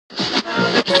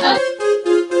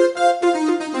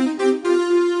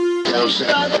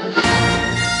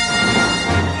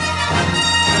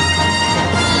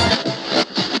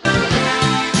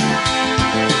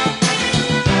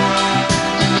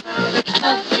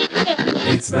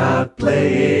It's Not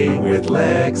Playing with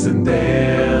Lex and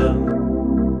Dan.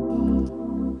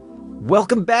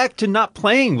 Welcome back to Not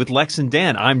Playing with Lex and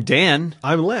Dan. I'm Dan.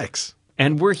 I'm Lex.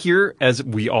 And we're here as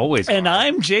we always are. And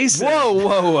I'm Jason.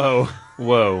 Whoa.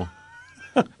 Whoa.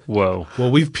 Well,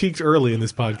 we've peaked early in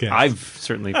this podcast. I've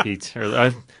certainly peaked.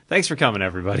 Thanks for coming,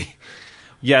 everybody.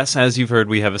 Yes, as you've heard,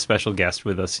 we have a special guest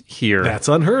with us here. That's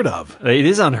unheard of. It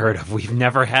is unheard of. We've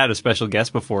never had a special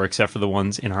guest before, except for the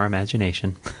ones in our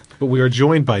imagination. But we are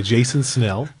joined by Jason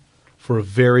Snell for a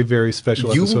very, very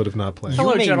special episode of Not Playing.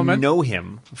 Hello, you may gentlemen. know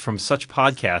him from such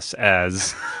podcasts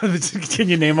as Can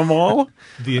you name them all?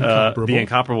 The Incomparable. The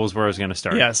Incomparable is where I was going to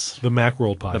start. Yes. The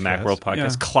Macworld podcast. The Macworld podcast.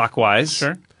 Yeah. Clockwise.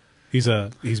 Sure. He's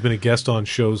been a guest on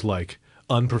shows like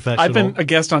Unprofessional. I've been a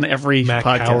guest on every Mac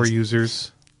podcast. Power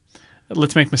Users.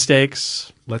 Let's Make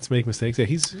Mistakes. Let's Make Mistakes. Yeah,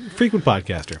 he's a frequent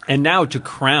podcaster. And now to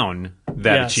crown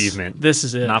that Yes. achievement, This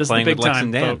is it. Not This Playing is the big with Lex time,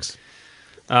 and Dan. folks.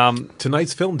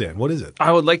 Tonight's film, Dan, what is it?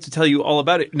 I would like to tell you all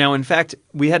about it. Now, in fact,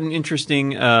 we had an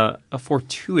interesting, a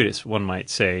fortuitous, one might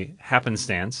say,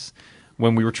 happenstance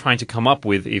when we were trying to come up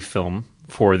with a film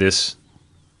for this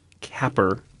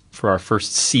capper for our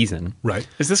first season. Right.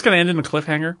 Is this going to end in a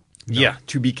cliffhanger? Yeah,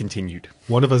 to be continued.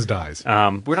 One of us dies.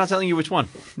 We're not telling you which one.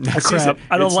 Next crap. season,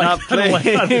 I don't it's like- Not I don't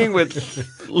like- Playing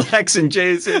with Lex and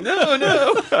Jason. No.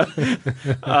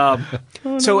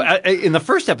 So in the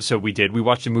first episode we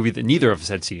watched a movie that neither of us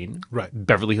had seen. Right.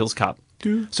 Beverly Hills Cop.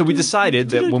 So we decided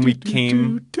that when we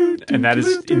came, and that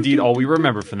is indeed all we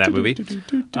remember from that movie,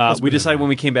 we decided when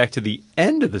we came back to the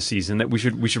end of the season that we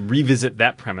should revisit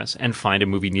that premise and find a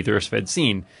movie neither of us had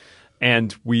seen.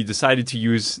 And we decided to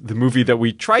use the movie that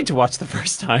we tried to watch the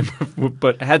first time,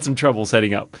 but had some trouble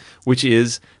setting up, which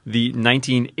is the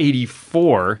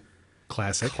 1984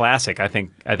 classic. I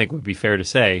think would be fair to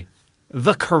say,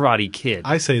 The Karate Kid.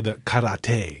 I say the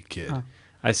Karate Kid.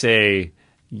 I say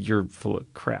you're full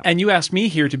of crap. And you asked me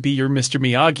here to be your Mr.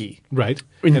 Miyagi. Right.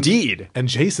 Indeed. And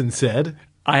Jason said...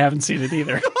 I haven't seen it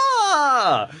either.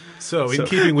 So, in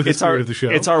keeping with the spirit of the show...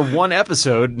 It's our one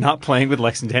episode Not Playing with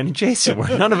Lex and Dan and Jason,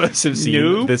 where none of us have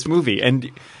seen this movie. And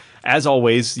as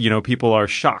always, people are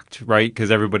shocked, right? Because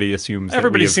everybody assumes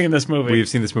Everybody's seen this movie. We've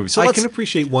seen this movie. So I can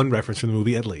appreciate one reference from the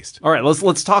movie at least. all right,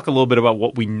 let's talk a little bit about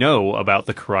what we know about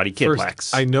The Karate Kid, First,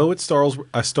 Lex. I know it stars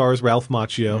Ralph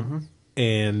Macchio,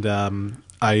 and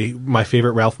my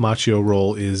favorite Ralph Macchio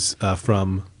role is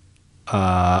from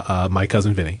My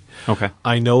Cousin Vinny. Okay.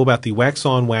 I know about the wax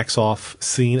on, wax off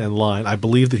scene and line. I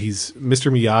believe that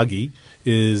Mr. Miyagi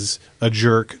is a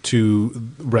jerk to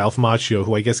Ralph Macchio,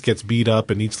 who I guess gets beat up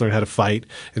and needs to learn how to fight.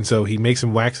 And so he makes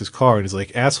him wax his car, and he's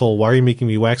like, "Asshole, why are you making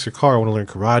me wax your car? I want to learn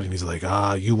karate." And he's like,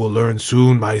 "You will learn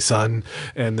soon, my son."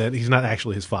 And then he's not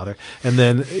actually his father. And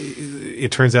then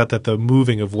it turns out that the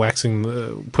moving of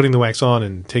waxing, putting the wax on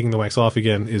and taking the wax off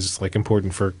again is like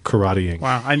important for karateing.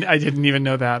 Wow, I didn't even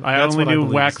know that. I That's only what I knew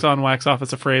believe. wax on, wax off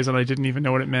as a phrase, and I didn't even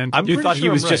know what it meant. I'm You pretty thought sure he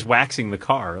was I'm just right. waxing the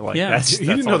car. Like, Yeah. that's, He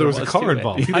didn't know there was a car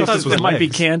involved. He I thought thought this was there might be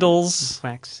legs. candles.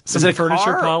 Wax. Some Is it a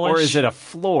furniture car, polish? or is it a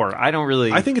floor? I don't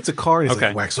really. I think it's a car, and he's Okay.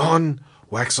 like, wax on,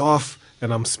 wax off,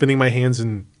 and I'm spinning my hands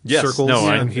in circles,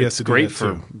 and he has it's to do great that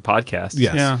for too. podcasts.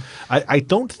 Yes. Yeah. I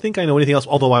don't think I know anything else,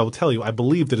 although I will tell you, I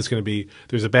believe that it's going to be,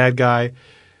 there's a bad guy,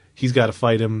 he's got to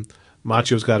fight him,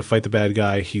 Macho's got to fight the bad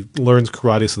guy, he learns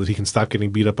karate so that he can stop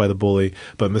getting beat up by the bully,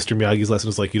 but Mr. Miyagi's lesson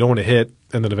is like, you don't want to hit,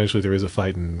 and then eventually there is a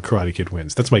fight and Karate Kid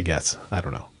wins. That's my guess. I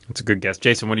don't know. That's a good guess.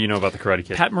 Jason, what do you know about The Karate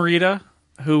Kid? Pat Morita,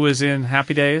 who was in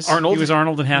Happy Days. Arnold? He was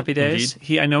Arnold in Happy Days.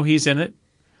 I know he's in it.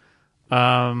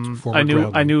 I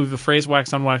Groundling. knew the phrase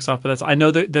wax on, wax off, but I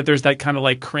know that there's that kind of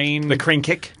like crane The crane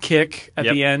kick. at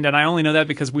Yep. the end, and I only know that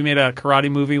because we made a karate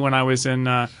movie when I was in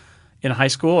high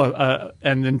school,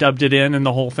 and then dubbed it in and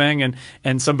the whole thing,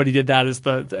 and somebody did that as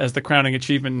the crowning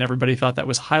achievement, and everybody thought that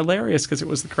was hilarious because it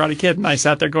was the Karate Kid, and I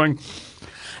sat there going,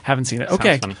 haven't seen it.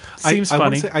 Okay, funny. seems I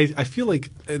funny. want to say, I feel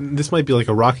like, and this might be like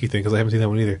a Rocky thing because I haven't seen that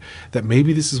one either, that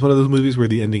maybe this is one of those movies where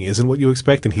the ending isn't what you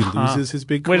expect and he loses his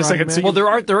big Wait a karate second, match. so Well,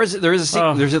 there is a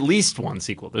sequel. There's at least one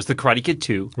sequel. There's The Karate Kid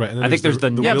 2. Right, and then I think there's the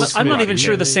Yeah, Will but I'm not Smith. even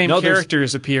sure the same No, there's-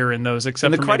 characters appear in those,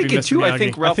 except in the for maybe Karate Kid Mr. 2, I Miyagi.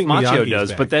 think Ralph think Macchio Miyagi's does,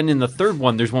 back. but then in the third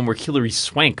one, there's one where Hilary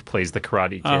Swank plays the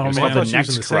Karate Kid. Oh, It's man. called I The thought she was Next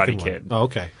in the second Karate one. Kid, Oh,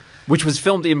 okay. which was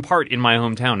filmed in part in my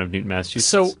hometown of Newton,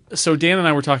 Massachusetts. So Dan and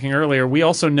I were talking earlier. We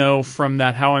also know from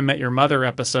that How I Met Your Mother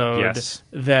episode Yes.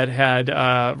 that had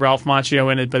Ralph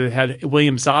Macchio in it, but it had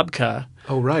William Zabka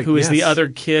Oh, right, who is the yes. other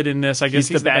kid in this. I guess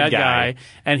he's the bad guy.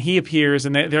 And he appears,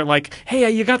 and they're like, hey,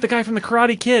 you got the guy from the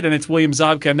Karate Kid, and it's William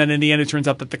Zabka. And then in the end, it turns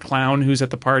out that the clown who's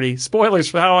at the party, spoilers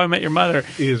for How I Met Your Mother,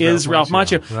 is Ralph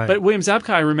Macchio. Right. But William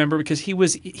Zabka, I remember, because he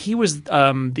was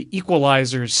the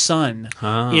Equalizer's son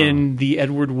in the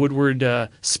Edward Woodward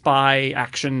spy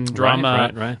action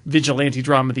drama, right. vigilante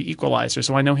drama, The Equalizer.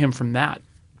 So I know him from that.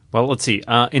 Well, let's see.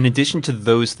 In addition to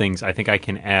those things, I think I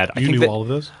can add. You knew all of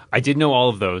those? I did know all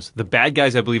of those. The bad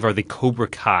guys, I believe, are the Cobra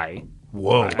Kai.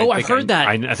 Whoa. I've heard that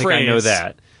I think I phrase. know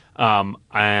that.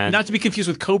 And Not to be confused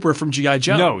with Cobra from G.I.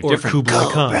 Joe. no, Or different.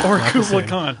 Kublai Khan. Or Kublai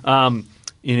Khan.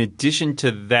 In addition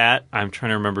to that, I'm trying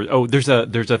to remember. Oh, there's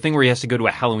a thing where he has to go to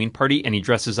a Halloween party and he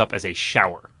dresses up as a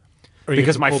shower. Or you have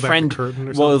Because to my pull back the friend, curtain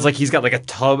or well, it's something? like he's got like a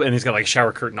tub and he's got like a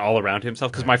shower curtain all around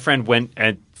himself. Because my friend went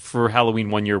for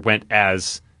Halloween one year went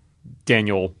as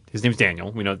Daniel. His name's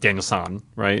Daniel. We know Daniel San,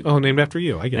 right? Oh, named after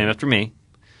you. I get Named it. after me.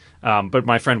 But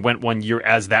my friend went one year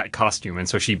as that costume, and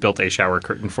so she built a shower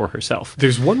curtain for herself.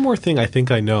 There's one more thing I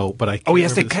think I know, but I can't Oh, he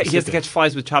has to remember the he has to specifics. catch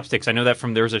flies with chopsticks. I know that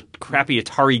from there was a crappy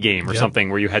Atari game or Yep. something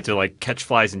where you had to like catch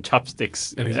flies and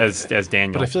chopsticks as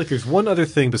Daniel. But I feel like there's one other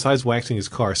thing besides waxing his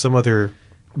car, some other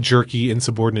jerky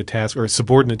insubordinate task or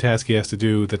subordinate task he has to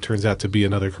do that turns out to be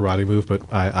another karate move, but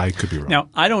I could be wrong. Now,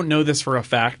 I don't know this for a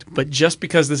fact, but just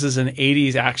because this is an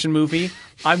 80s action movie,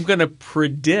 I'm going to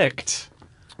predict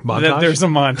that Montage? there's a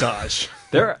montage.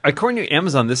 There, according to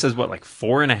Amazon, this is what, like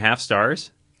 4.5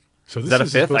 stars? So this Is that a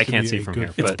is fifth? supposed I to can't be see a from good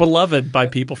here. It's But beloved by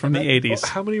people from the 80s.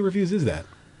 How many reviews is that?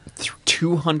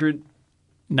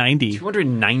 90.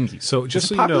 290. So just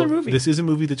so It's a you know, popular movie. this is a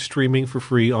movie that's streaming for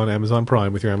free on Amazon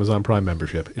Prime with your Amazon Prime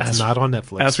membership. It's not on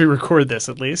Netflix. As we record this,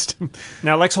 at least.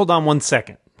 Now, Lex, hold on 1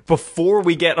 second. Before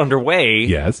we get underway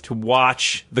Yes. to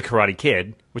watch The Karate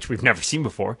Kid, which we've never seen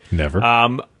before, Never.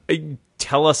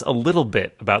 tell us a little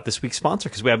bit about this week's sponsor,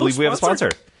 because I believe we have a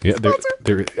sponsor. Yeah,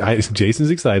 Jason's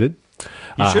excited.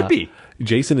 You should be.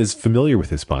 Jason is familiar with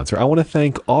his sponsor. I want to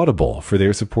thank Audible for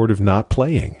their support of Not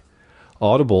Playing.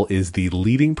 Audible is the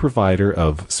leading provider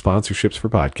of sponsorships for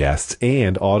podcasts,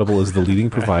 and Audible is the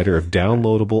leading provider of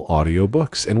downloadable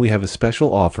audiobooks. And we have a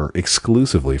special offer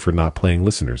exclusively for Not Playing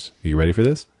listeners. Are you ready for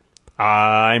this?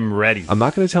 I'm ready. I'm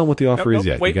not going to tell them what the offer is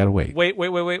yet. Wait, you got to wait.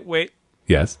 Wait.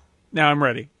 Yes. Now I'm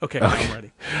ready. Okay, now I'm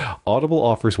ready. Audible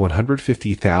offers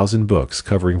 150,000 books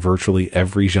covering virtually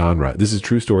every genre. This is a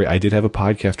true story. I did have a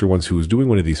podcaster once who was doing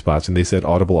one of these spots, and they said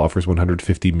Audible offers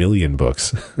 150 million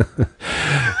books.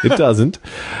 It doesn't.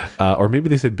 Or maybe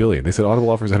they said billion. They said Audible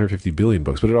offers 150 billion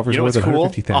books, but it offers You know more what's than cool?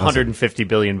 150,000. 150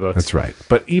 billion books. That's right.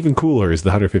 But even cooler is the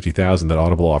 150,000 that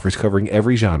Audible offers, covering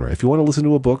every genre. If you want to listen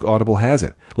to a book, Audible has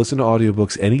it. Listen to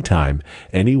audiobooks anytime,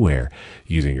 anywhere,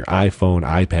 using your iPhone,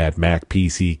 iPad, Mac,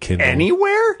 PC, Kindle.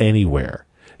 Anywhere.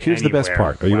 Here's the best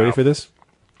Anywhere. part. Are you ready for this?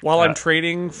 While I'm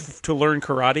training to learn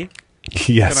karate,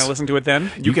 Yes. can I listen to it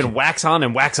then? You can wax on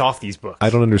and wax off these books.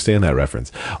 I don't understand that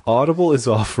reference. Audible is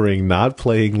offering Not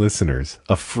Playing listeners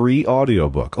a free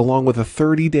audiobook along with a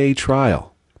 30-day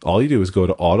trial. All you do is go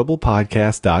to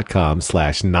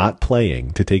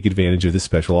audiblepodcast.com/notplaying to take advantage of this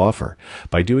special offer.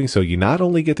 By doing so, you not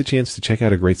only get the chance to check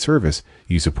out a great service,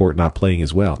 you support Not Playing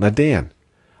as well. Now, Dan,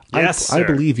 Yes, I sir.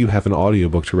 believe you have an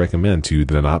audiobook to recommend to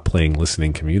the Not Playing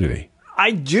listening community.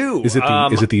 I do. Is it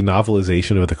the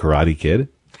novelization of The Karate Kid?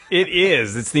 It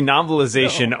is. It's the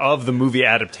novelization of the movie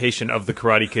adaptation of The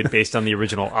Karate Kid based on the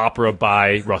original opera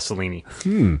by Rossellini.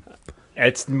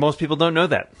 Most people don't know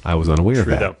that. I was unaware of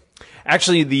True, that. though.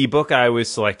 Actually, the book I was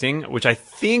selecting, which I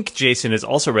think Jason has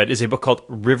also read, is a book called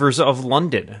Rivers of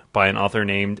London by an author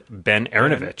named Ben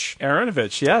Aronovich.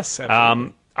 Aronovich, yes.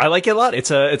 Absolutely. I like it a lot.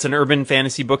 It's an urban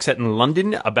fantasy book set in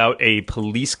London about a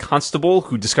police constable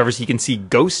who discovers he can see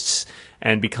ghosts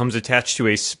and becomes attached to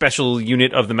a special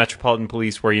unit of the Metropolitan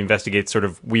Police where he investigates sort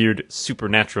of weird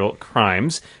supernatural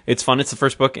crimes. It's fun. It's the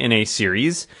first book in a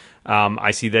series.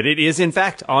 I see that it is, in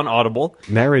fact, on Audible.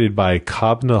 Narrated by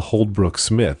Kobna Holdbrook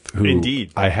Smith, who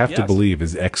Indeed. I have to Yes. believe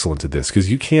is excellent at this,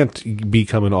 because you can't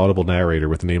become an Audible narrator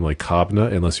with a name like Kobna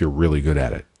unless you're really good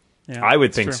at it. Yeah, I would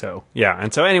it's think true. so. Yeah.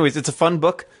 And so anyways, it's a fun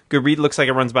book. Good read. Looks like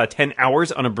it runs about 10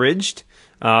 hours unabridged.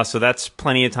 So that's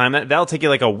plenty of time. That'll take you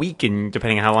like a week, and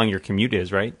depending on how long your commute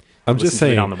is, right? I'm just Listen to it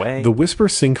saying, on the way. the Whisper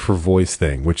Sync for Voice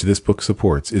thing, which this book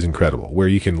supports, is incredible, where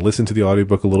you can listen to the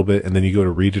audiobook a little bit, and then you go to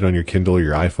read it on your Kindle,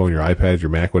 your iPhone, your iPad, your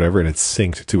Mac, whatever, and it's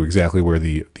synced to exactly where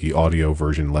the audio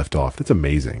version left off. That's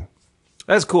amazing.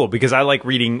 That's cool because I like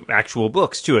reading actual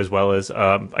books too, as well as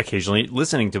occasionally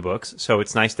listening to books. So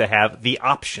it's nice to have the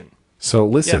option. So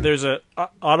listen. Yeah, there's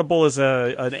Audible is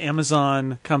an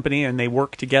Amazon company, and they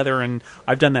work together. And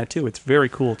I've done that too. It's very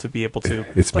cool to be able to.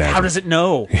 It's but how magic. does it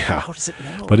know? Yeah. How does it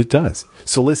know? But it does.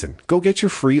 So listen, go get your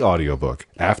free audiobook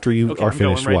after you Okay, are I'm going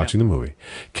finished right watching the movie.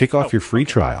 Kick off your free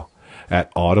trial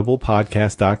at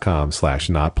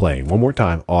audiblepodcast.com/notplaying. One more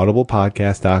time,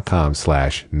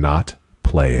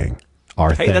 audiblepodcast.com/notplaying. Our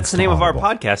Hey, thanks that's the to name of our Audible.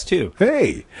 podcast too.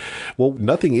 Hey, well,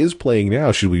 nothing is playing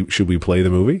now. Should we play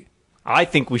the movie? I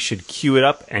think we should cue it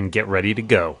up and get ready to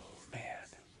go.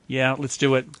 Yeah, let's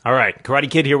do it. All right, Karate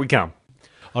Kid, here we come.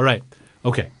 All right.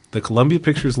 Okay. The Columbia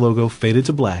Pictures logo faded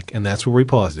to black, and that's where we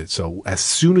paused it. So as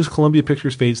soon as Columbia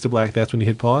Pictures fades to black, that's when you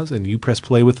hit pause, and you press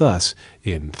play with us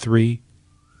in 3,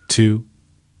 2,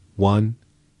 1.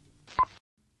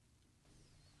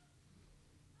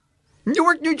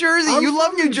 Newark, New Jersey. You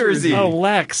love New Jersey. Oh,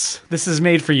 Lex, this is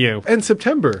made for you. And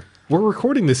September. We're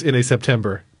recording this in a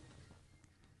September.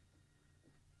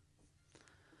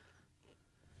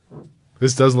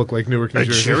 This does look like Newark, New a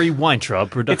Jersey. Jerry Weintraub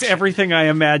production. It's everything I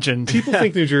imagined. People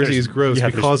think New Jersey is gross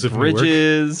Yeah, because there's of Newark.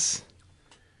 bridges.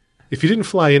 If you didn't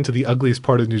fly into the ugliest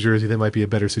part of New Jersey, that might be a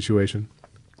better situation.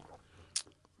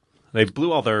 They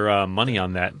blew all their money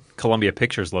on that Columbia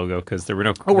Pictures logo because there were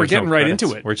no. Oh, we're there's getting no right credits.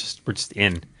 into it. We're just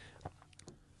in.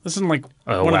 This isn't like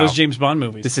Oh, one of wow. those James Bond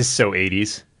movies. This is so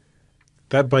 80s.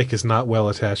 That bike is not well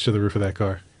attached to the roof of that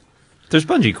car. There's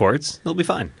bungee cords. It'll be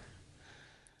fine.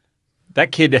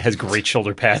 That kid has great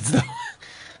shoulder pads, though.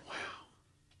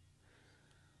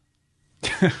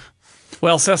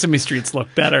 Well, Sesame Streets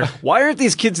look better. Why aren't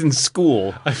these kids in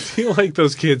school? I feel like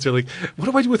those kids are like,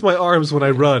 what do I do with my arms when I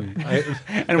run?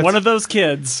 And one of those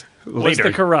kids was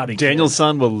the Karate Kid. Daniel's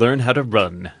son will learn how to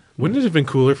run. Wouldn't it have been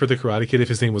cooler for the Karate Kid if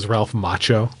his name was Ralph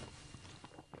Macho?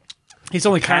 He's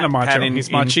only kind of macho. Pat in- He's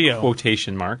in machio.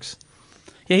 quotation marks.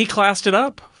 Yeah, he classed it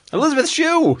up. Elizabeth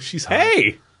Shue. She's hot.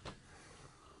 Hey.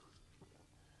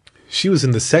 She was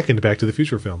in the second Back to the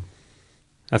Future film.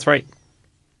 That's right.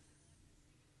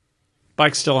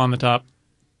 Bike's still on the top.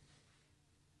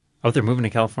 Oh, they're moving to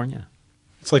California.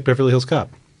 It's like Beverly Hills Cop.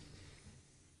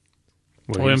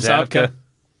 William Zabka.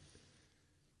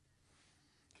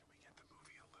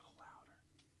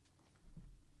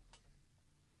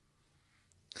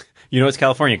 You know it's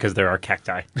California because there are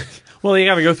cacti. Well, you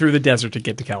got to go through the desert to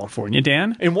get to California,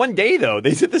 Dan. In one day, though,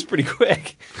 they did this pretty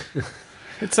quick.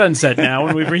 It's sunset now,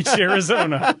 and we've reached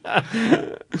Arizona.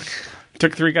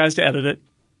 Took 3 guys to edit it.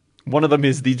 One of them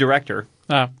is the director.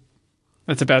 Ah,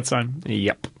 that's a bad sign.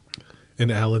 Yep. An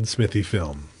Alan Smithy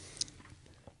film.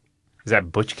 Is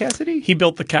that Butch Cassidy? He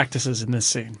built the cactuses in this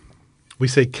scene. We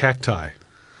say cacti.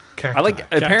 Cacti. I like.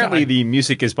 Apparently, Cacti. the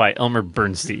music is by Elmer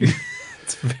Bernstein.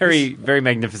 It's very, very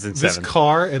Magnificent This Seven.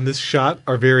 car and this shot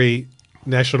are very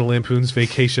National Lampoon's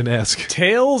Vacation-esque.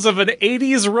 Tales of an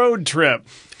 80s road trip.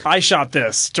 I shot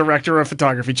this. Director of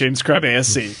photography, James Crabb,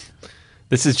 ASC.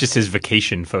 This is just his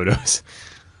vacation photos.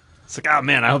 It's like, oh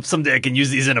man, I hope someday I can use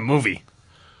these in a movie.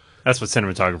 That's what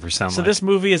cinematographers sound So like. this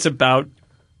movie is about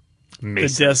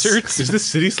Masons. the deserts. Is this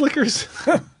City Slickers?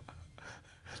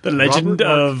 The legend Robert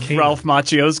Mark of Kane. Ralph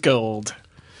Macchio's gold.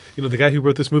 You know, the guy who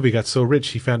wrote this movie got so rich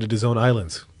he founded his own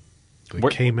islands. The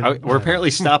Cayman We're Islands. apparently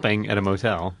stopping at a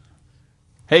motel.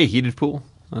 Hey, heated pool.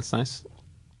 That's nice.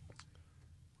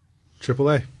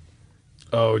 AAA.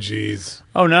 Oh, geez.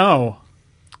 Oh no.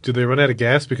 Did they run out of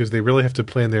gas? Because they really have to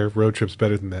plan their road trips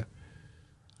better than that.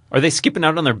 Are they skipping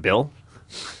out on their bill?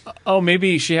 Oh,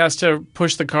 maybe she has to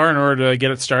push the car in order to get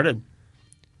it started.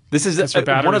 This is That's her one of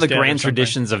battery's the dead or grand something.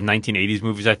 traditions of 1980s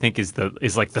movies. I think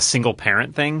is like the single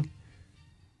parent thing.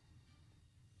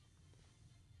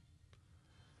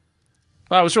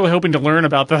 Well, I was really hoping to learn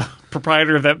about the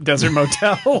proprietor of that desert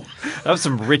motel. That was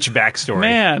some rich backstory.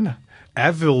 Man,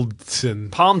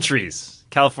 Avildsen. Palm trees,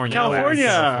 California. California.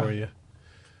 California.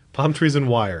 Palm trees and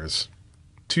wires.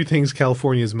 Two things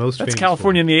California is most That's famous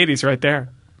California in the 80s right there.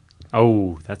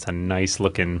 Oh, that's a nice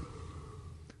looking. for.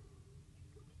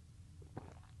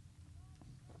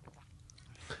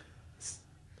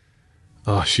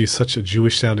 Oh, she's such a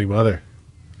Jewish sounding mother.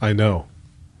 I know.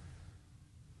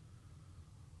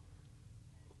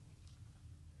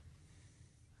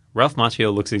 Ralph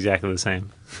Macchio looks exactly the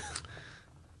same.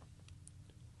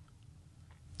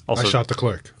 Also, I shot the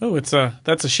clerk. Oh, that's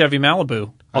a Chevy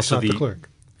Malibu, I Also shot the the- clerk.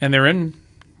 and they're in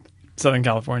Southern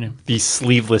California. the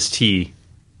sleeveless tee.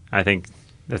 I think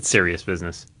that's serious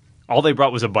business. All they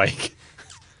brought was a bike.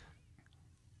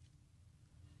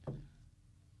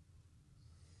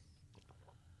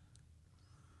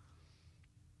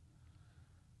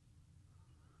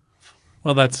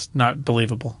 Well, that's not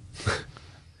believable.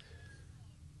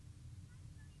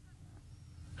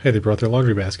 Hey, they brought their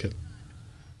laundry basket.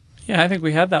 Yeah, I think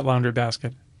we had that laundry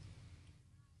basket.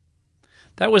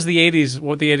 That was the 80s,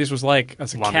 what the 80s was like.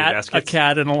 As Laundry baskets? a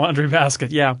cat in a laundry basket,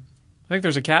 yeah. I think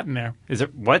there's a cat in there. Is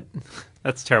it what?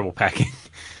 That's terrible packing.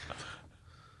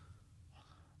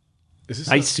 Is this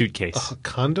Nice suitcase. a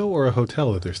condo or a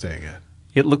hotel that they're staying at?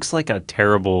 It looks like a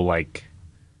terrible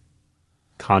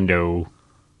condo.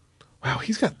 Wow,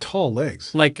 he's got tall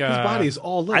legs. Like, his body is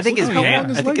all legs. I think Look his how hand. long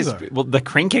his I think legs his are. well, the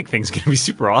crane kick thing's gonna be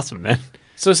super awesome, man.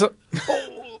 So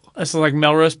it's like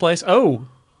Melrose Place. Oh,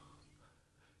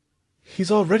 He's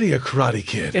already a Karate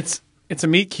Kid. it's a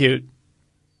meet cute.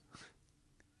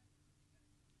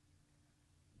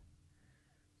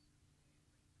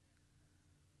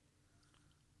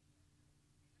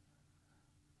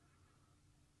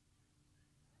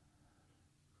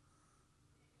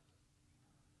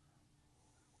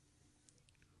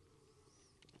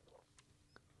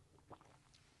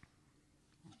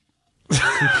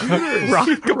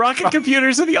 Rocket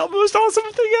computers are the most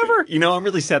awesome thing ever. You know, I'm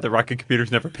really sad that rocket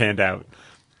computers never panned out.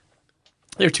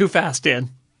 They're too fast, Dan.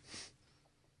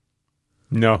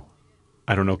 No,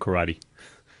 I don't know karate.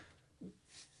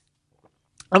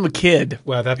 I'm a kid.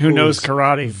 Wow, that who pool knows is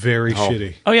karate. Very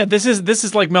shitty. Oh yeah, this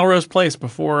is like Melrose Place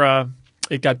before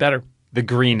it got better. The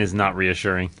green is not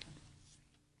reassuring.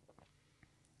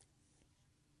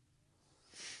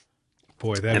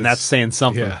 Boy, And that's saying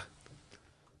something. yeah.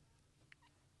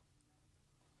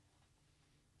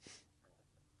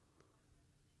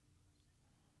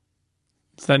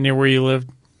 Is that near where you lived?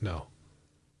 No.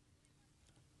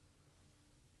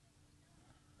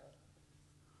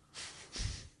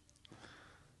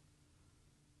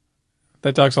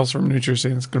 That dog's also from New Jersey,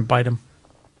 and it's going to bite him.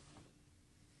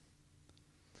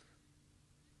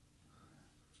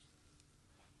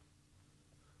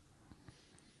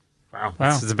 Wow,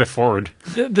 Wow. this is a bit forward.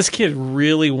 This kid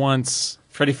really wants.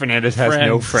 Freddie Fernandez has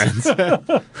no friends.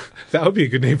 That would be a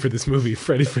good name for this movie.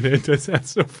 Freddie Fernandez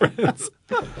has no friends.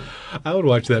 I would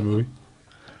watch that movie.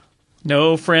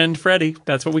 No friend Freddy.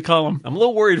 That's what we call him. I'm a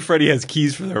little worried Freddie has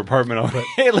keys for their apartment.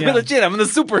 Hey, Yeah. legit, I'm in the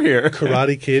super here.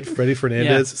 Karate Kid, Freddie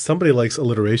Fernandez. Yeah. Somebody likes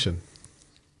alliteration.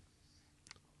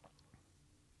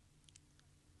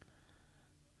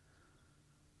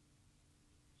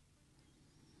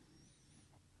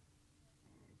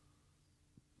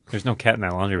 There's no cat in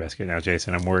that laundry basket now,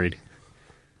 Jason. I'm worried.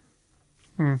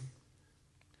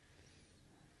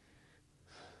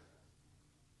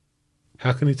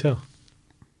 How can he tell?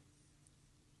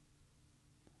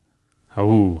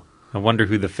 Oh, I wonder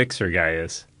who the fixer guy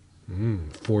is.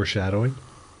 Foreshadowing.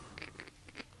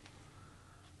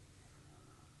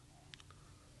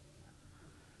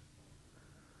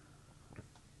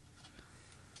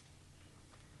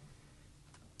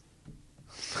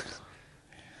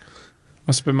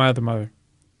 Must have been my other mother.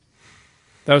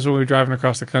 That was when we were driving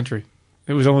across the country.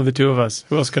 It was only the two of us.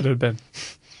 Who else could it have been?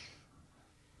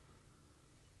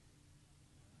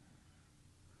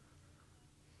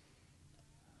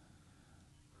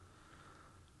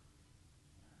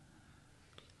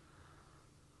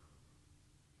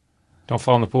 Don't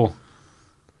fall in the pool.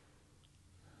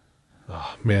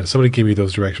 Man, if somebody gave me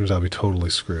those directions, I'll be totally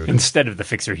screwed. Instead of the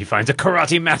fixer, he finds a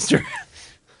karate master.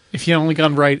 If he had only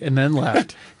gone right and then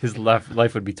left. His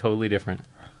life would be totally different.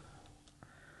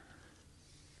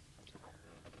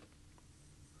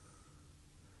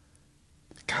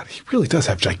 God, he really does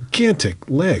have gigantic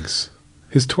legs.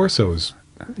 His torso is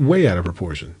way out of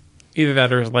proportion. Either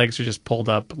that or his legs are just pulled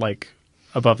up like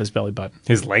above his belly button.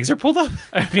 His legs are pulled up?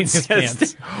 I mean his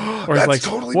pants. Or That's his legs.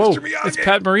 totally Whoa, Mr. Miyagi. it's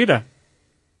Pat Morita.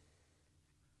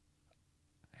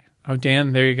 Oh,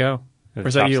 Dan, there you go.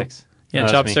 Where's that you? Chopsticks. Yeah, No,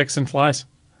 that's me. chopsticks and flies.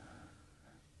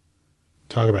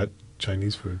 Talk about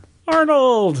Chinese food.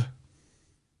 Arnold!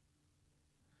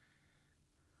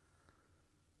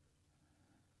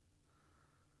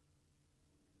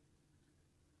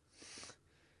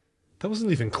 That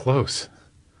wasn't even close.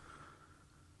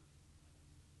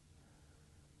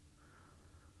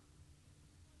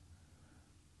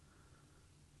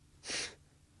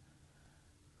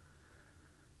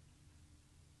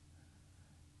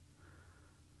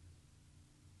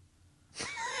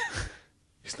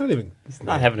 He's not even. He's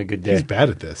not having a good He's day. bad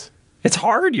at this. It's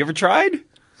hard. You ever tried?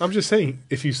 I'm just saying,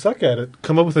 if you suck at it,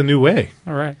 come up with a new way.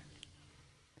 All right.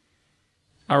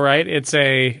 All right, it's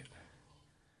a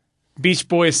Beach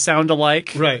Boys sound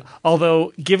alike. Right.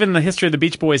 Although, given the history of the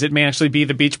Beach Boys, it may actually be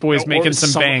the Beach Boys making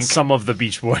some bank. Some of the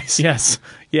Beach Boys. Yes,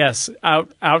 yes.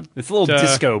 Out. It's a little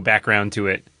disco background to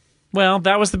it. Well,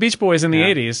 that was the Beach Boys in the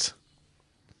Yeah. 80s.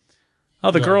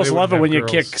 Oh, the No, girls they love it wouldn't when have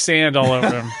you girls. kick sand all over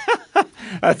them.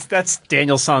 That's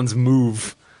Daniel San's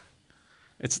move.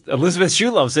 It's Elizabeth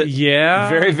Shue loves it. Yeah.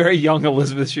 Very, very young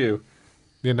Elizabeth Shue.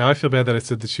 Yeah, now I feel bad that I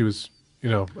said that she was,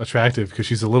 attractive because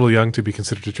she's a little young to be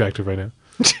considered attractive right now.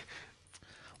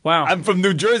 Wow. I'm from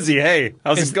New Jersey. Hey,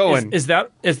 how's it going? Is that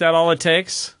all it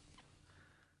takes?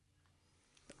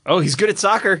 Oh, he's good at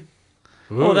soccer.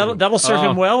 Oh, that'll serve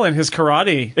him well in his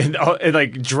karate. And it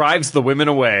like drives the women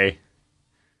away.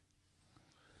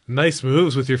 Nice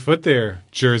moves with your foot there,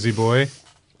 Jersey boy.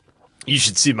 You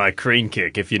should see my crane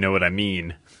kick if you know what I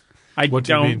mean. I What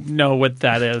do you don't mean? know what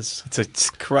that is. It's a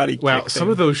karate kick. Wow, some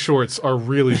of those shorts are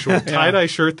really short. Tie-dye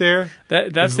shirt there,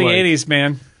 That's It's the like- 80s,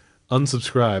 man.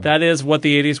 unsubscribe. That is what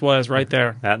the 80s was right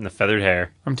there. that and the feathered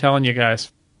hair. I'm telling you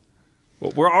guys.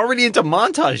 Well, we're already into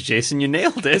montage, Jason. You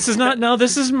nailed it. This is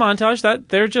montage. That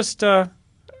they're just I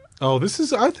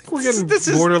think we're getting borderline this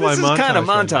is montage. kind of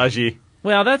right now. montagey.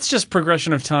 well, that's just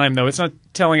progression of time though. It's not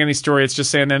telling any story. It's just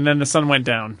saying and then the sun went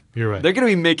down. You're right. They're going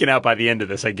to be making out by the end of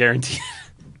this, I guarantee.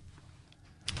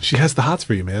 She has the hots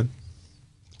for you, man.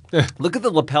 Look at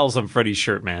the lapels on Freddie's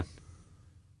shirt, man.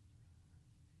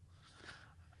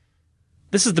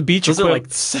 This is the beach Those are equivalent.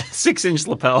 like 6-inch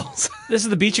lapels. This is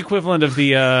the beach equivalent of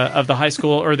the high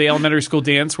school or the elementary school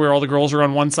dance where all the girls are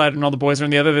on one side and all the boys are on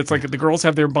the other. It's like the girls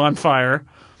have their bonfire,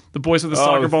 the boys with the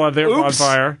soccer ball have their oops.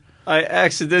 bonfire. I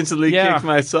accidentally Yeah. kicked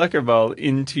my soccer ball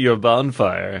into your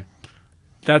bonfire.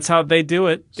 That's how they do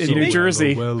it in New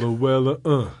Jersey.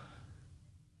 Well.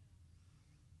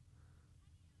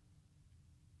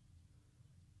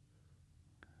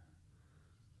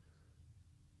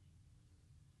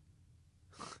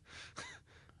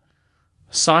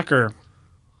 Soccer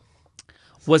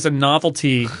was a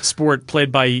novelty sport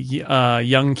played by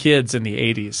young kids in the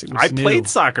 80s. It was I new. played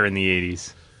soccer in the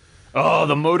 80s. Oh,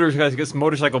 the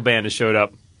motorcycle band has showed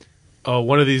up. Oh,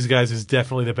 one of these guys is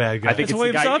definitely the bad guy. I think It's it's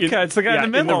William the guy Zabka. It's the guy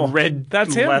in the middle. red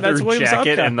That's him. leather That's William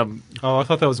jacket Zabka. and the Oh, I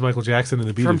thought that was Michael Jackson in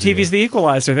the Beatles From TV's The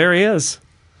Equalizer. There he is.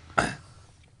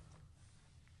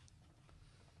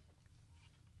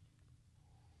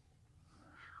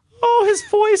 Oh, his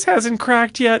voice hasn't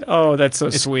cracked yet. Oh, that's so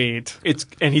sweet.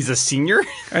 and he's a senior.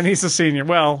 And he's a senior.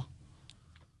 Well,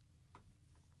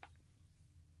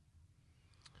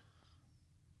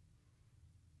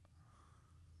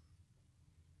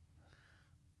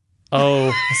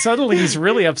 oh, suddenly he's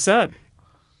really upset.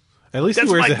 At least That's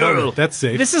he wears my a helmet. girl. That's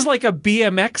safe. This is like a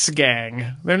BMX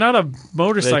gang. They're not a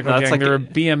motorcycle That's gang. like They're a- a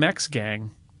BMX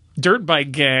gang. Dirt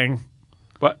bike gang.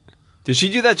 What? Did she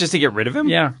do that just to get rid of him?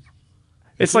 Yeah.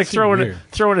 It's like does seem weird.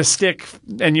 throwing a stick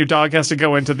and your dog has to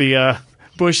go into the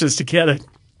bushes to get it.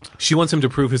 She wants him to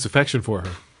prove his affection for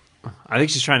her. I think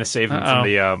she's trying to save him Uh-oh. from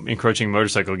the encroaching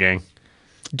motorcycle gang.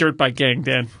 Dirt bike gang,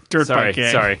 Dan. Dirt Sorry, bike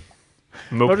gang. sorry.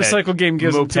 Motorcycle game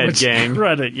gives them too moped much gang.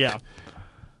 credit, yeah.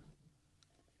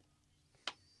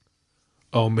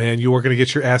 Oh man, you are going to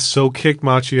get your ass so kicked,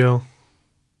 Machio.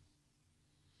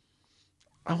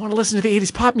 I want to listen to the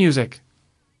 80s pop music.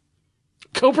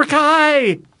 Cobra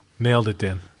Kai! Nailed it,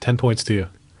 Dan. 10 points to you.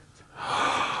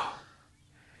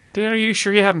 Dan, are you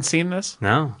sure you haven't seen this?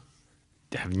 No.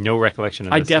 I have no recollection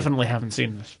of I this. definitely haven't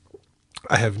seen this.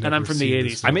 I have never And I'm from the seen 80s.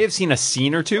 this I may have seen a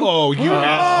scene or two. Oh, you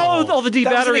Oh, all the D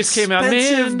That was an batteries came out.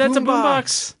 expensive Man, that's a boombox.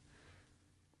 boombox.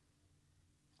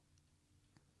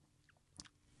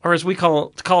 Or as we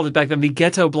called it back then, the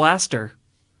Ghetto Blaster.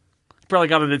 Probably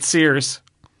got it at Sears.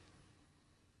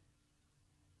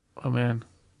 Oh, man.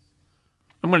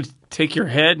 I'm going to take your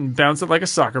head and bounce it like a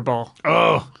soccer ball.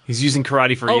 Oh, he's using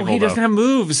karate for Oh, evil, he doesn't though. have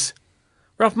moves.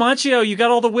 Ralph Macchio, you got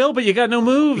all the will, but you got no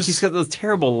moves. He's got those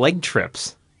terrible leg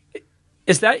trips.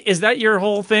 Is that your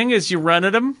whole thing? Is you run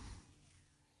at him?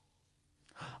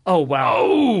 Oh wow!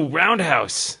 Oh,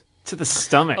 roundhouse to the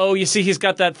stomach. Oh, you see, he's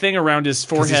got that thing around his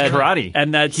forehead. karate.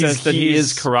 and that He's- says that he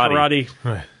he's is karate.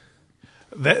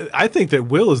 Right. I think that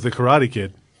Will is the Karate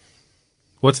Kid.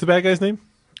 What's the bad guy's name?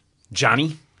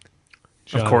 Johnny,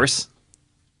 Johnny. of course.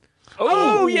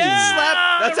 Oh yeah!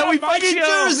 Slap. That's how we fight in Macchio.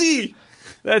 Jersey.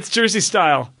 That's Jersey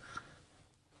style.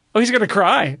 Oh, he's gonna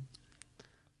cry.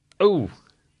 Oh,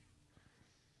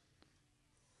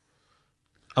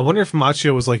 I wonder if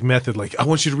Machio was like method, like, I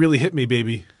want you to really hit me,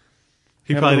 baby.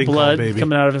 He Have a probably little didn't call blood baby.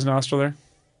 coming out of his nostril there.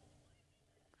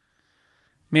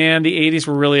 Man, the 80s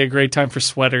were really a great time for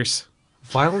sweaters.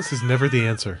 Violence is never the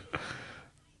answer.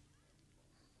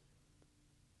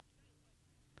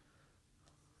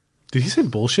 Did he say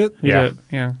bullshit? Yeah.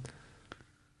 Yeah.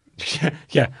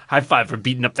 yeah. High five for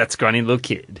beating up that scrawny little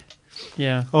kid.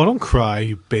 Yeah. Oh, don't cry,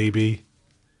 you baby.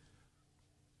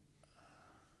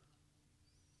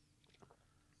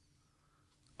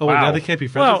 Oh, wait, Wow. now they can't be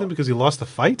friends Well- with him because he lost the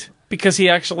fight? Because he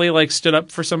actually like stood up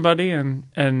for somebody and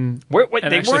Wait,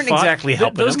 and they actually weren't fought. exactly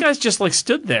helping Those him. guys just like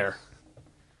stood there.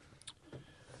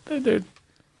 They're-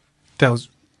 That was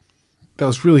That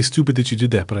was really stupid that you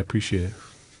did that, but I appreciate it.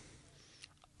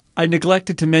 I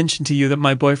neglected to mention to you that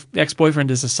my ex-boyfriend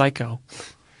is a psycho.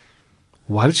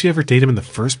 Why did she ever date him in the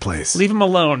first place? Leave him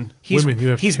alone. Women, you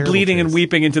have he's terrible bleeding and taste.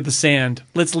 weeping into the sand.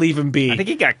 Let's leave him be. I think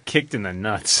he got kicked in the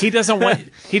nuts. He doesn't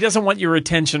want your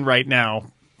attention right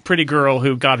now. Pretty girl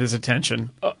who got his attention.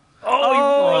 He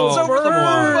runs over the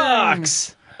burn.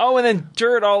 boombox. Oh, and then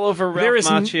dirt all over Ralph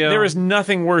Macchio. There is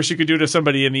nothing worse you could do to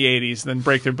somebody in the 80s than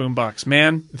break their boombox,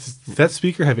 man. Does that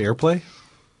speaker have AirPlay?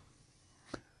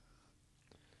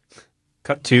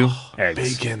 Cut to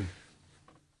eggs. Bacon.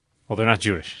 Well, they're not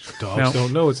Jewish. Dogs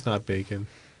don't know it's not bacon.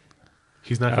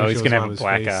 He's not going Oh, to he's show going to us have on a his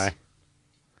black face. eye.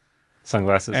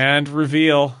 Sunglasses. And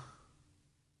reveal.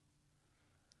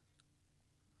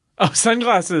 Oh,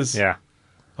 sunglasses. Yeah.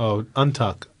 Oh,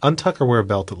 untuck. Untuck or wear a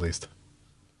belt at least.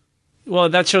 Well,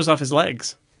 that shows off his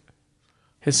legs.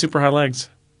 His super high legs.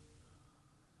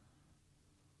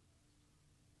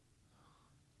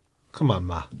 Come on,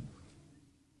 Ma.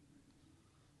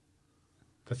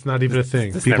 That's not even a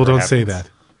thing. this People never don't say happens. that.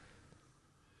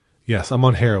 Yes, I'm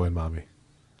on heroin, Mommy.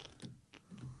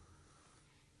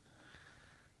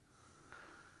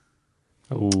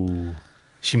 Ooh.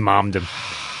 She mommed him.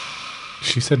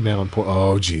 She said now and poor.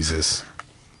 Oh, Jesus.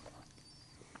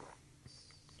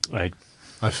 I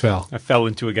I fell. fell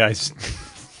into a guy's...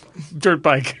 Dirt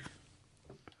bike.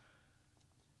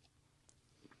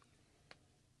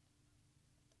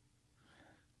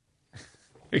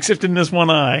 Except in this one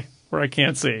eye where I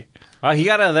can't see. He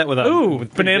got out of that with a... Ooh,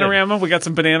 with pretty good. Bananarama. We got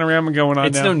some Bananarama going on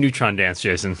It's now. no neutron dance,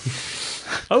 Jason.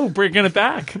 Oh, bringing it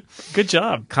back. Good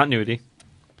job. Continuity.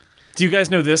 Do you guys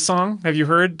know this song? Have you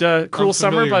heard Cruel I'm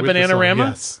Summer familiar by with the song, Bananarama?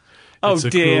 Yes. Oh, It's a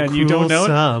Dan, cruel, you don't know cruel it?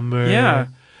 summer. Yeah.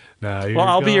 Now you're Well,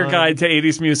 I'll be your gone. guide to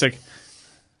 80s music.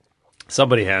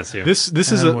 Somebody has to. This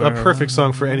is a perfect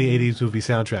song for any 80s movie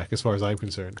soundtrack, as far as I'm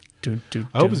concerned.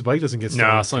 I hope his bike doesn't get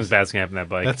stolen. No, something's bad's going to happen to that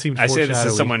bike. That seems I say this foreshadowy.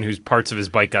 as someone whose parts of his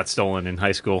bike got stolen in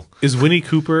high school. Is Winnie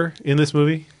Cooper in this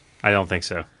movie? I don't think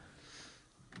so.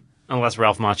 Unless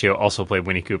Ralph Macchio also played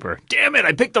Winnie Cooper. Damn it,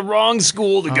 I picked the wrong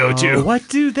school to go to. What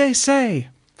do they say?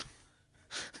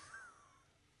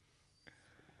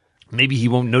 Maybe he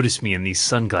won't notice me in these He's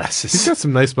sunglasses. got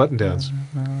some nice button downs.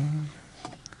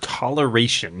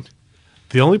 Toleration.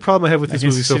 The only problem I have with this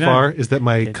movie so 1969. far is that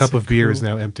my It's cup a of beer is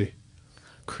cruel- now empty.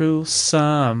 Cruel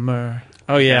Summer.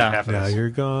 Oh, yeah. Half of Now this. you're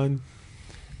gone.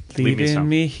 Leave me Leaving some.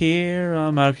 me here.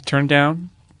 I'm out. Turn down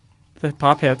the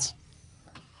pop hits.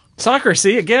 Soccer,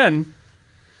 see, again.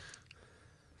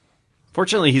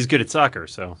 Fortunately, he's good at soccer,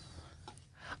 so.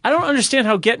 I don't understand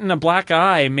how getting a black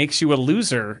eye makes you a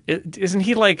loser. Isn't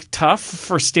he, like, tough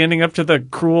for standing up to the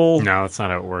cruel... No, that's not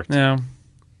how it worked. No.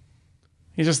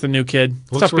 He's just the new kid.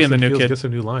 It's Looks tough being worse the than new feels, kid. Get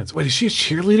some new lines. Wait, is she a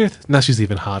cheerleader? Now she's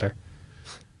even hotter.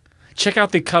 Check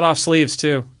out the cut-off sleeves,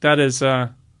 too. That is,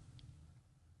 that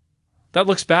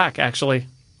looks back, actually.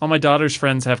 All my daughter's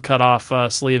friends have cut-off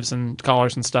sleeves and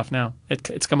collars and stuff now.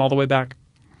 It's come all the way back.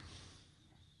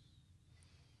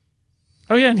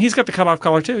 Oh, yeah, and he's got the cut-off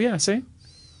collar, too. Yeah, see?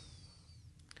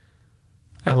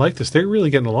 I like this. They're really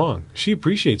getting along. She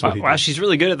appreciates what he Wow, does. she's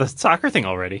really good at the soccer thing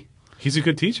already. He's a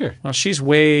good teacher. Well, she's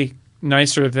way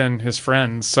nicer than his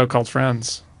friends, so-called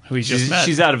friends, who he's just met.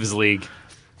 She's out of his league.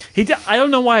 I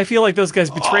don't know why I feel like those guys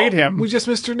betrayed him. We just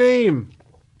missed her name.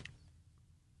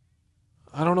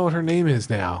 I don't know what her name is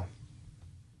now.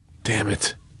 Damn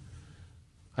it.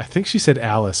 I think she said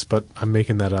Alice, but I'm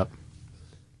making that up.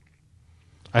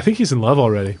 I think he's in love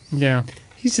already. Yeah.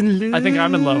 He's in love. I think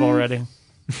I'm in love already.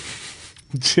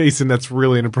 Jason, that's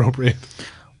really inappropriate.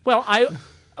 Well,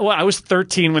 I was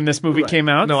 13 when this movie came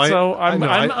out, No, I I'm know.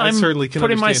 I certainly can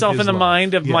putting understand myself his in the love.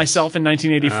 mind of Yes. myself in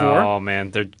 1984. Oh,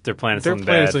 man. They're planning They're something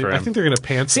playing bad something- for him. I think they're going to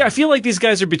pants. See, I feel like these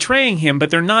guys are betraying him, but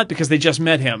they're not because they just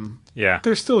met him. Yeah.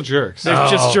 They're still jerks. They're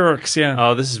just jerks, yeah.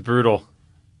 Oh, this is brutal.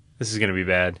 This is going to be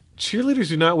bad. Cheerleaders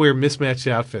do not wear mismatched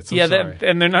outfits. I'm yeah, sorry.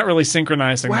 and they're not really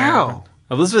synchronizing. Wow.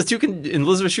 Elizabeth Shue can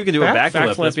do a Back-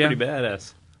 backflip. backflip, That's yeah. pretty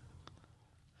badass.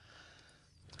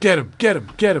 Get him, get him,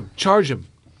 get him. Charge him.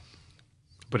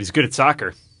 But he's good at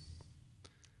soccer.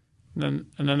 And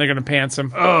then they're going to pants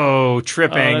him. Oh, Oh,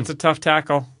 tripping. that's a tough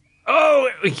tackle. Oh.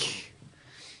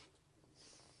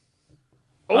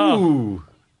 Oh.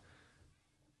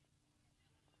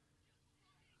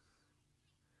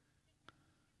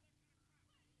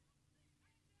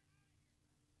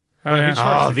 Oh, yeah.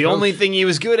 Oh, the only thing he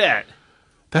was good at.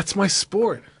 That's my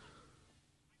sport.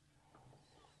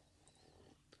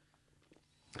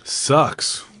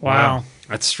 Sucks. Wow.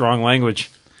 That's strong language.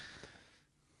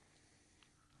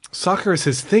 Soccer is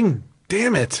his thing.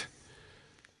 Damn it.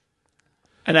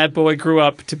 And that boy grew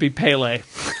up to be Pele.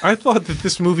 I thought that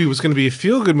this movie was going to be a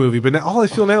feel-good movie, but now, all I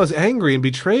feel now is angry and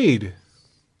betrayed.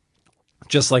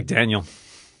 Just like Daniel.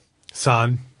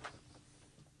 Son.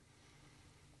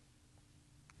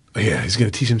 Oh, yeah, he's going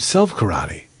to teach himself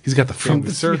karate. He's got the family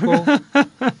circle.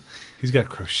 He's got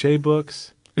crochet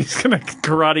books. He's going to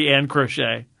karate and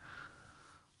crochet.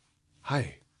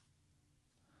 Hi.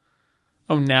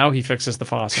 Oh, now he fixes the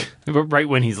faucet. But right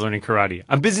when he's learning karate.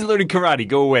 I'm busy learning karate.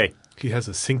 Go away. He has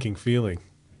a sinking feeling.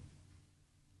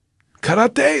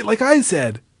 Karate, like I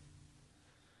said.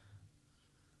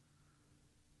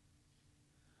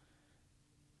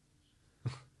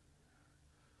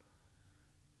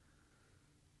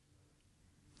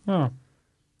 Oh.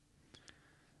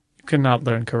 You cannot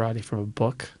learn karate from a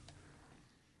book.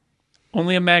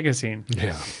 Only a magazine.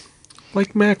 Yeah.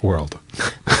 Like Macworld.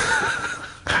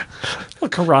 A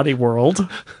karate world.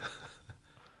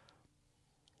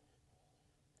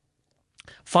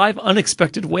 5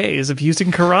 unexpected ways of using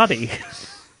karate.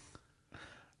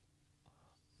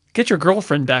 Get your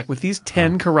girlfriend back with these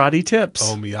 10 karate tips.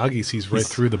 Oh, Miyagi sees right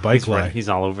through the bike line. He's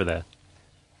all over that.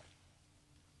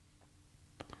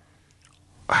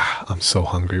 I'm so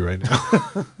hungry right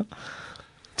now.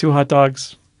 2 hot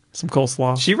dogs, some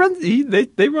coleslaw. She runs.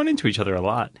 They run into each other a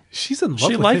lot. She's in love She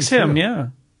with likes him, too. yeah.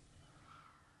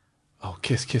 Oh,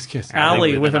 kiss, kiss, kiss.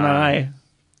 Allie with an eye.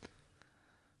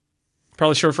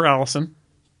 Probably short for Allison.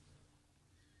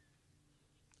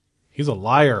 He's a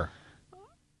liar.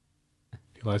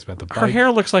 He lies about the bike. Her hair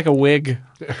looks like a wig.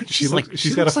 she's got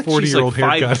a looks like she's 40-year-old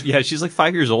like haircut. Yeah, she's like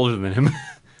 5 years older than him.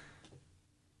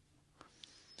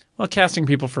 Well, casting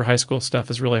people for high school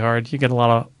stuff is really hard. You get a lot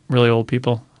of really old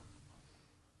people.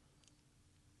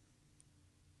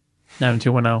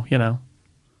 90210, you know.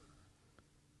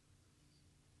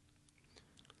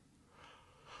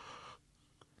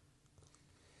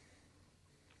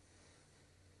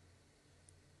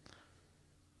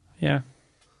 Yeah.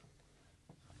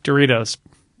 Doritos.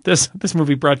 This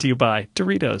movie brought to you by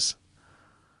Doritos.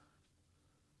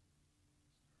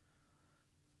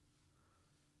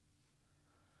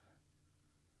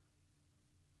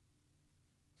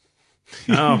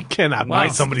 Oh, You cannot buy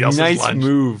somebody else's nice lunch.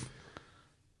 move.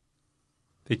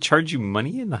 They charge you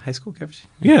money in the high school cafeteria?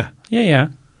 Yeah. Yeah, yeah.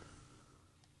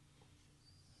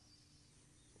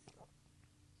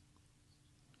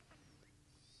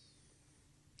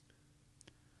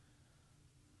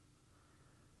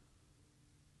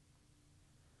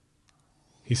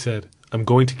 He said, I'm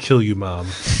going to kill you, Mom.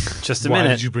 Just a Why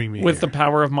minute. did you bring me With the here?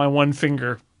 power of my one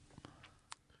finger.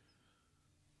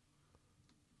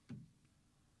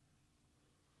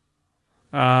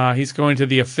 He's going to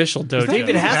the official dojo.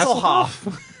 David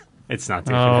Hasselhoff. It's not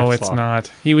David Oh, Hasselhoff. it's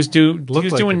not. He was doing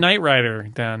like it. Knight Rider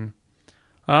then.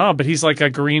 Oh, but he's like a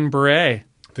green beret.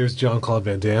 There's Jean-Claude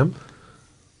Van Damme.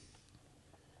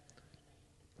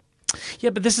 Yeah,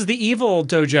 but this is the evil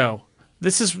dojo.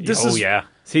 This is yeah.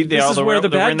 See, this is where the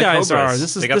bad guys are.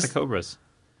 They got the Cobras.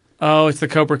 Oh, it's the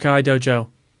Cobra Kai dojo.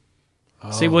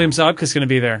 See, William Zabka's going to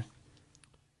be there.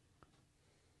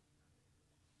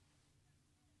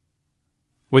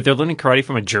 Wait, they're learning karate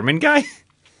from a German guy?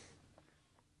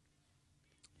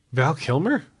 Val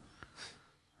Kilmer?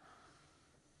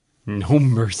 No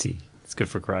mercy. It's good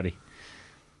for karate.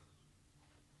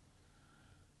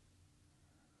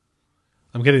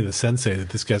 I'm getting the sensei that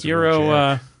this guy's a real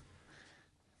jack.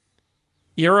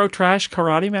 Euro trash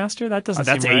karate master? That doesn't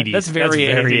that's seem right. 80s. That's very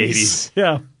That's very 80s.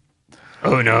 Yeah.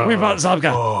 Oh, no. We bought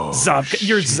Zabka. Zabka.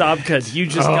 You're Zabka. You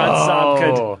just got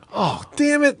Zabka. Oh,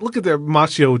 damn it. Look at their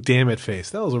macho damn it face.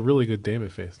 That was a really good damn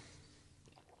it face.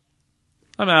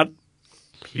 I'm out.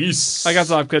 Peace. I got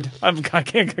Zabka. I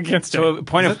can't stay. So,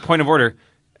 point of order.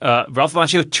 Ralph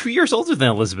Macchio, 2 years older than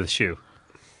Elizabeth Shue.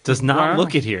 Does not Wow.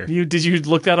 look it here. Did you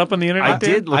look that up on the internet? I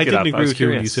did look I it didn't up. agree I was with you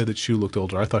when you curious. said that Shu looked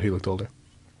older. I thought he looked older.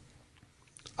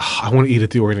 I want to eat at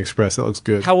the Orient Express. That looks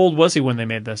good. How old was he when they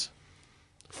made this?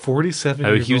 47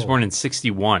 Oh, years he was old. born in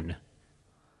 61.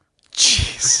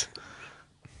 Jeez.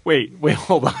 Wait,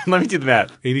 hold on. Let me do the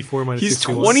math. 84 minus He's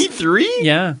 61. 23?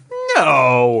 Yeah.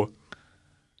 No.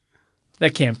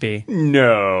 That can't be.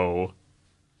 No.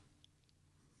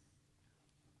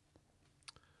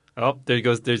 Oh,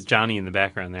 there's Johnny in the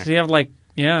background there. Does he have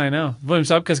yeah, I know. William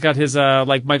Zabka's got his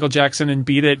Michael Jackson and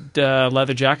Beat It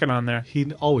leather jacket on there.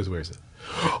 He always wears it.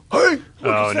 Hey, look,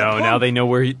 Oh it's that no! punk. Now they know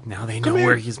where Come here.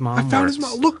 where his mom I found works. his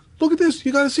mom. Look at this.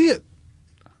 You got to see it.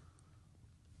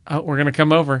 Oh, we're gonna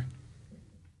come over.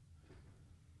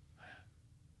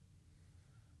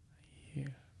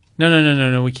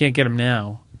 No. We can't get him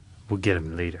now. We'll get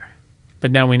him later.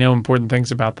 But now we know important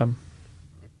things about them.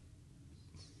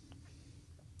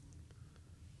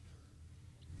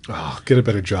 Oh, get a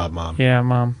better job, Mom. Yeah,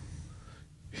 Mom.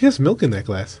 He has milk in that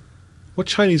glass. What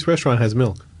Chinese restaurant has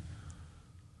milk?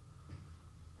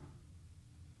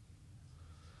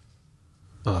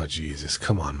 Oh, Jesus.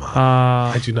 Come on, Mom.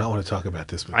 I do not want to talk about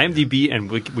this. IMDb and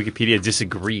Wikipedia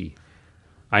disagree.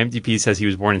 IMDb says he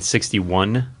was born in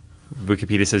 61.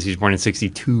 Wikipedia says he was born in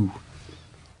 62.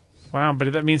 Wow,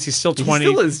 but that means he's still 20.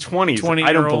 He still is 20. 20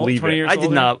 I don't year old, believe 20 it. years I did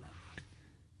older? not.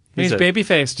 He's baby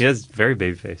faced. He is very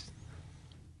baby faced.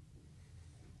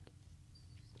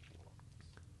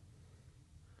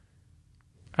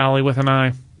 Allie with an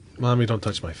eye. Mommy, don't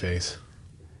touch my face.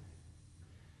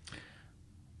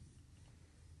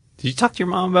 Did you talk to your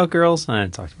mom about girls? I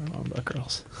didn't talk to my mom about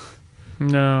girls.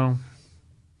 No.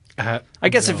 I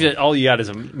guess if all you got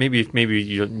is maybe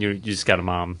you just got a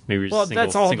mom. Maybe you're just Well,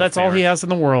 single, that's all he has in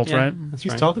the world, Yeah, right? that's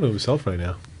He's right. talking to himself right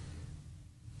now.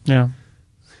 Yeah.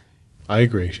 I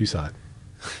agree. She saw it.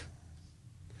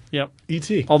 Yep.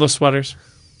 E.T. All those sweaters.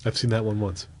 I've seen that one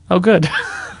once. Oh, good.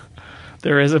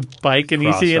 There is a bike in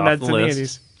Crossed ET, and off that's the in the list.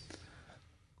 80s.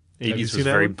 you 80s seen was that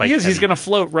very one? bike He is. He's heavy. going to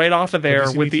float right off of there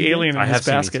seen with the ET? alien in I his have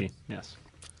seen basket. ET. Yes.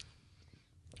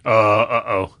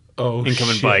 Uh-oh. Oh,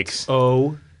 Incoming shit. bikes.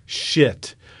 Oh,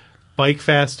 shit. Bike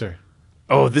faster.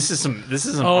 Oh, this is some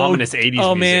ominous 80s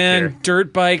oh music man, here.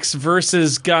 dirt bikes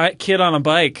versus kid on a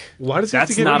bike. Why does he have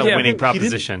to That's get not a into- winning He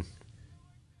proposition.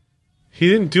 He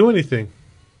didn't do anything.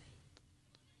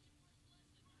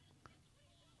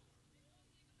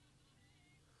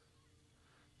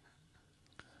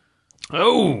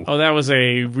 Oh, that was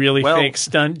a really Well, fake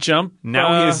stunt jump.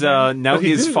 now he but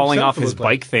he is did falling himself, off it his looked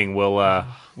like. bike thing. Will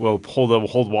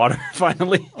hold water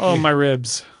finally. Oh, my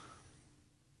ribs.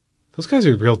 Those guys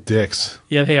are real dicks.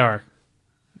 Yeah, they are.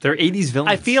 They're 80s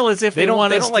villains. I feel as if they don't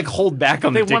want us like hold back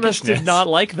on They the want us to dickishness. not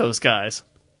like those guys.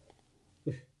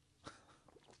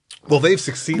 Well, they've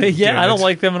succeeded. Yeah, damn I don't it.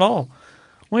 like them at all.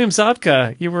 William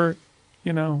Zabka, you were,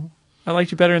 I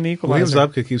liked you better in The William Equalizer.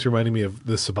 Zabka keeps reminding me of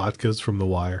the Sabatkas from The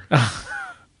Wire.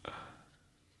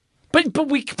 But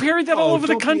we carried that all over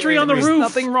the don't be country on the angry. roof.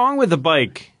 There's nothing wrong with the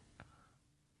bike.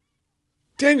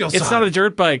 Daniel, It's not a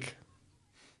dirt bike.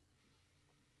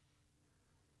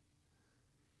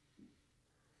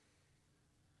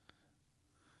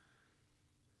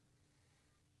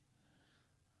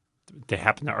 They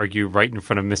happen to argue right in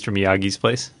front of Mr. Miyagi's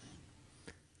place.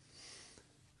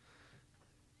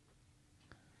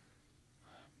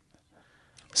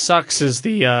 Sucks is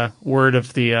the word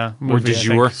of the movie. Word du I think.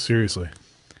 jour. Seriously.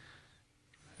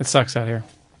 It sucks out here.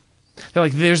 They're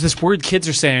like, there's this word kids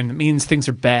are saying that means things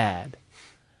are bad.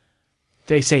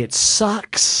 They say it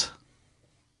sucks.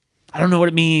 I don't know what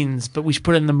it means, but we should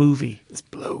put it in the movie. This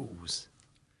blows.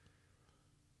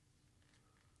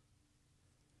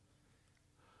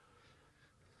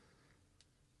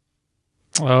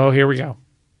 Oh, here we go.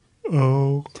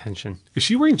 Oh. Tension. Is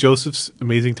she wearing Joseph's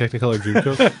amazing Technicolor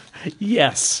Dreamcoat?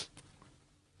 Yes.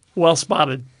 Well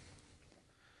spotted.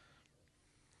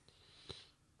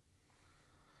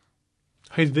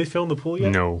 Hey, did they film the pool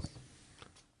yet? No.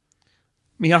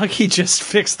 Miyagi just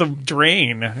fixed the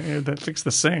drain. That fixed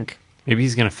the sink. Maybe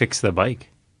he's going to fix the bike.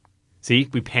 See,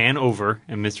 we pan over,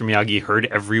 and Mr. Miyagi heard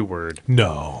every word.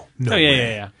 No. No. Oh, yeah,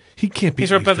 way. yeah. He can't be.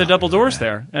 He's right by the double eavesdropping doors on that.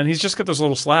 there, and he's just got those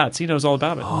little slats. He knows all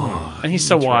about it. And he's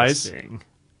so wise. Interesting.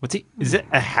 What's he? Is it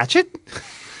a hatchet?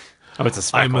 Oh, it's a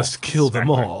spackle. I must kill them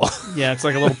all. Yeah, it's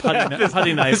like a little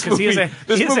putty knife because he is a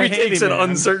This he is movie a takes an handyman.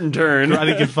 uncertain turn.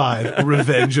 Karate Kid 5,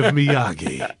 Revenge of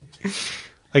Miyagi.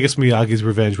 I guess Miyagi's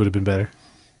Revenge would have been better.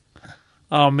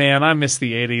 Oh man, I miss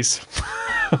the 80s.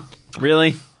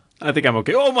 Really? I think I'm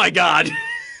okay. Oh my god!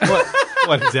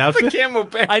 What, his outfit? Camo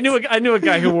pants. I knew a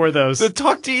guy who wore those. The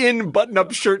tucked-in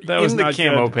button-up shirt That was in the not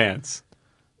camo good. pants.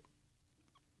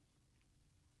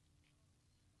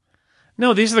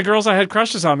 No, these are the girls I had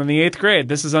crushes on in the 8th grade.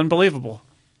 This is unbelievable.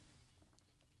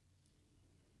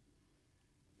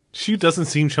 She doesn't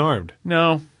seem charmed.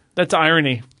 No, that's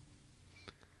irony.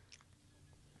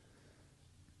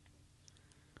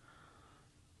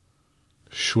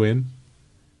 Schwinn.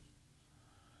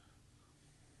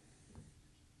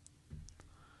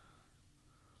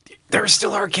 There are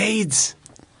still arcades.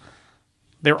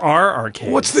 There are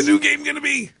arcades. What's the new game going to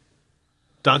be?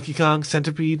 Donkey Kong,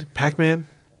 Centipede, Pac-Man?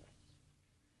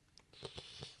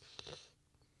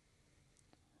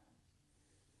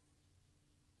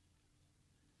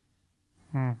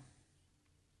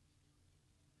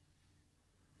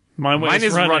 Mine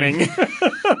is running.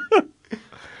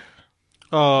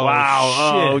 Oh, Wow.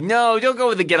 shit. Oh, no. Don't go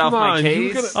with the get off Come my on, case.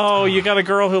 you gotta- Oh, you got a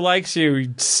girl who likes you,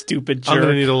 you stupid jerk. I'm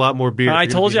going to need a lot more beer. I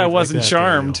You're told you I gonna behave wasn't like that,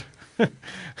 charmed. Daniel.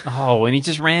 Oh, and he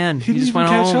just ran. He didn't just even went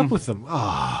catch home. up with them.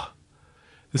 Ah.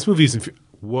 This movie is...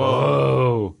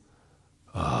 Whoa.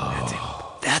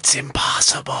 That's That's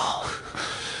impossible.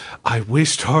 I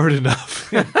wished hard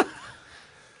enough.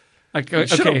 Okay.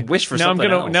 should've wished for something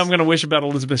else. Now I'm gonna wish about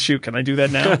Elizabeth Shue. Can I do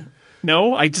that now?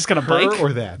 No, I just got a bike. Her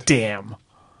or that? Damn.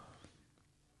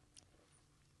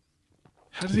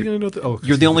 How is he going to know that? Oh, 'cause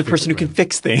You're the he's only a person who fixer, can man.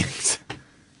 fix things.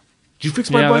 Did you fix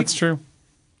my Yeah, bike? that's true.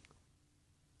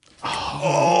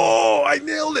 Oh, I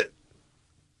nailed it.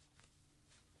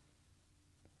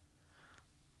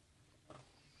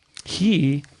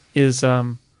 He is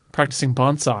practicing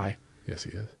bonsai, Yes,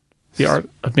 he is. the art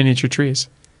of miniature trees.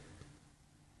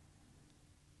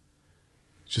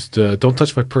 Just don't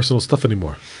touch my personal stuff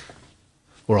anymore,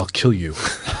 or I'll kill you.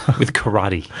 With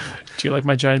karate. Do you like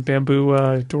my giant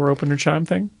bamboo door opener chime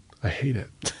thing? I hate it.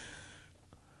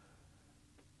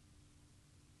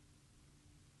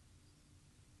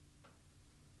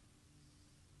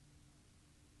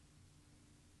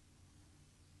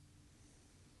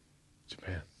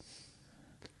 Japan.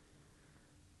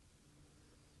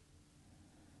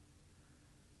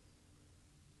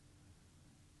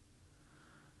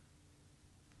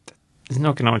 Isn't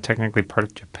Okinawa technically part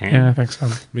of Japan? Yeah, I think so.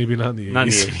 Maybe not in the 80s. Not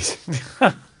in the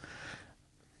 80s.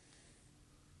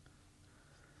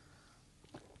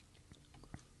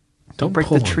 Don't break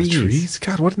pull the on trees.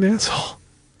 God, what an asshole.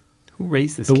 Who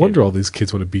raised this No kid? wonder all these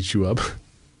kids want to beat you up.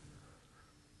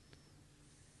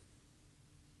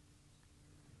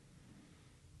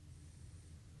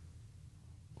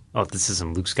 Oh, this is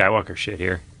some Luke Skywalker shit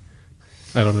here.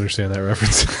 I don't understand that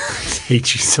reference. I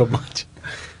hate you so much.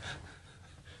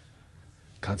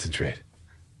 Concentrate.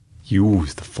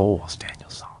 Use the Force,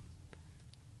 Danielson.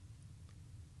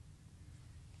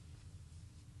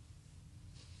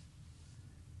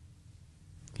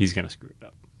 He's going to screw it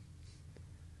up.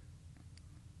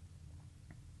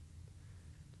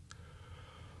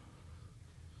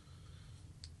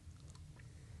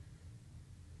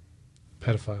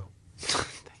 Pedophile.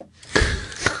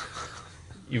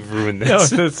 You've ruined No, this.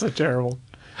 that's so terrible.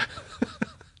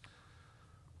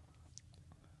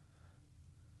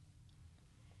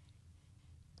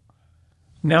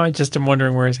 Now I just am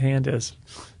wondering where his hand is.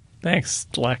 Thanks,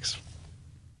 Lex.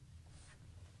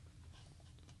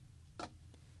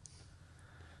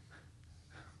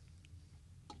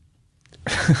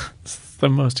 It's the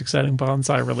most exciting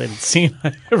bonsai related scene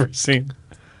I've ever seen.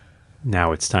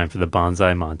 Now it's time for the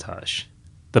bonsai montage.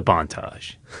 The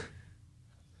bontage.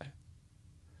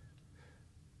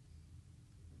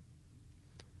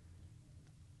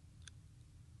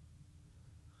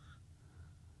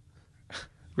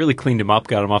 Really cleaned him up,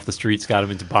 got him off the streets, got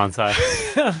him into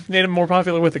bonsai. Made him more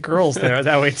popular with the girls there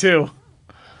that way too.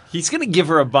 He's going to give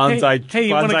her a bonsai, Hey,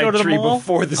 you wanna bonsai go to the tree mall?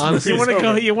 before this Honestly, movie You is want to go?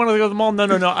 over. You want to go to the mall?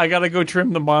 No. I gotta go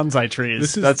trim the bonsai trees.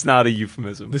 This is That's not a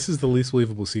euphemism. this is the least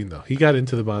believable scene, though. He got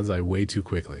into the bonsai way too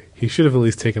quickly. He should have at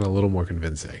least taken a little more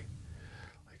convincing.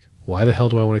 Like, why the hell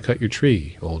do I want to cut your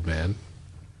tree, old man?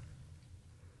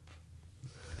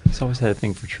 He's always had a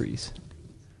thing for trees.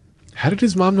 How did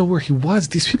his mom know where he was?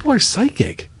 These people are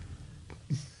psychic.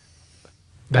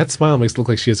 That smile makes it look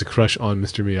like she has a crush on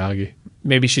Mr. Miyagi.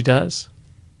 Maybe she does.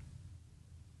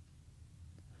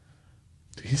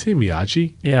 Did he say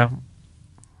Miyagi? Yeah.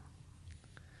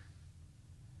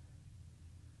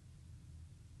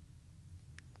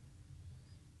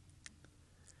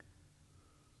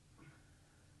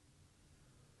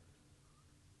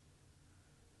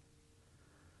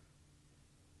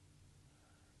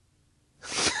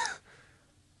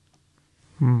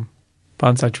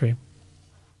 Bonsai tree.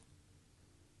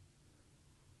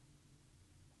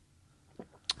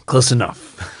 Close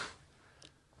enough.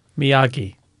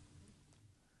 Miyagi.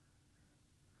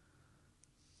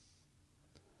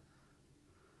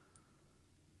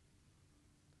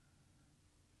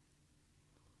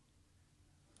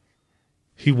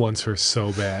 He wants her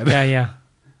so bad. Yeah.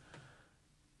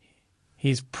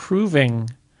 He's proving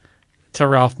to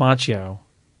Ralph Macchio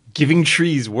Giving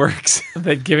trees works.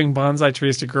 that giving bonsai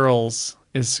trees to girls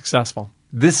is successful.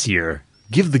 This year,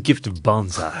 give the gift of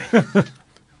bonsai.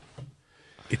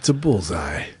 It's a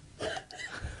bullseye.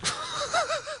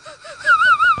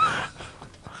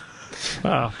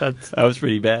 Wow, that's That was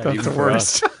pretty bad. the even for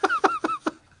us. worst.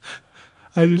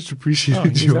 I just Oh,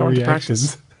 appreciated geez, your I went to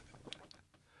reactions.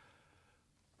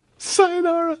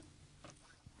 Sayonara.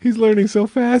 He's learning so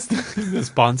fast. This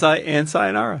bonsai and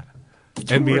sayonara.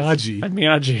 And Miyagi. And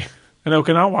Miyagi and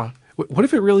Okinawa. What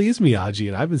if it really is Miyagi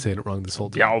and I've been saying it wrong this whole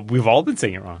time? Yeah, we've all been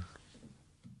saying it wrong.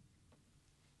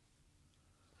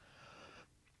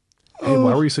 Hey,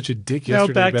 why were you such a dick Now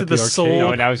yesterday back about to the arcade? soul.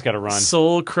 No, now he's got to run.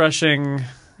 Soul crushing.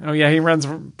 Oh yeah, he runs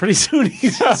pretty soon.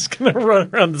 He's just gonna run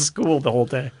around the school the whole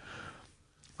day.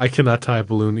 I cannot tie a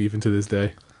balloon even to this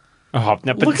day. Oh,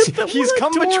 no, but Look at that, he's what a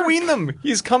come dork. between them.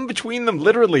 He's come between them,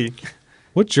 literally.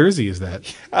 What jersey is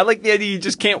that? I like the idea you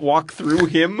just can't walk through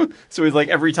him. So he's like,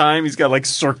 every time he's got to like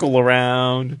circle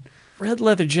around. Red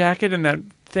leather jacket and that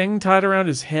thing tied around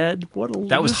his head. What a loser.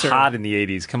 That was hot in the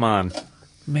 80s. Come on.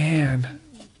 Man,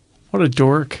 what a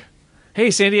dork. Hey,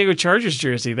 San Diego Chargers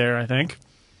jersey there, I think.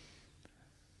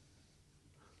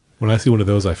 When I see one of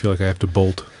those, I feel like I have to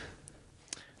bolt.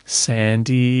 San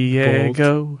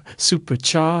Diego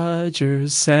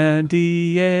Superchargers, San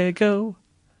Diego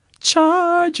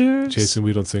Chargers. Jason,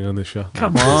 we don't sing on this show.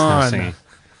 Come There's no on. singing.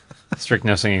 Strict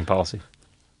no singing policy.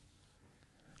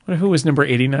 Who was number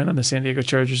 89 on the San Diego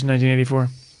Chargers in 1984?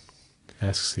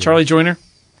 Ask Steve. Charlie Joyner?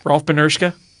 Rolf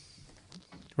Benershka?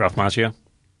 Ralph Macchio.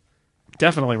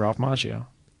 Definitely Ralph Macchio.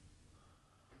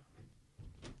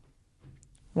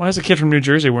 Why is a kid from New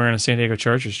Jersey wearing a San Diego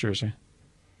Chargers jersey?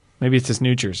 Maybe it's his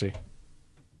New Jersey.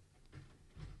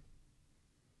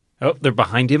 Oh, they're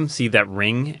behind him. See that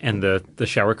ring and the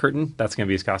shower curtain? That's going to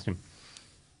be his costume.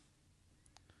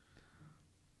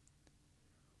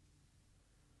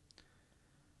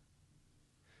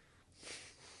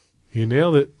 You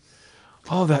nailed it.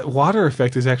 Oh, that water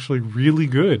effect is actually really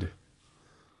good.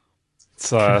 It's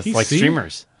Can he like see?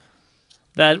 streamers.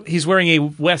 That he's wearing a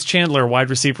Wes Chandler wide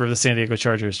receiver of the San Diego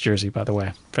Chargers jersey, by the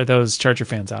way, for those Charger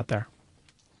fans out there.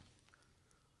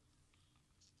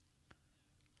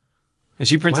 Is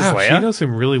she Princess Wow, Leia? she knows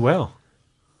him really well.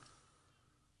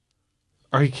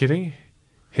 Are you kidding?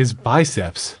 His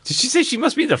biceps. Did she say she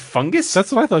must be the fungus?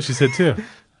 That's what I thought she said too.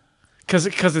 Because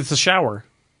it's a shower.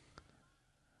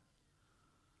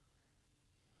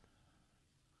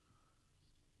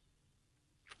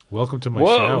 Welcome to my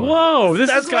Whoa, shower. Whoa, this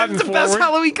has That's gotten the best forward.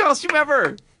 Halloween costume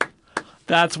ever.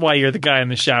 That's why you're the guy in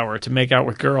the shower, to make out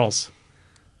with girls.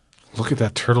 Look at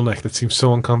that turtleneck. That seems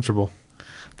so uncomfortable.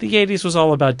 The 80s was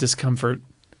all about discomfort.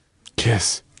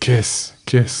 Kiss, kiss,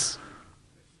 kiss.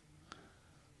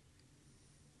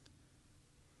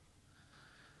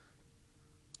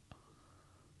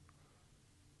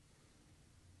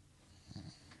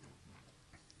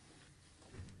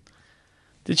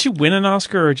 Did she win an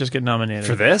Oscar or just get nominated?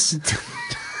 For this?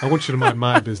 I want you to mind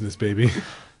my business, baby.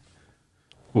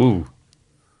 Ooh.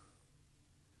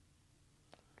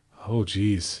 Oh,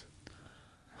 jeez.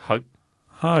 Hug.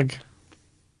 Hug.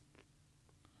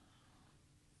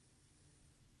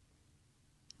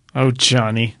 Oh,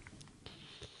 Johnny.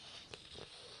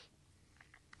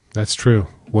 That's true.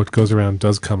 What goes around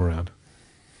does come around.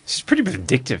 She's pretty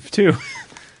vindictive, too.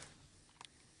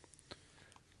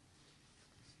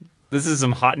 This is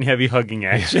some hot and heavy hugging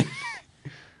action.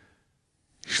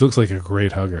 She looks like a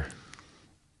great hugger.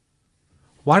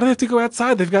 Why do they have to go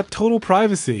outside? They've got total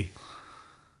privacy.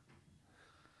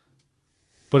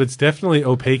 But it's definitely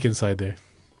opaque inside there.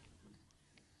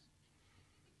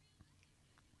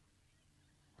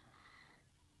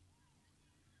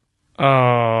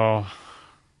 Oh.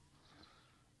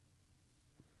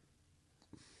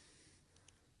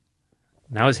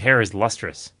 Now his hair is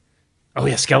lustrous. Oh,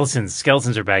 yeah, skeletons.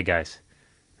 Skeletons are bad guys.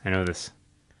 I know this.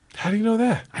 How do you know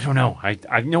that? I don't know. I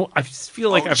know. I just feel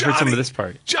like I've heard some of this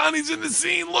part. Johnny's in the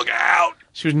scene. Look out!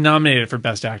 She was nominated for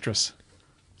Best Actress.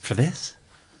 For this?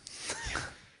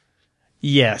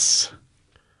 Yes.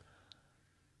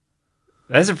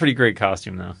 That's a pretty great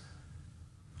costume, though.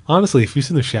 Honestly, if he's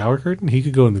in the shower curtain, he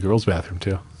could go in the girls' bathroom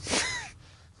too.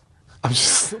 I'm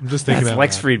just thinking. That's out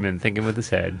Lex loud. Friedman thinking with his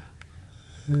head.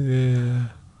 Yeah.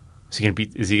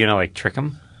 Is he gonna like trick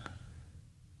him?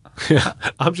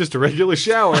 I'm just a regular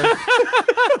shower.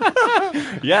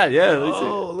 Yeah.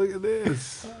 Oh, look at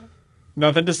this.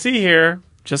 Nothing to see here.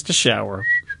 Just a shower.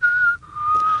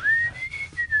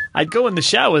 I'd go in the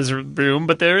showers room,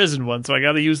 but there isn't one, so I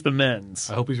got to use the men's.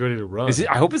 I hope he's ready to run. Is it?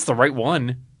 I hope it's the right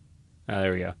one.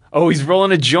 There we go. Oh, he's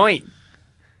rolling a joint.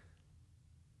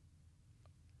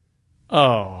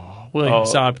 Oh, William Oh.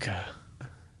 Zabka.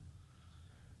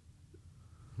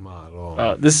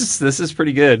 Model. This is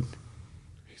pretty good.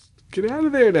 Get out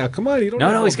of there now. Come on. You don't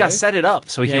No, know, he's got to okay? set it up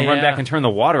so he Yeah, can run back yeah. and turn the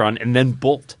water on and then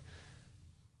bolt.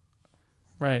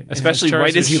 Right. Especially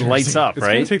right as he lights up, It's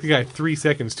going right? to take the guy 3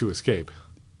 seconds to escape.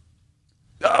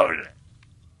 Oh.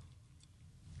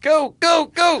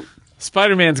 Go!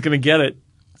 Spider-Man's going to get it.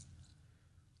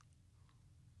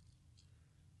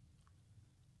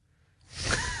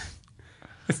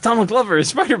 It's Donald Glover, it's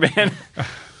Spider-Man.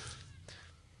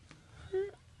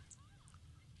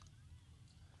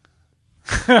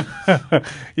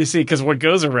 You see, because what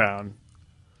goes around.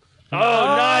 Oh,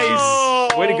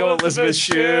 nice! Way to go, Elizabeth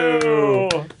Shue.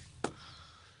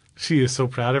 She is so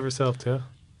proud of herself, too.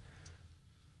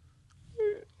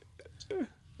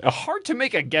 Hard to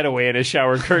make a getaway in a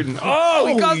shower curtain. Oh,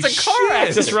 he caused a car shit.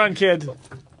 accident. Just run, kid.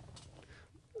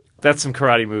 That's some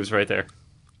karate moves right there.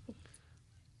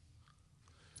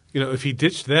 You know, if he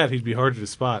ditched that, he'd be harder to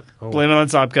spot. Oh. Blame it on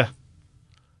Zabka.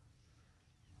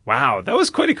 Wow, that was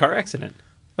quite a car accident.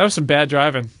 That was some bad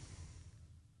driving.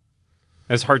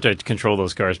 It was hard to control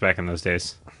those cars back in those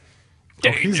days.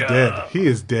 Oh, he's dead. He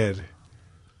is dead.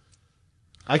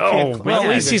 I can't. Well, at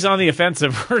Man. least he's on the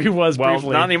offensive where he was Well,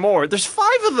 briefly. not anymore. There's 5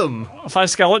 of them. 5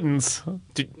 skeletons.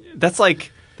 Dude, that's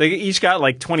like they each got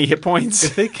like 20 hit points.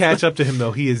 If they catch up to him,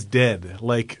 though, he is dead.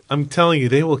 Like, I'm telling you,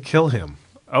 they will kill him.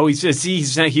 Oh,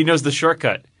 he knows the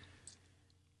shortcut.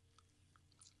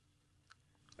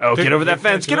 Oh, get over that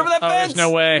fence! Get over that Oh, there's fence!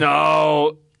 no way.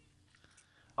 No.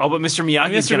 Oh, but Mr.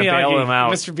 Miyagi's Mr. gonna bail him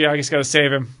out. Mr. Miyagi's got to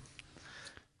save him.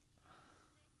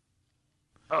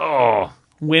 Oh,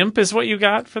 Wimp is what you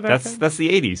got for that thing? that's the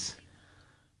 80s.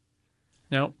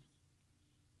 No.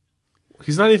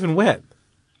 He's not even wet.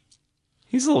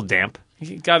 He's a little damp.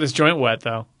 He got his joint wet,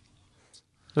 though.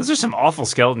 Those are some awful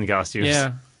skeleton costumes.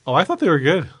 Yeah. Oh, I thought they were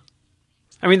good.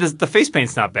 I mean, the face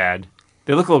paint's not bad.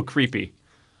 They look a little creepy.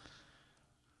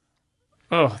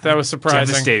 Oh, that was surprising.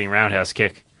 Devastating roundhouse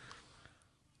kick.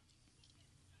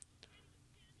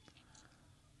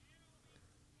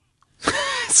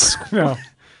 No.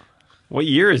 What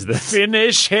year is this?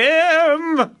 Finish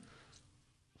him!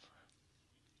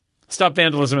 Stop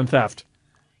vandalism and theft.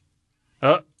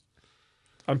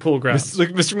 On pool grounds. Look,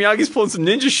 Mr. Miyagi's pulling some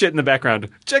ninja shit in the background.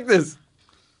 Check this.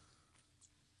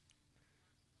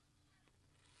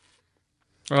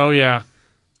 Oh, yeah.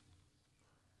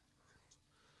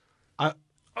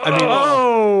 I mean,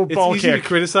 Oh, it's ball easy kick. to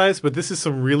criticize, but this is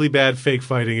some really bad fake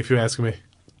fighting, if you ask me.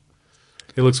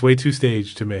 It looks way too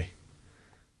staged to me.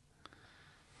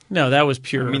 No, that was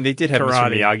pure I mean, they did have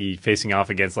karate. Mr. Miyagi facing off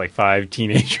against like 5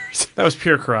 teenagers. That was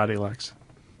pure karate, Lex.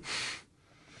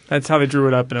 That's how they drew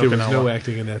it up in There Okinawa. was no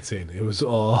acting in that scene. It was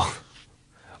all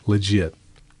legit.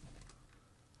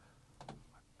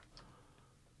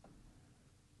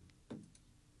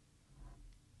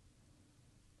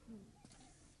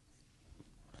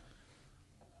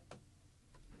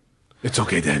 It's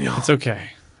okay, Daniel. It's okay.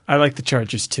 I like the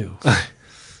Chargers, too.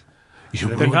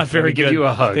 They're not very me give good. you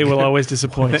a hug. They will always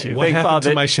disappoint you. What Thank happened God to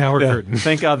that- my shower curtain?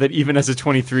 Thank God that even as a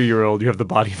 23-year-old, you have the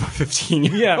body of a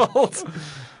 15-year-old. Yeah.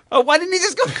 Oh, why didn't he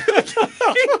just go through the gate?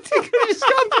 He could have just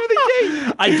gone through the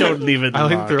gate. I don't leave it I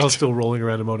think locked. they're all still rolling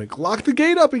around and moaning, lock the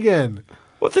gate up again.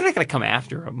 Well, they're not going to come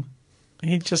after him.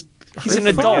 He's an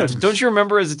They're adult. fans. Don't you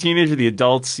remember as a teenager, the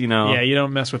adults, you know, Yeah, you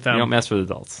don't mess with them. you don't mess with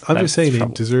adults. I'm That's just saying they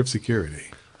trouble. deserve security.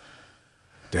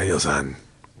 Daniel-san,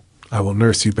 I will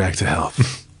nurse you back to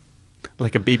health.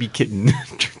 Like a baby kitten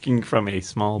drinking from a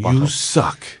small bottle. You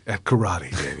suck at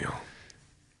karate, Daniel.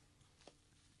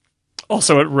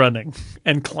 Also at running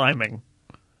and climbing.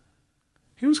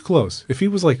 He was close. If he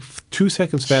was like 2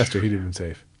 seconds faster, he'd have been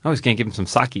safe. I was going to give him some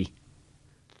sake.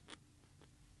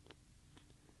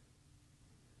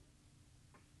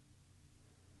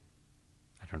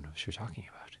 I don't know what you're talking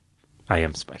about. I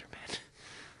am Spider-Man.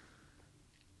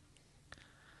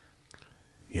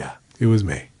 Yeah. It was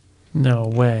me. No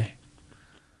way.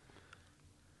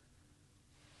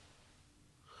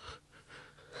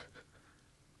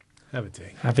 Have a tea.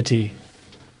 Have a tea.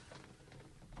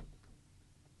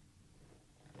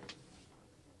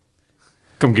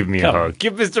 Come give me Come. a hug.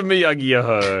 Give Mr. Miyagi a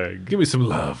hug. Give me some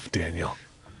love, Daniel.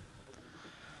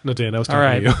 No, Dan, I was All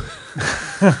talking right.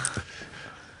 to you.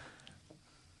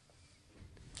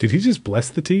 Did he just bless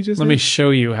the tea just Let now? me show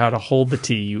you how to hold the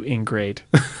tea, you ingrate.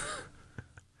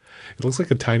 It looks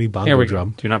like a tiny Here bongo we go.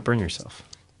 drum. Do not burn yourself.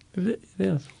 It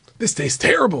is. This tastes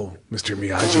terrible, Mr.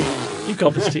 Miyagi. You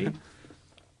call this tea?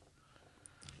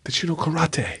 Did you know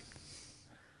karate?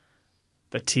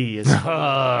 The tea is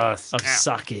of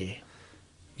sake.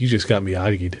 You just got me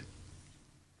Miyagi'd.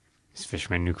 This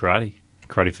fisherman knew karate.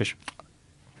 Karate fisher.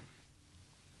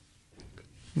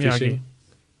 Miyagi. Fishing.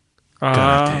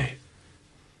 Karate.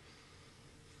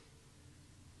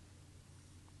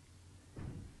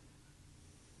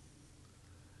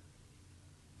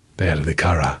 They had the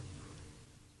kara.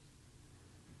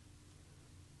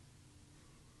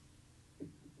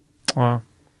 Wow.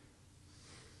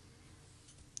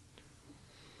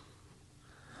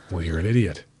 Well, you're an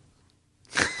idiot.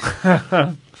 Too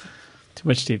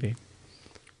much TV.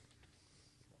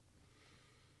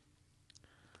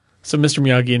 So Mr.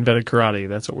 Miyagi invented karate.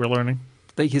 That's what we're learning.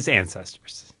 Like his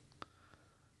ancestors.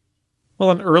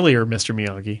 Well, an earlier Mr.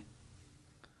 Miyagi.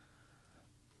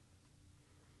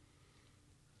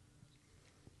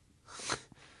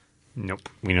 Nope.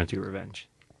 We don't do revenge.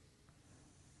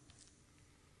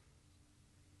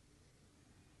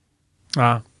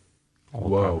 Ah,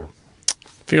 Whoa.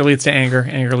 Fear leads to anger.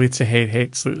 Anger leads to hate.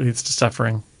 Hate leads to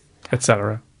suffering,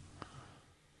 etc.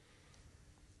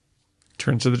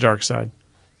 Turn to the dark side.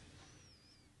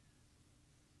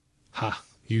 Ha.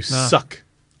 You suck.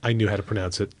 I knew how to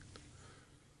pronounce it.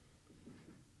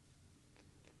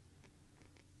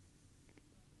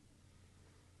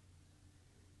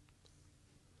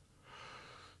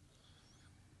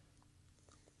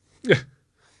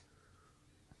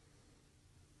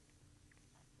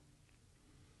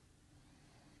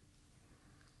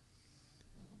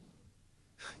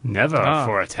 Never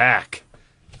for attack.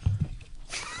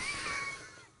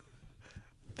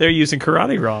 They're using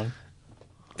karate wrong.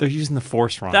 They're using the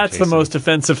force wrong. That's Jason. the most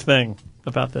offensive thing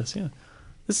about this. Yeah,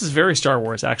 this is very Star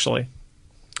Wars, actually.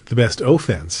 The best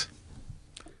offense.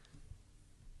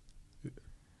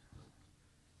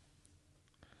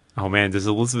 Oh man, does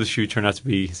Elizabeth Shue turn out to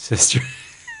be sister?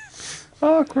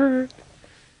 Awkward.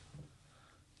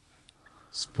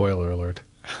 Spoiler alert.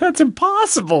 That's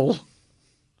impossible.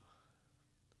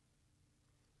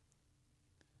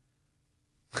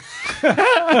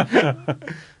 At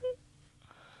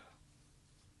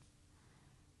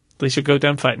least you'll go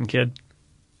down fighting, kid.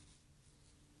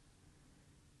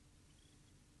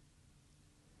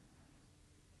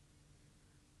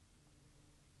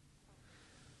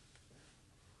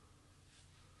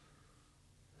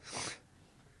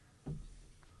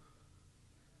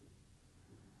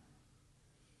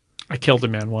 I killed a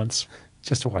man once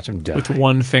Just to watch him die. with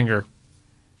one finger.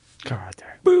 God,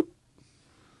 there. Boop.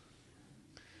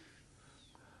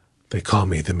 They call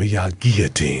me the Miyagi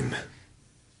Guillotine.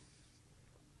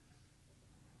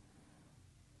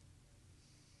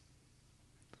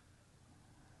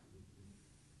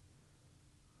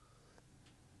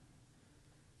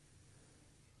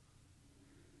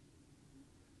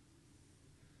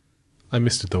 I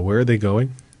missed it though. Where are they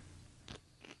going?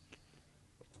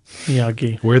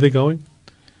 Miyagi. Where are they going?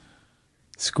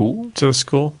 School? To the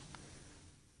school.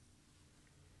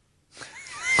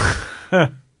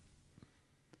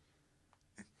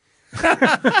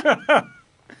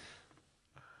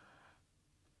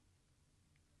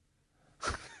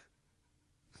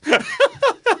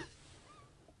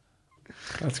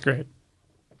 That's great.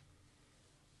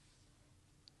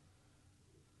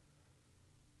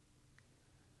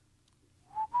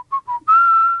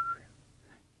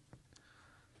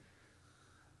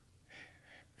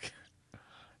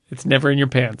 It's never in your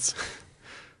pants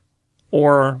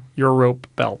or your rope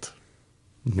belt.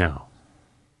 No.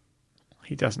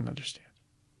 He doesn't understand.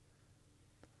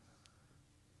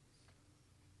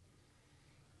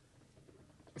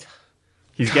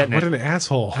 He's getting What it. an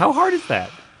asshole. How hard is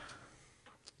that?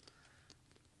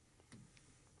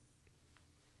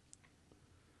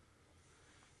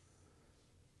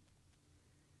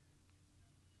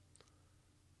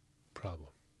 Problem.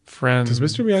 Friend. Does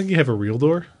Mr. Miyagi have a real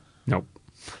door? Nope.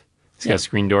 He's got a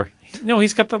screen door. No,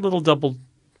 he's got that little double.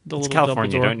 The It's little California.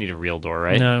 You double door. don't need a real door,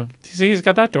 right? No, see, he's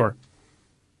got that door.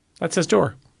 That's his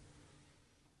door.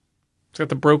 It's got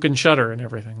the broken shutter and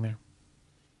everything there.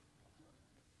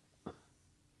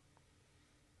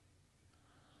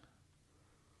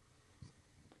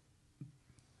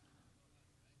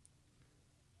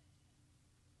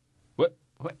 What?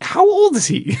 How old is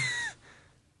he?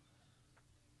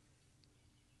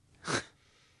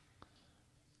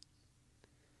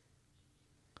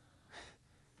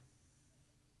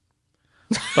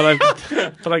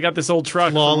 But I got this old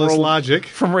truck Flawless logic.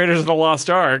 from Raiders of the Lost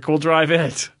Ark. We'll drive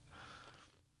it.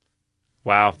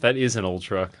 Wow, that is an old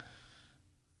truck.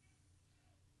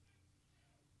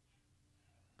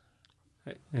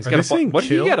 He's Are got they a saying what did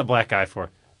he kill? get a black eye for?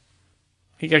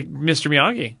 He got Mr.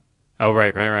 Miyagi. Oh,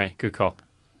 right. Good call.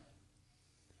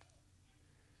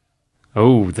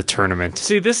 Oh, the tournament.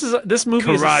 See, this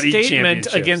movie is a Karate statement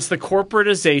championships. against the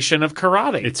corporatization of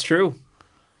karate. It's true.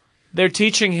 They're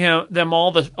teaching them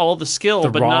all the skill, The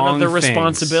but none of the wrong things.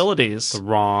 responsibilities. The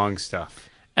wrong stuff.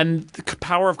 And the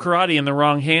power of karate in the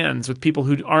wrong hands with people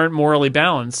who aren't morally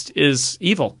balanced is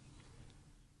evil.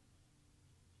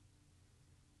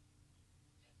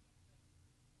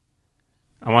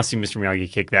 I want to see Mr.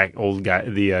 Miyagi kick that old guy,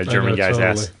 the German guy's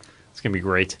ass. totally. It's gonna be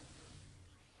great.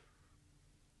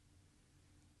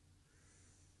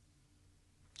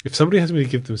 If somebody has me to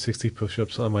give them 60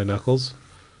 push-ups on my knuckles,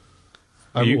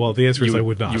 well, the answer is I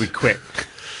would not. You would quit.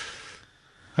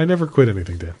 I never quit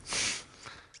anything, Dan.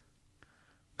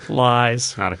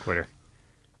 Lies. Not a quitter.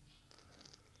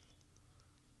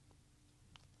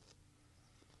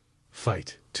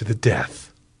 Fight to the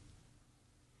death.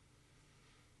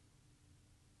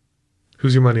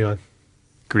 Who's your money on?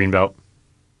 Green belt.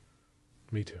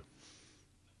 Me too.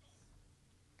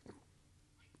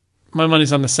 My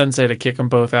money's on the sensei to kick them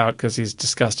both out because he's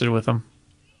disgusted with them.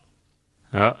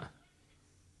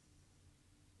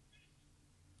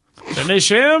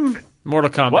 Finish him! Mortal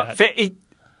Kombat. What?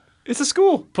 It's a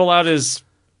school. Pull out his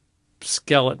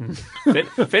skeleton.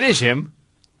 Finish him.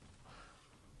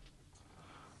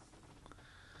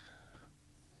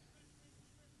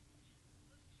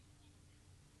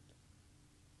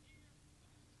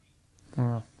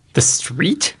 The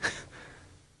street?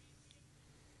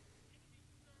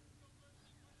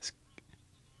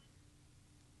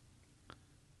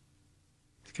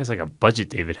 This guy's like a budget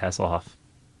David Hasselhoff.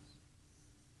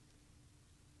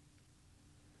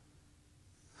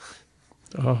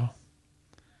 Oh.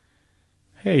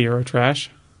 Hey, Eurotrash.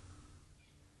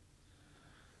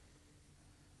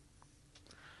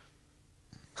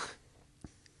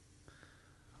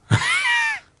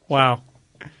 Wow.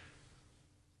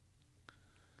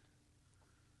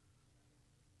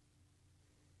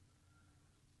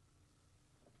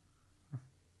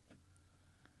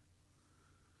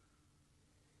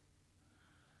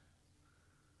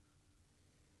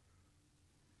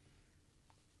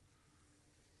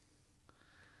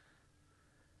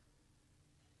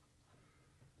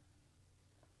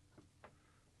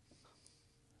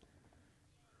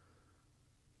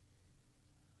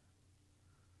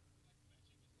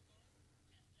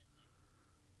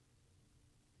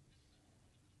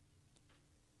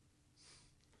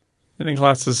 Inning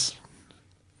classes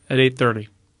at 8:30.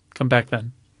 Come back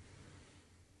then.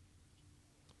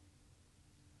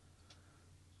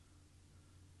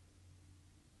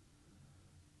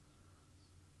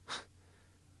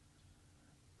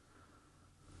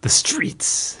 The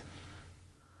streets.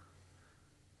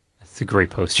 That's a great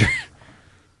poster.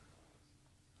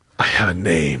 I have a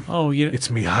name. Oh, It's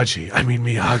Miyagi. I mean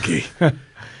Miyagi.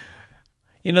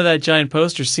 you know that giant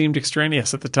poster seemed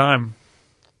extraneous at the time.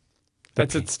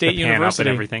 That's at State The pan up University.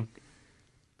 and everything.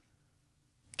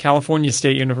 California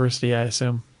State University, I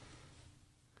assume.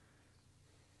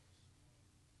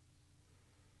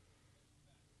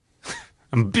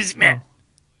 I'm a busy man.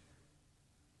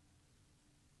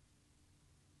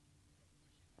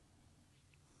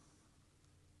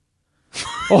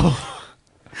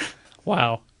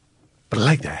 Wow. But I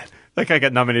like that. That guy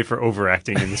got nominated for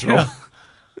overacting in this role.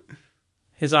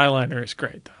 His eyeliner is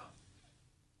great, though.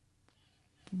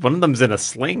 One of them's in a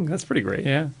sling. That's pretty great.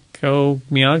 Yeah. Go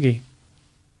Miyagi.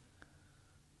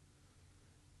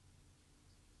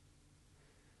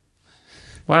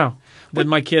 Wow. Then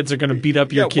my kids are going to beat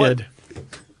up your Yeah, what- kid.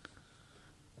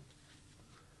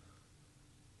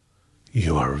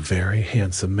 You are a very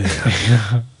handsome man.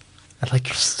 I like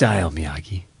your style,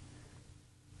 Miyagi.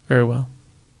 Very well.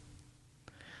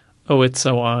 Oh, it's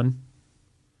so on.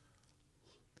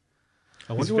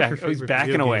 I wonder He's what back- her he's favorite backing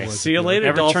video game away. was. See you later,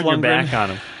 Never Dolph turn your Lundgren. back on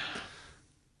him.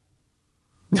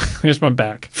 Here's my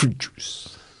back. Fruit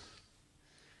juice.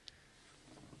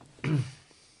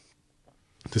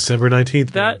 December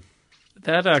 19th. That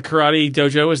karate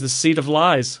dojo is the seat of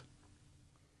lies.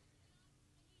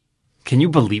 Can you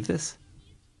believe this?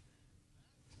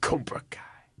 Cobra Kai.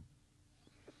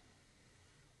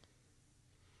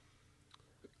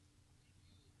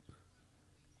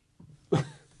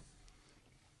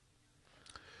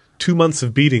 Two Months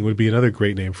of Beating would be another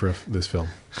great name for this film.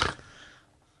 I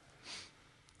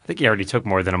think he already took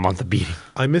more than a month of beating.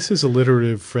 I miss his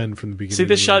alliterative friend from the beginning. See,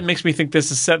 this of the shot movie. makes me think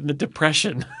this is set in the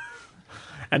Depression.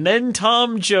 And then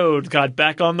Tom Joad got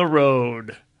back on the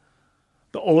road.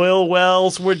 The oil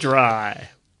wells were dry.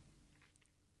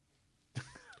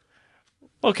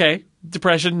 Okay,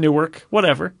 Depression, Newark,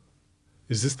 whatever.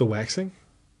 Is this the waxing?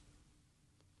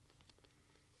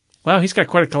 Wow, he's got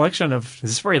quite a collection of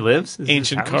Is this where he lives? Is this his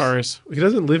ancient house? cars. He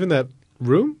doesn't live in that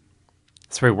room?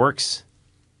 That's where he works.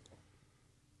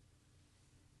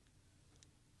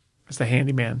 As the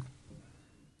handyman.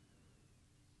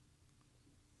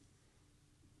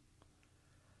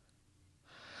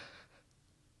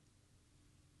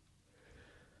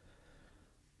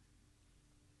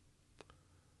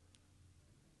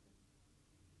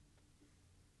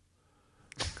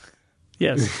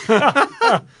 Yes.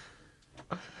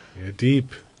 Yeah, deep.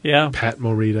 Yeah. Pat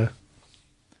Morita.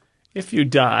 If you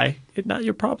die, it's not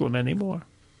your problem anymore.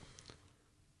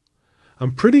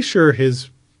 I'm pretty sure his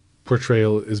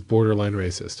portrayal is borderline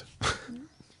racist.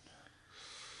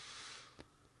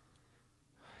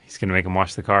 He's going to make him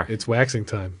wash the car. It's waxing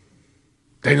time.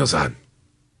 Daniel-san.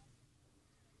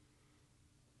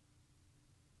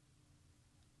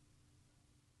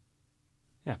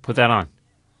 Yeah, put that on.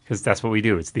 Because that's what we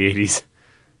do. It's the 80s.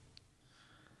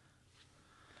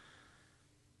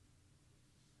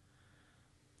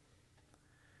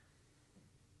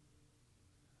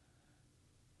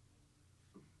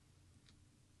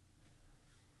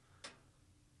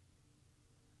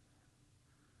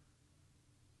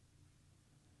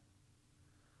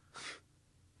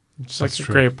 Just That's like a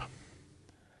true. grape.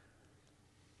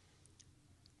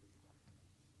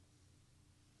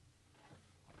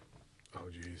 Oh,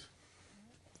 jeez.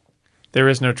 There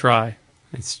is no try.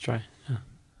 Let's try. Yeah.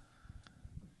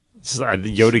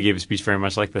 Yoda gave a speech very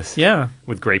much like this. Yeah.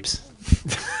 With grapes.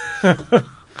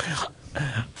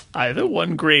 Either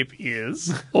one grape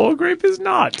is, or grape is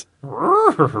not.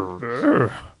 A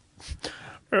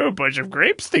bunch of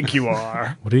grapes think you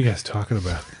are. What are you guys talking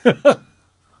about?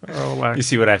 Oh, Wax. You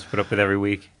see what I have to put up with every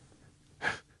week?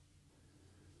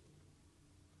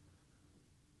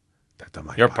 That's on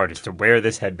my Your part is to wear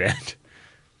this headband.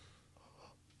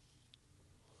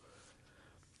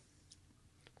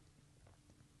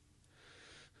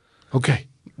 Okay,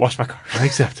 Wash my car. I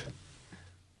accept.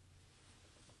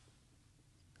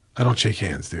 I don't shake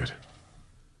hands, dude.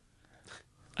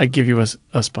 I give you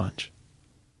a sponge.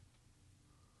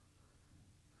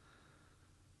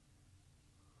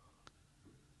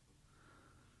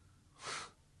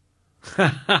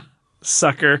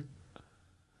 Sucker.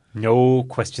 No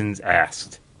questions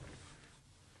asked.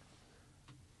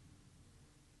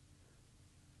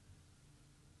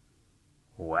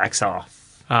 Wax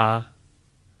off. Ah.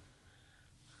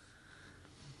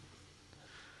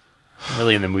 I'm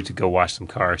really in the mood to go wash some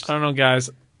cars. I don't know,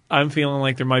 guys. I'm feeling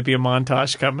like there might be a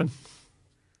montage coming.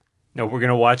 No, we're going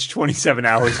to watch 27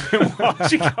 hours of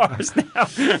washing cars now.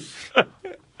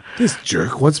 This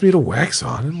jerk wants me to wax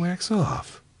on and wax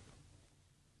off.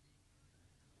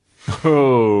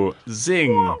 Oh,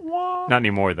 zing. Not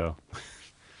anymore, though.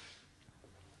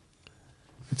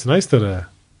 It's nice that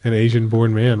an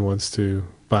Asian-born man wants to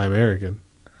buy American.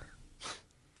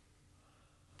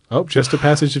 Oh, just a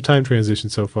passage of time transition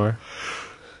so far.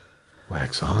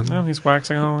 Wax on. Oh, he's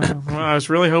waxing on. Well, I was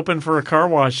really hoping for a car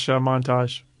wash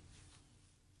montage.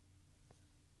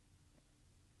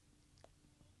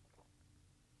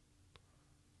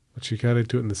 But you gotta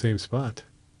do it in the same spot.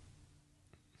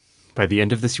 By the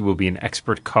end of this, you will be an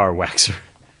expert car waxer.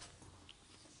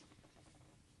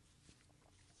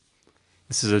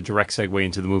 This is a direct segue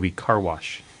into the movie Car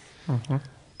Wash.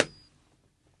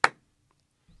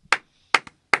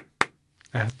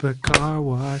 At the car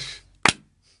wash.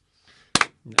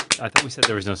 I thought we said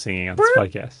there was no singing on this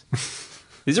podcast.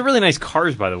 These are really nice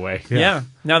cars, by the way. Yeah.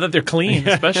 Now that they're clean,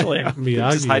 especially.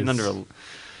 Miyagi Just hiding is under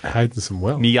a hiding some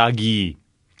well. Miyagi.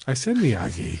 I said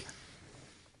Miyagi.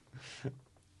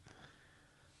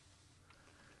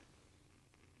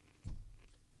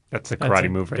 That's a That's karate it.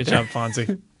 move right Good there. job,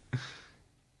 Fonzie.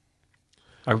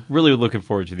 I'm really looking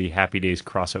forward to the Happy Days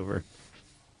crossover.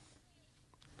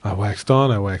 I waxed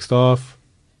on, I waxed off.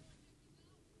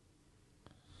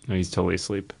 No, he's totally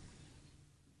asleep.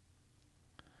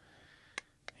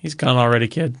 He's gone already,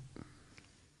 kid.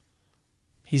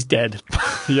 He's dead.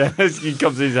 Yes, he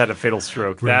comes in, he's had a fatal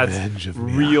stroke. Revenge That's of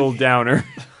real downer.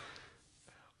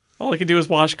 All he can do is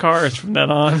wash cars from then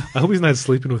on. I hope he's not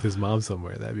sleeping with his mom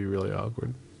somewhere. That'd be really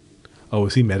awkward. Oh,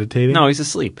 is he meditating? No, he's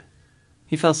asleep.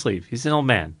 He fell asleep. He's an old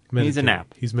man. He needs a Meditating.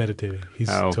 nap. He's meditating. He's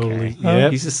Okay. totally. Huh?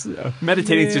 Yep. He's just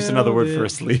meditating is just another word for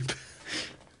asleep.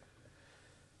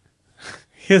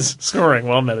 He's snoring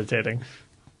while meditating.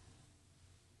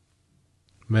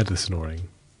 Meta snoring.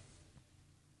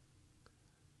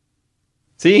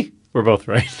 See? We're both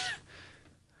right.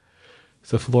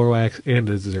 It's a floor wax and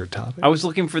a dessert topping. I was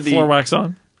looking for the Floor wax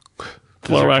on.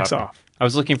 Floor Dessert wax topping. off. I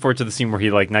was looking forward to the scene where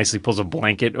he like nicely pulls a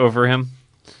blanket over him.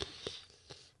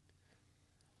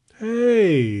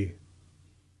 Hey.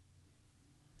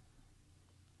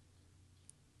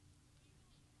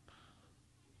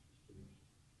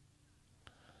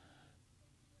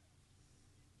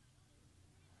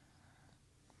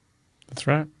 That's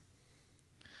right.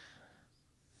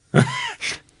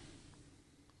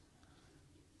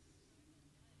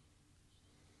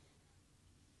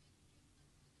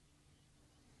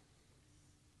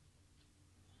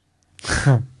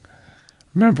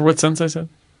 Remember what Sensei said?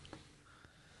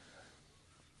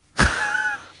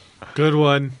 Good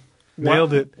one.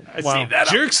 Nailed it. Wow.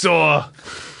 Jerk saw.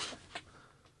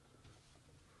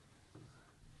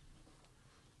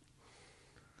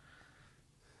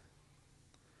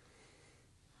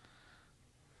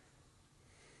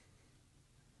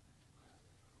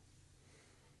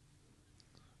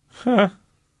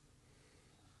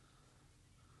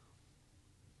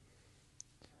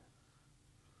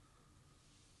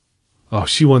 Oh,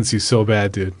 she wants you so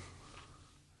bad, dude.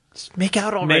 Just make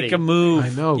out already. Make a move. I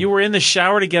know. You were in the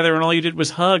shower together and all you did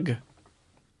was hug.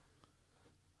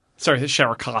 Sorry, the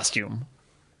shower costume.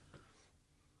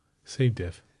 Same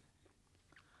diff.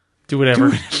 Do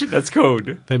whatever. That's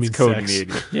code. That means It's code sex. in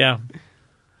the 80s. Yeah.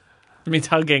 It means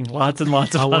hugging. Lots and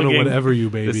lots of I want hugging. to whatever you,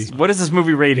 baby. What is this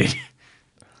movie rated?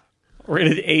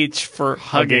 Rated H for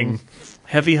hugging.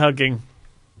 Heavy hugging.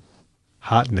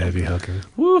 Hot and heavy hugging.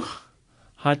 Woo.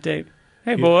 Hot date.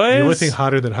 Hey, boys. The only thing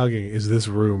hotter than hugging is this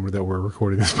room that we're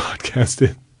recording this podcast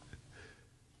in.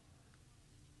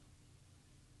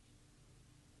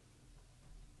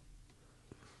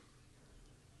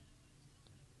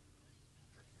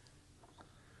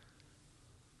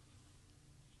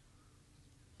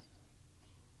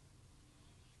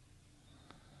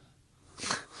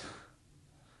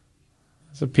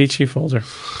 It's a peachy folder.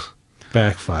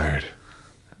 Backfired.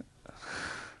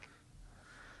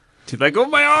 Did let go of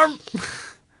my arm?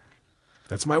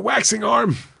 That's my waxing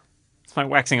arm. It's my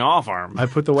waxing off arm. I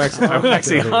put the waxing My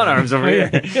waxing on arms over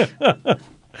here.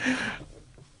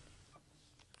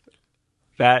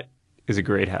 That is a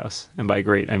great house. And by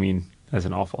great, I mean that's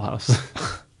an awful house.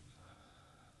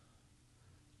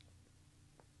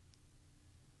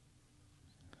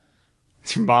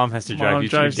 Your mom has to drive you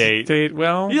to a date.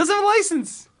 Well, He doesn't have a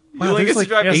license. Wow, he only there's gets to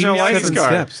drive yes, Mr. no Miyagi's license. car.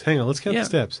 steps. Hang on, let's count Yeah. the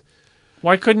steps.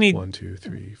 why couldn't he? 1, 2,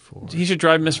 3, 4. He should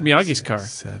drive Mr. Miyagi's car.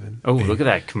 7. Oh, 8, look at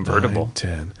that convertible. 9,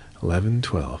 10, 11,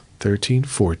 12, 13,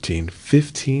 14,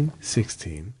 15,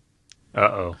 16,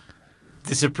 Uh-oh.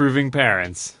 Disapproving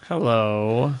parents.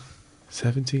 Hello.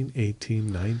 17,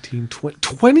 18, 19, 20.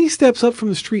 20 steps up from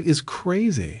the street is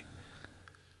crazy.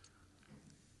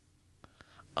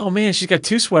 Oh man, she's got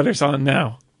 2 sweaters on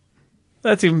now.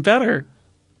 That's even better.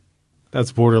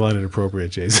 That's borderline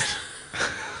inappropriate, Jason.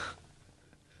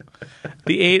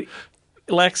 The 8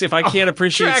 Lex, if I can't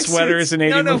appreciate tracksuits. sweaters in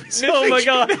 80 No, movies. Oh my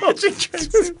god.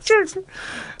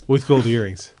 With gold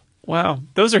earrings. Wow.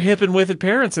 Those are hip and with it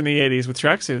parents in the 80s with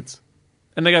tracksuits.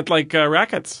 And they got like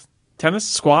rackets. Tennis,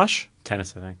 squash.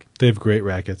 Tennis, I think. They have great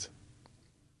rackets.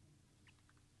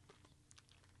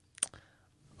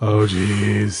 Oh,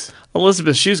 jeez.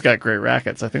 Elizabeth Shue's got great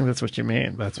rackets. I think that's what you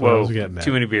mean. That's what I Whoa, was getting at.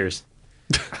 too many beers.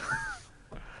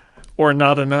 Or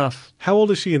not enough. How old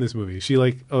is she in this movie? Is she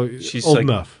like She's old like-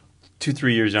 enough?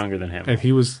 2-3 years younger than him. And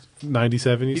he was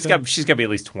 97, you said? She's got to be at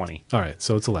least 20. All right,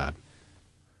 so it's allowed.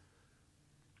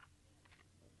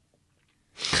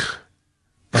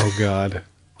 Oh, God.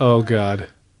 Oh, God.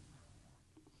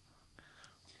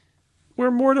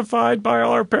 We're mortified by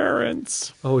our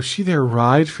parents. Oh, is she their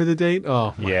ride for the date?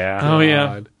 Oh, my Yeah. Oh, yeah.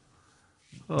 God.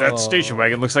 That station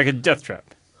wagon looks like a death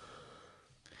trap.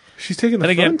 She's taking the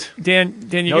And again, front?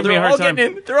 Dan, you No, give me a they're hard all time.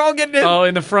 getting in. They're all getting in. Oh,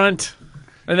 in the front.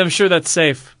 And I'm sure that's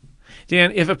safe.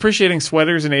 Dan, if appreciating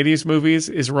sweaters in 80s movies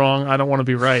is wrong, I don't want to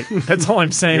be right. That's all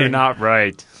I'm saying. You're not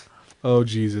right. Oh,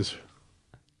 Jesus.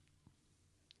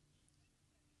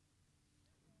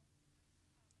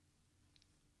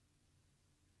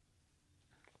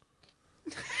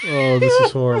 Oh, this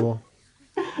is horrible.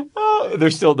 Oh,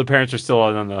 the parents are still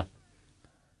on the.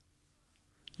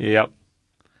 Yep.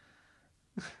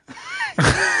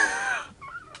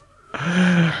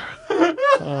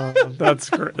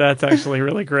 That's actually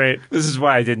really great. This is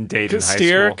why I didn't date in high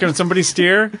Steer? school. Can somebody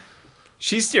steer?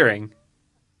 She's steering.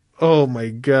 Oh, my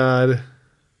God.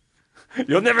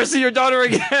 You'll never see your daughter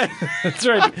again. That's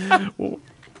right.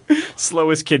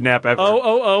 Slowest kidnap ever.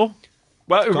 Oh.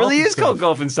 Well, it really Golf and is called stuff.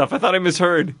 golf and stuff. I thought I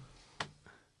misheard.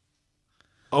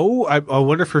 Oh, I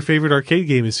wonder if her favorite arcade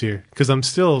game is here, because I'm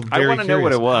still very I want to know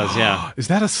what curious. it was. Yeah, Is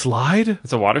that a slide?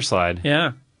 it's a water slide.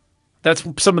 Yeah. That's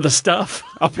some of the stuff.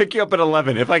 I'll pick you up at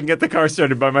 11 if I can get the car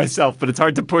started by myself. But it's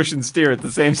hard to push and steer at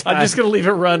the same time. I'm just going to leave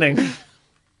it running.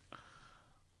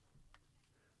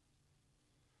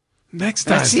 Next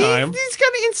time. Next time. He's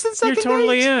got an instant You're second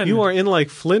totally date. in. You are in like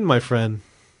Flynn, my friend.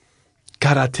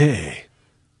 Karate.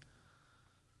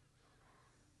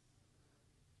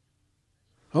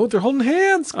 Oh, they're holding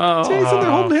hands. Oh. Jason, they're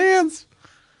holding hands.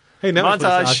 Hey, now it's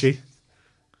Montage. Aki.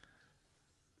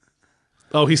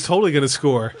 Oh, he's totally going to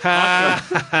score. Ha,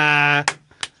 ha, ha.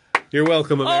 You're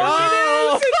welcome, America.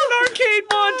 Oh, It's an arcade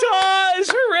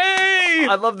montage! Hooray!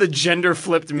 I love the gender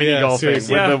flipped mini Yeah, golfing.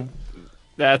 seriously. With Yeah.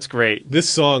 That's great. This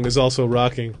song is also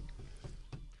rocking.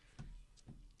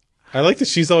 I like that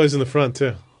she's always in the front,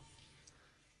 too.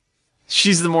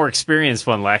 She's the more experienced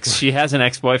one, Lex. She has an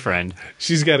ex-boyfriend.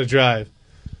 She's got to drive.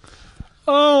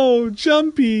 Oh,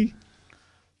 jumpy.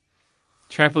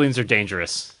 Trampolines are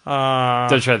dangerous. Uh,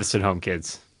 Don't try this at home,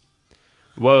 kids.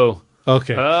 Whoa.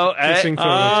 Okay. Oh, Kissing photo.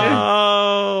 Okay.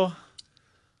 oh.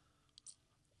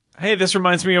 Hey, this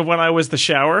reminds me of when I was the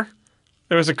shower.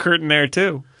 There was a curtain there,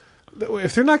 too.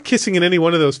 If they're not kissing in any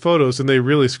one of those photos, then they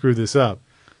really screwed this up.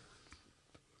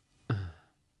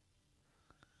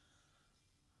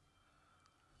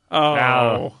 Oh.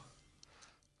 Wow.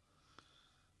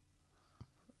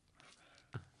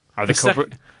 Are the The Cobra?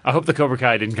 I hope the Cobra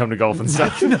Kai didn't come to golf and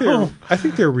stuff. I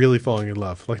think they're really falling in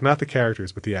love. Like, not the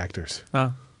characters, but the actors.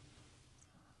 Oh.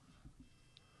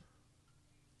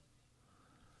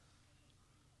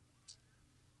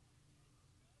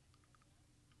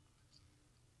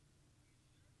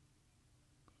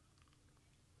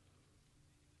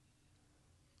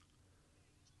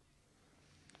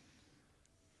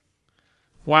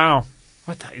 Wow.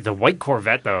 What the white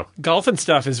Corvette though? Golf and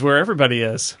stuff is where everybody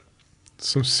is.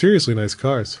 Some seriously nice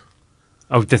cars.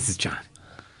 Oh, this is John.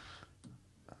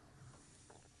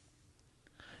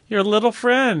 Your little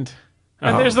friend.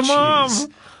 And Oh, there's the mom.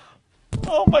 jeez.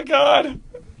 Oh, my God.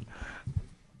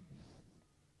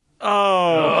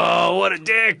 Oh, Oh, what a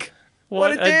dick!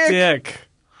 what a dick.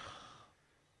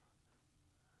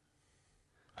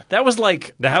 That was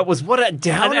like That was what a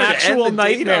downer. an actual to end the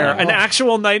date nightmare. on. An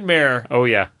actual nightmare. Oh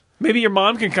yeah. Maybe your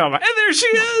mom can come. And there she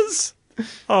is.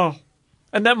 Oh.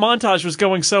 And that montage was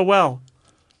going so well.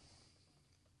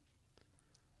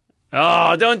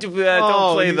 Oh, don't do that.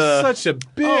 Don't play he's the. such a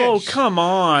bitch. Oh, come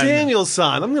on.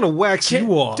 Daniel-san, I'm going to wax you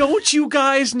off. Don't you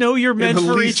guys know you're meant in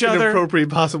the for least each other? inappropriate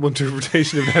possible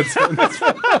interpretation of that sentence.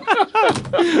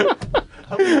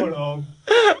 I'm going home.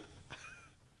 I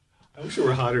wish it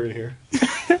were hotter in here.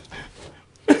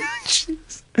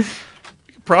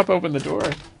 Prop open the door.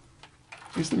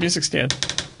 Use the music stand.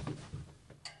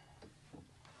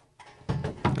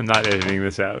 I'm not editing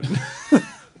this out.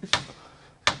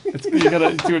 You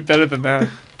gotta do it better than that.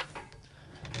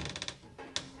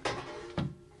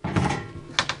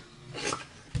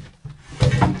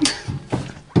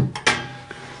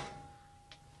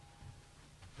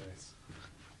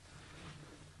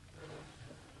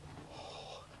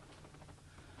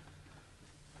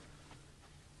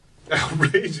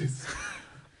 Outrageous.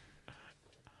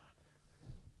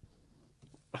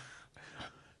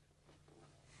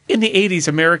 In the 80s,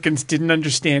 Americans didn't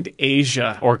understand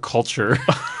Asia. Or culture.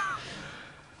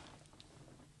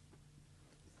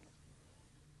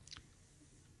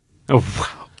 Oh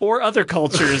wow. Or other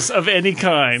cultures of any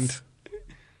kind.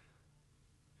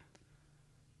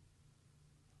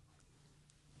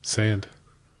 Sand.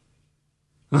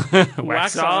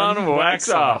 Wax on, wax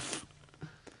off.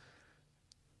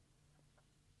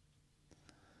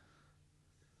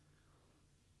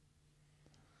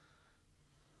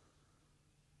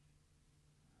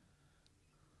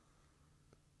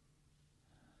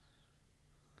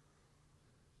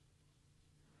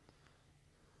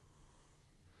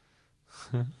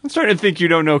 I'm starting to think you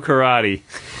don't know karate.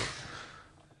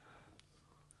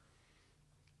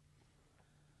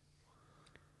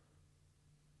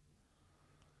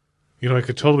 You know, I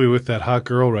could totally be with that hot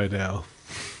girl right now.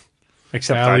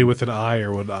 Except Allie I'm- with an eye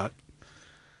or whatnot.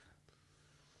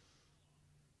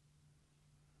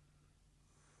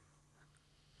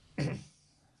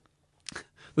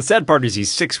 the sad part is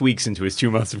he's 6 weeks into his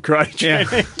 2 months of karate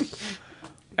training.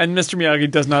 And Mr.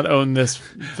 Miyagi does not own this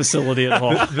facility at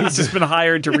all. He's just been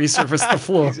hired to resurface the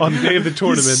floor. On the day of the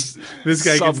tournament, this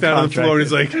guy gets down on the floor and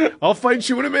he's like, I'll fight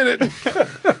you in a minute.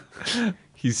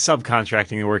 He's subcontracting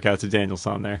the workouts to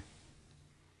Daniel-san there.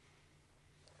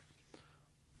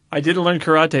 I didn't learn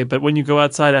karate, but when you go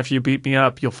outside after you beat me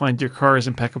up, you'll find your car is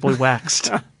impeccably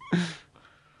waxed.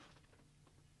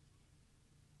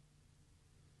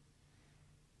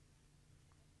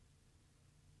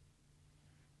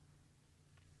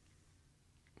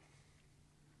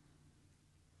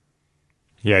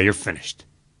 Yeah, you're finished.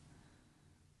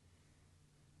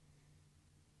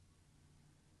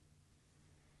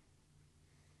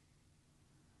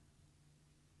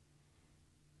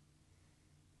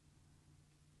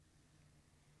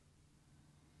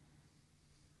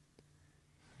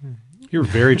 You're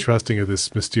very trusting of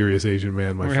this mysterious Asian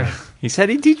man, my friend. He said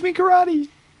he'd teach me karate.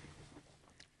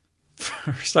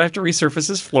 First, I have to resurface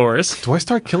his floors. Do I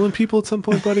start killing people at some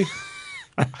point, buddy?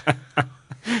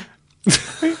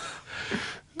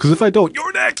 Because if I don't,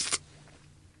 you're next.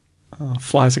 Oh,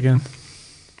 flies again.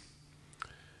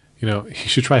 You know, you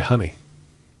should try honey.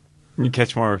 You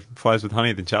catch more flies with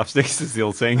honey than chopsticks, as the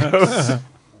old saying goes.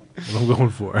 What I'm going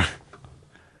for.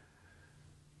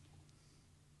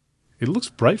 It looks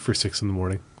bright for 6 in the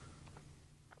morning.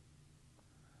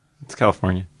 It's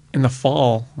California. In the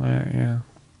fall. Yeah.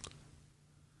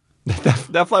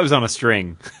 That fly was on a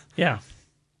string. Yeah.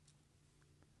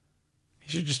 You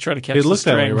should just try to catch It the looked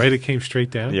that way, string. right? It came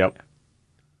straight down. Yep.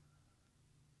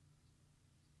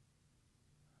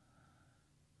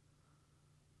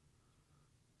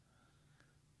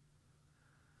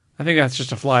 I think that's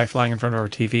just a fly flying in front of our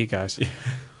TV, guys.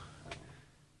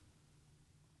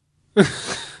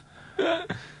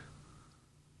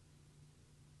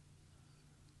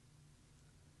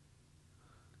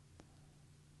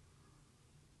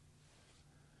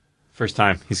 First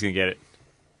time. He's going to get it.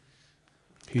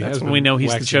 He That's has when been we know he's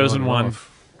the waxing chosen on and one.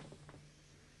 off.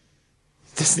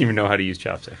 Doesn't even know how to use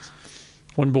chopsticks.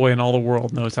 One boy in all the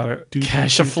world knows how to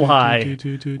catch a fly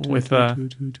with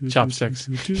chopsticks.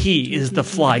 He is the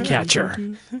fly catcher.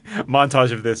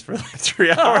 Montage of this for like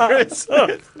 3 hours.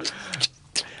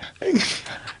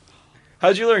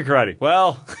 How'd you learn karate?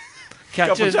 Well,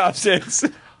 couple Just- chopsticks.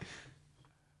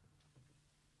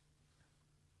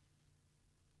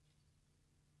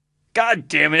 God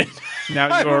damn it. Now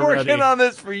I've you are been working ready. on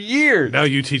this for years. Now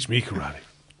you teach me karate.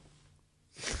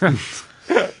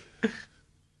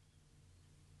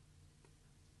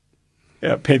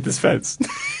 Yeah, paint this fence.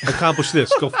 Accomplish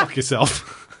this. Go fuck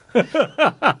yourself.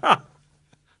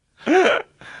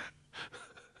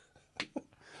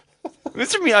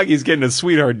 Mr. Miyagi's getting a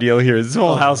sweetheart deal here. His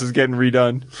whole house is getting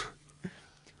redone.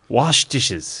 Wash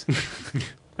dishes.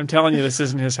 I'm telling you, this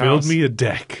isn't his house. Build me a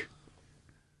deck.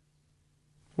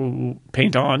 Ooh,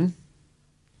 paint on.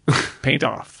 Paint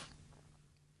off.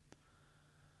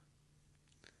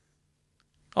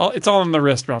 It's all on the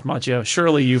wrist, Ralph Macchio.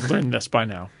 Surely you've learned this by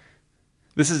now.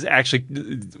 This is actually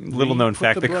little known Put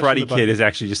fact. the The brush in Karate the Kid bucket. is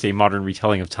actually just a modern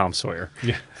retelling of Tom Sawyer.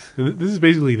 Yeah. This is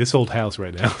basically this old house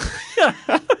right now.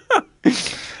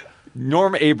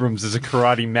 Norm Abrams is a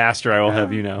karate master, I will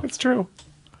have you know. It's true.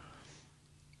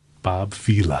 Bob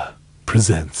Vila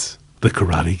presents The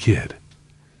Karate Kid.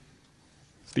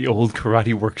 The old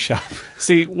karate workshop.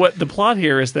 See, what the plot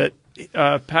here is that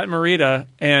Pat Morita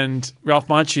and Ralph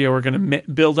Macchio are going to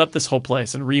build up this whole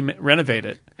place and renovate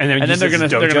it, And then use they're it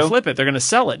as going a to dojo? flip it. They're going to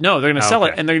sell it. No, they're going to sell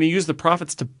it, Okay. and they're going to use the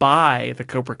profits to buy the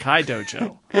Cobra Kai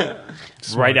dojo.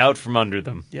 Right out from under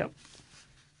them. Yep.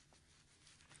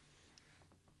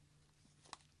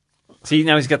 See,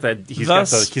 now he's got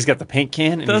the paint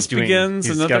can and Thus he's begins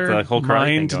got another the whole karate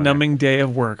thing going on. mind-numbing day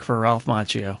of work for Ralph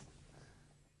Macchio.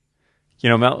 You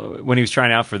know, when he was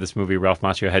trying out for this movie, Ralph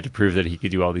Macchio had to prove that he could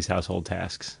do all these household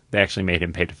tasks. They actually made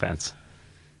him paint a fence.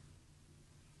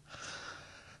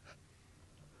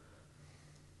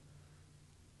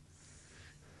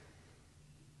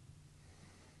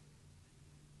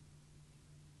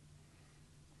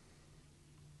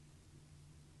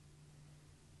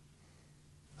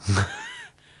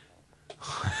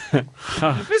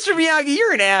 Mr. Miyagi,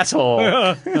 you're an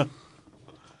asshole.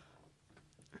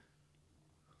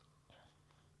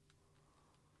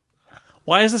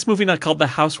 Why is this movie not called The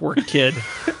Housework Kid?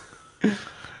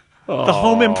 The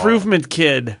Home Improvement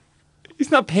Kid.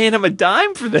 He's not paying him a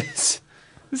dime for this.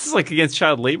 This is like against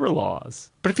child labor laws.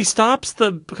 But if he stops,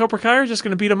 the Cobra Kai are just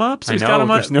going to beat him up. So I he's know. got him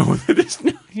There's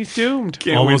no. He's doomed.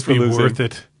 Can't Almost wait be for losing. worth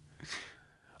it.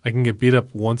 I can get beat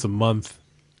up once a month.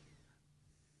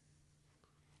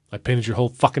 I painted your whole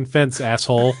fucking fence,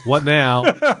 asshole. What now?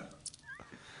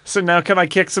 So now can I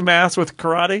kick some ass with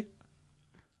karate?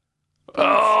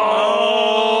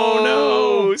 Oh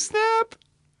no! Snap.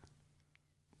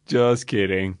 Just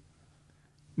kidding.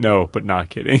 No, but not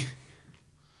kidding.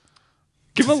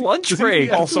 Give him a lunch break.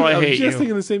 Yeah, Also, I was hate just you.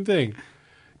 thinking the same thing.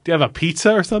 Do you have a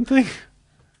pizza or something?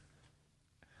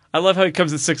 I love how he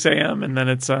comes at 6 a.m. and then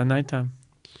it's nighttime.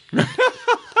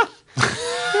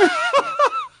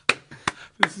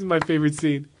 This is my favorite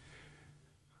scene.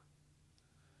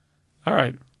 All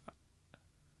right.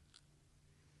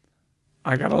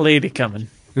 I got a lady coming.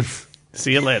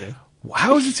 See you later.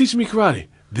 How is it teaching me karate?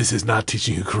 This is not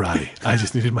teaching you karate. I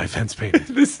just needed my fence painted.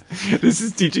 This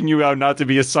is teaching you how not to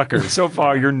be a sucker. So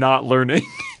far, you're not learning.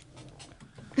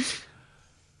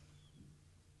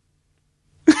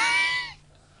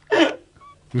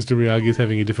 Mr. Miyagi is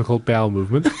having a difficult bowel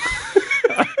movement.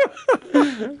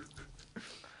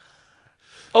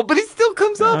 Oh, but he still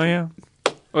comes up. Oh, yeah.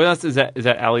 Oh, is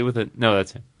that Allie with it? No,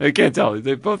 that's him. I can't tell.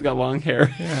 They both got long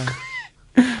hair. Yeah.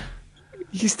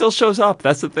 He still shows up.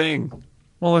 That's the thing.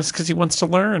 Well, it's because he wants to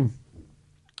learn.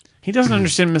 He doesn't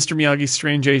understand Mr. Miyagi's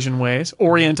strange Asian ways,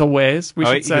 Oriental ways, we Oh,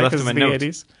 should he say, left because him it's a the note.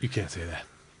 80s. You can't say that.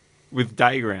 With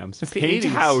diagrams. It's the Paint 80s.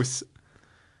 house.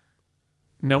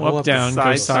 No All up, up the down, go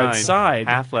side, side, side. side.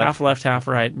 Half left. Half left, half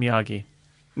right, Miyagi.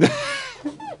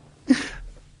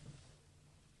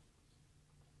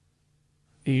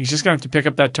 He's just going to have to pick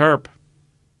up that tarp.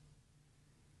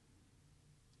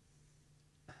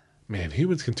 Man,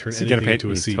 humans can turn So you gotta anything paint. into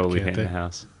a He's seed, totally can't painting they? the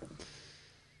house.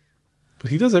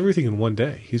 But he does everything in one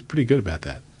day. He's pretty good about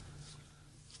that.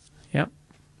 Yep.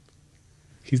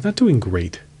 He's not doing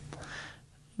great.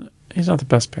 He's not the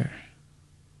best pair.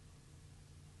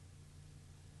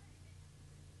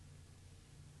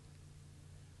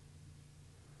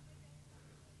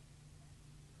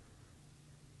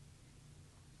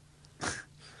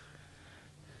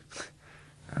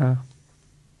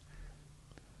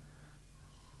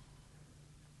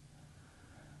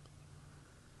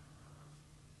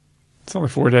 It's only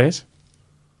 4 days.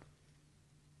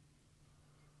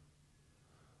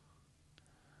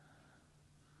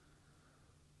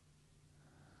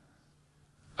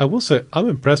 I will say, I'm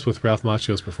impressed with Ralph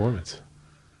Macchio's performance.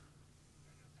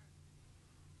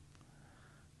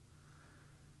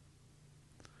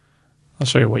 I'll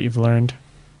show you what you've learned.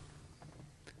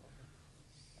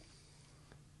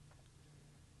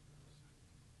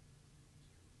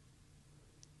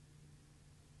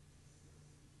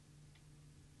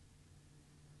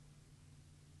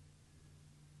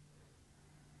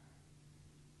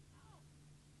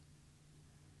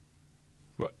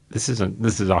 What? This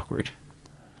is awkward.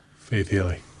 Faith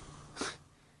Healy.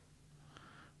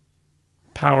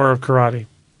 Power of karate.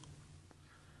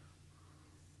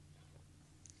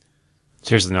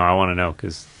 Seriously, no, I want to know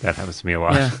because that happens to me a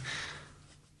lot. Yeah.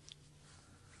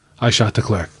 I shot the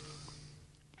clerk.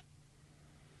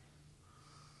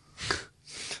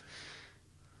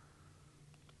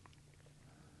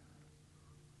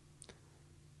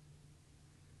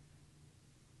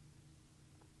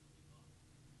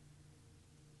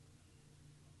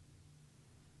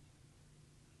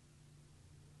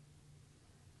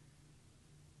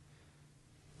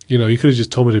 You know, you could have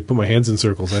just told me to put my hands in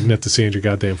circles. I didn't have to stand your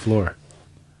goddamn floor.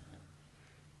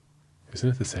 Isn't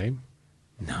it the same?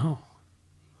 No.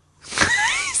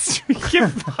 You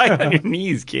can't fight on your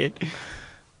knees, kid.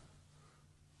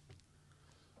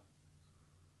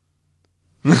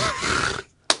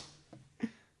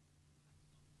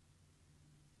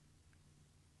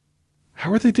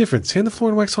 How are they different? Sand the floor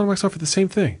and wax on, wax off are the same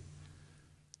thing.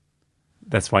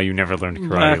 That's why you never learned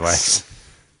karate, Lex. Lex.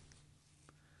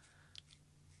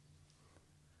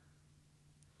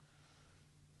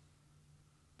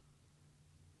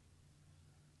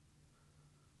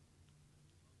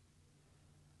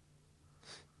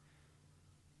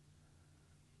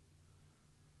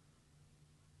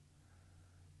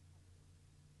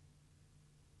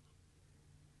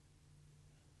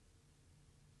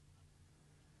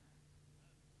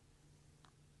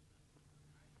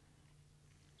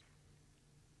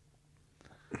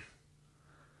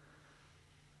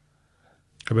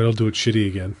 I bet I'll do it shitty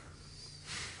again.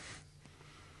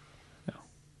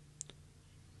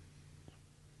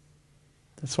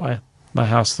 That's why my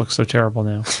house looks so terrible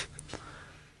now.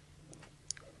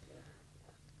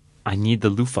 I need the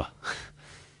loofah.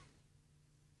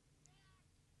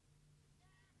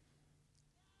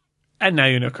 And now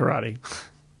you know karate.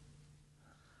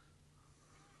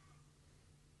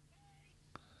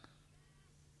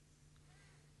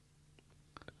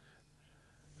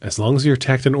 As long as you're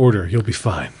attacked in order, you'll be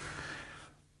fine.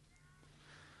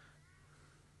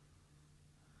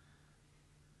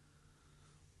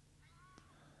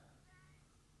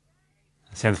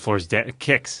 Sand the floor's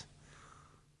kicks.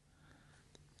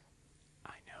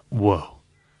 I know. Whoa.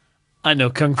 I know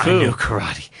kung I fu. know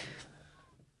karate.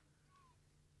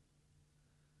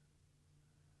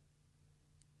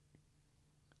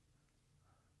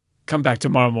 Come back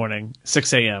tomorrow morning,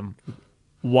 6 a.m.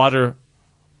 Water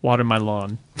my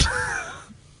lawn.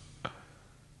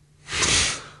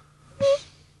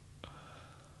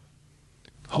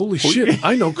 Holy shit,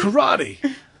 I know karate.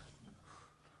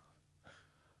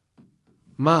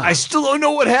 Ma, I still don't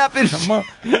know what happened.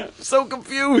 I'm so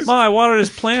confused. Ma, I watered his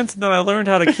plants, and then I learned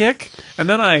how to kick, and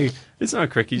then I It's not a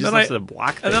crick. You just Then have to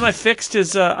block and then I fixed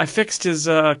his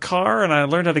car, and I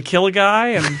learned how to kill a guy,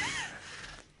 and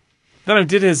then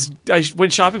I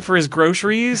went shopping for his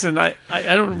groceries, and I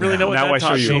don't really know what now that I show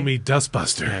taught you. show me. me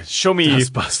Dustbuster. Show me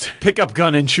Dustbuster. pickup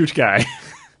gun and shoot guy.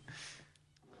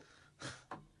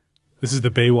 This is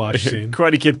the Baywatch scene.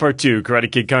 Karate Kid Part 2.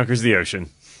 Karate Kid conquers the ocean.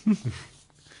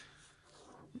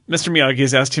 Mr. Miyagi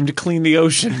has asked him to clean the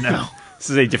ocean now.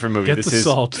 This is a different movie. Get This the is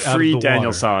salt out of Free the Daniel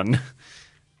water. San.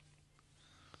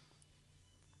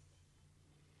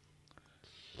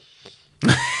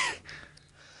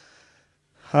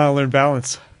 I'll learn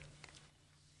balance.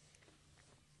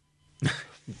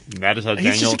 That is how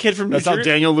He's just a kid from New That's how Jersey.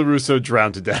 Daniel LaRusso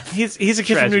drowned to death. He's a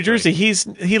kid from New Tragically.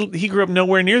 Jersey. He grew up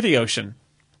nowhere near the ocean.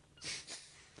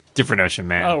 Different ocean,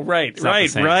 man. Oh, right, It's not the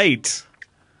same. right.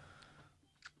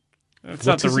 That's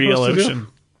not What's the he real supposed to do? ocean.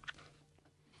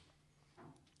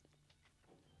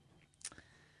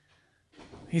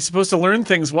 He's supposed to learn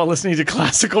things while listening to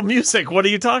classical music. What are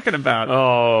you talking about?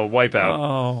 Oh, Wipeout.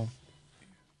 Oh.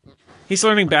 He's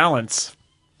learning balance.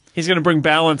 He's going to bring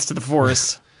balance to the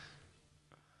force.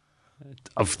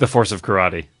 Of the force of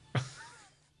karate.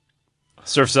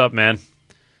 Surf's up, man.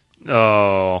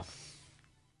 Oh,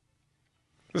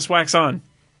 Just wax on.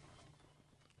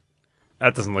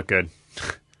 that doesn't look good.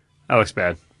 That looks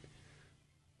bad.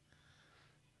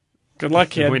 Good luck,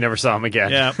 kid. We never saw him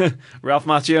again. Yeah. Ralph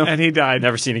Macchio, And he died.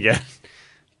 never seen again.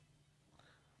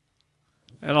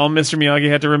 And all Mr. Miyagi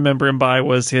had to remember him by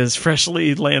was his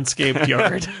freshly landscaped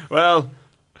yard. Well,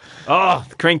 oh,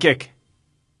 the crane kick.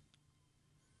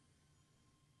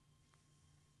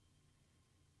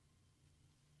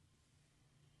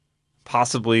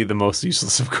 possibly the most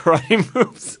useless of karate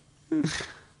moves.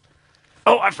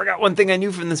 Oh, I forgot one thing I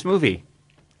knew from this movie.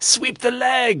 Sweep the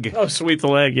leg. Oh, sweep the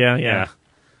leg. Yeah, yeah. Yeah.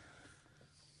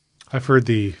 I've heard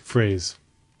the phrase.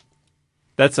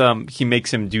 That's he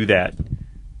makes him do that.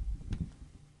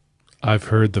 I've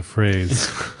heard the phrase.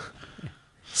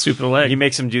 Sweep the leg. He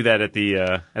makes him do that at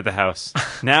the house.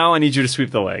 Now I need you to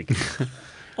sweep the leg.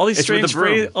 all these It's with strange the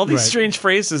broom. all these Right. strange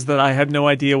phrases that I had no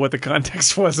idea what the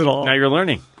context was at all. Now you're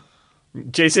learning.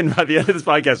 Jason, by the end of this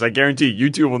podcast, I guarantee you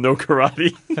two will know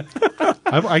karate.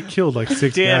 I killed like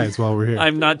 6 Dan, guys while we're here.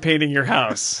 I'm not painting your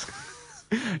house.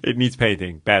 It needs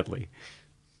painting badly.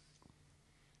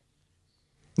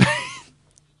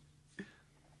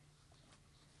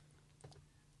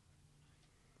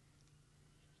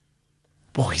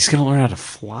 Boy, he's going to learn how to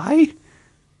fly?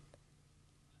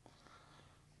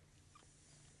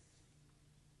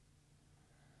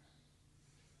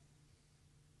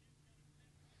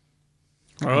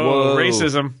 Oh, Whoa.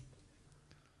 racism.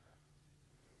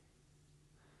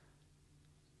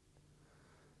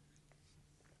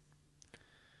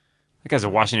 That guy's a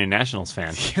Washington Nationals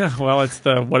fan. Yeah, well, it's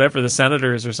the whatever the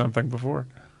Senators or something before.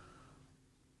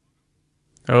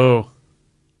 Oh,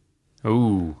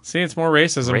 Ooh. see, it's more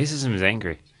racism. Racism is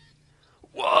angry.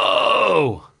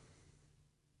 Whoa!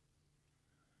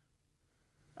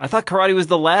 I thought karate was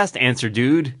the last answer,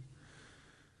 dude.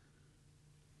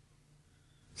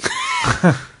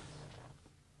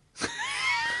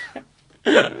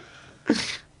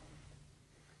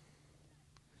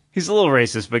 He's a little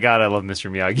racist, but God, I love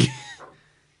Mr. Miyagi.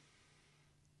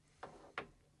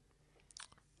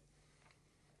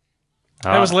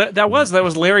 That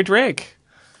was Larry Drake.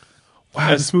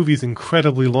 wow, this movie is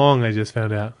incredibly long, I just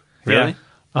found out. Really?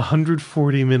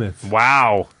 140 minutes.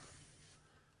 Wow.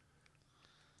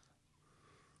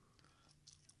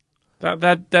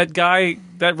 That guy,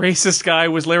 that racist guy,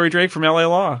 was Larry Drake from L.A.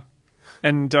 Law,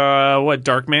 and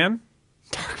Dark Man.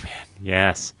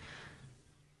 Yes.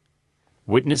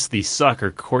 Witness the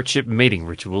soccer courtship mating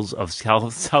rituals of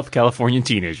South Californian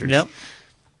teenagers. Yep.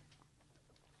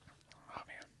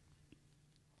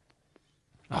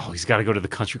 Oh, he's got to go to the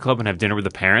country club and have dinner with the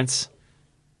parents?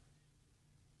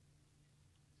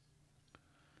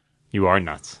 You are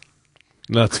nuts.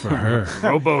 Nuts for her.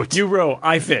 Rowboat. You row,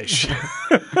 I fish.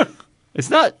 It's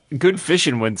not good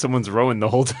fishing when someone's rowing the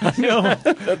whole time. No,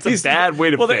 That's a bad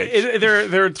way to well, fish.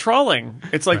 they're trolling.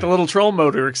 It's like the little troll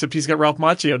motor, except he's got Ralph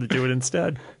Macchio to do it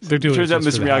instead. They're doing Turns it out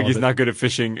just Mr. for the hell Miyagi's of it. not good at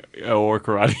fishing or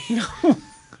karate.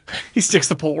 He sticks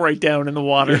the pole right down in the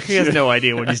water. He has no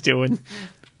idea what he's doing.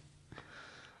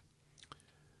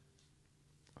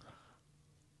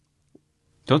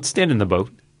 Don't stand in the boat.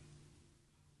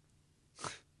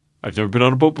 I've never been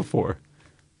on a boat before.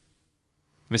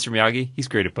 Mr. Miyagi, he's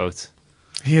great at boats.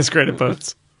 He is great at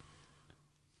boats.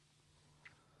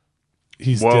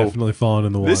 He's Whoa. definitely fallen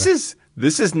in the water.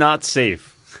 This is not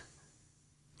safe.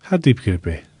 How deep could it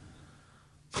be?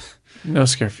 No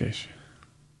scare fish.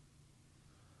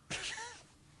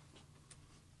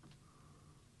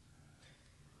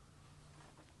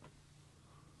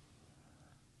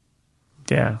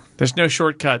 Yeah, there's no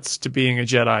shortcuts to being a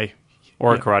Jedi.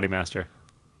 Or a karate master.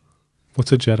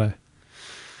 What's a Jedi?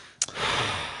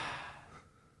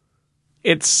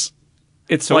 It's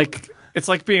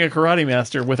like being a karate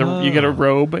master with you get a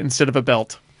robe instead of a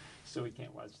belt. So we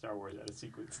can't watch Star Wars out of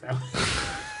sequence now.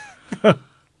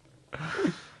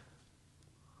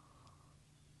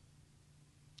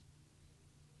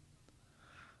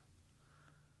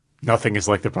 Nothing is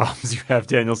like the problems you have,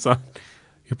 Daniel-san.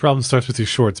 Your problem starts with your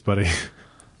shorts, buddy.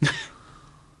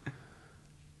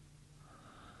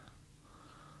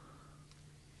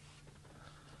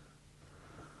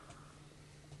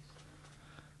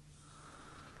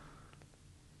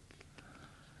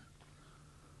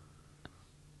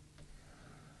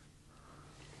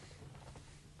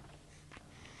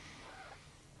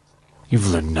 You've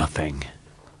learned nothing.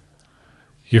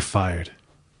 You're fired.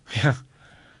 Yeah.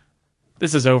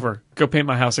 This is over. Go paint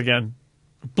my house again.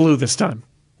 Blue this time.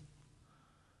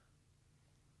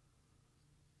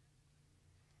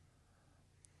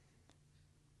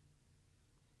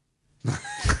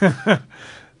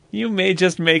 You may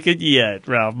just make it yet,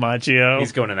 Ralph Macchio.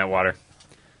 He's going in that water.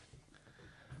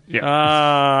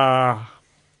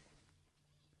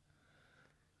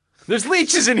 There's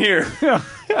leeches in here. It's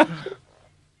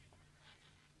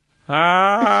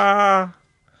a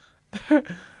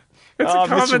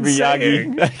common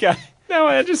saying. That guy. Now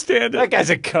I understand That it. guy's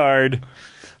a card.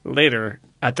 Later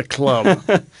at the club.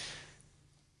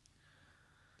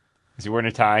 Is he wearing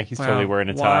a tie? He's totally wearing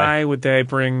a tie. Why would they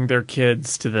bring their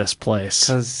kids to this place?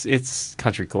 Because it's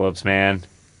country clubs, man.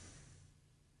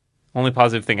 Only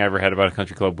positive thing I ever had about a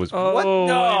country club was what? No,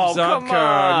 William come Zabka,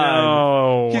 on.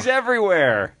 no. He's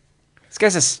everywhere. This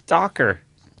guy's a stalker.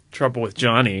 Trouble with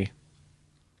Johnny.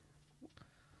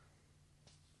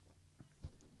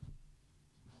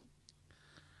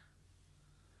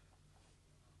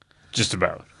 Just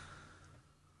about.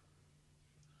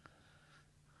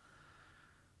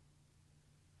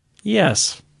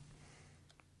 Yes.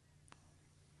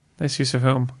 Nice use of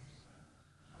whom?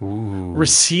 Ooh.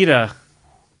 Reseda.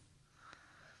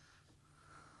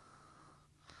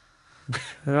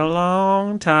 A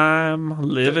long time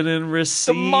living in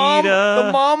Reseda. The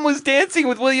mom was dancing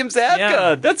with William Zabka.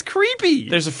 Yeah. That's creepy.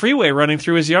 There's a freeway running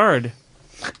through his yard.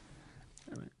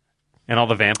 And all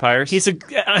the vampires. He's a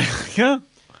yeah.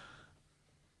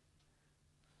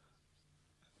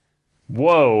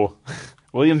 Whoa.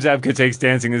 William Zabka takes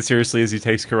dancing as seriously as he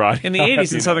takes karate. In the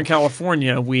 80s in Southern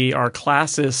California, we are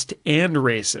classist and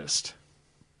racist.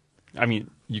 I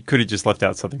mean, you could have just left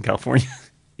out Southern California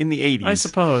in the 80s. I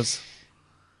suppose.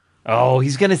 Oh,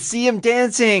 he's going to see him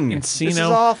dancing. Encino. This is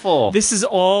awful. This is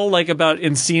all like about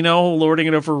Encino lording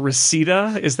it over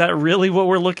Reseda. Is that really what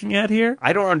we're looking at here?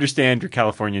 I don't understand your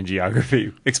Californian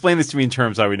geography. Explain this to me in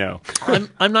terms I would know.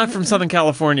 I'm not from Southern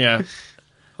California.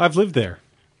 I've lived there.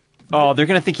 Oh, they're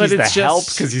going to think But he's the it's help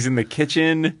just- because he's in the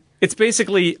kitchen. It's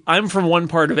basically, I'm from one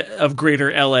part of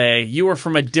greater LA. You are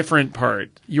from a different part.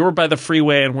 You're by the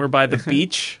freeway and we're by the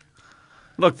beach.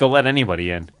 Look, they'll let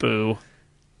anybody in. Boo.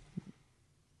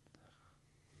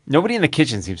 Nobody in the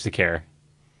kitchen seems to care.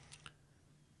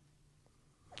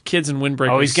 Kids and windbreakers.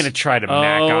 Oh, he's going to try to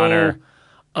mac on her.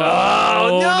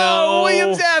 Oh, no.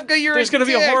 William Zabka, you're There's going to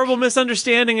be a horrible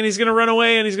misunderstanding and he's going to run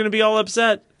away and he's going to be all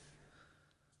upset.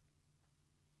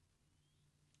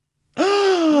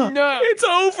 No. It's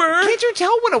over. Can't you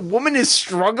tell when a woman is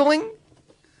struggling?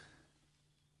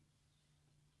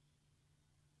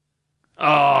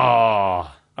 Oh.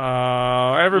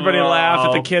 Everybody laugh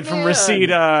at the kid from man.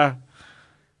 Reseda.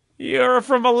 You're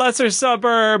from a lesser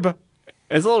suburb.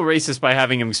 It's a little racist by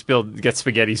having him get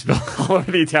spaghetti spilled all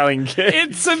over the Italian kid.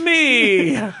 It's a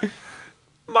me.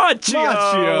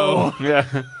 Machio.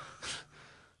 Yeah.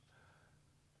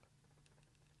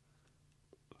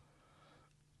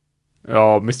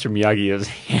 Oh, Mr. Miyagi is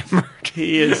hammered.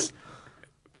 He is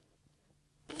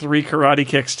 3 karate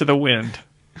kicks to the wind.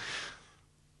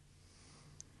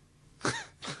 I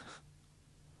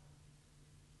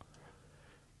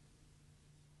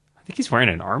think he's wearing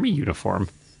an army uniform.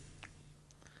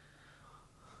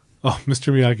 Oh,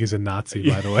 Mr. Miyagi's a Nazi,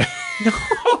 by the way.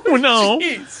 Oh, no.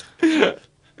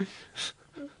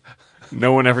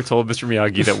 No one ever told Mr.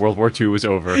 Miyagi that World War II was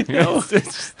over. It's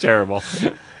just terrible.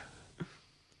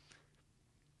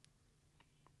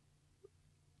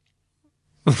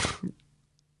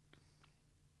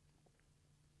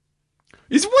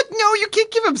 Is what? No, you can't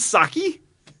give him sake.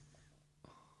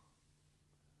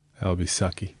 That'll be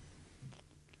sucky.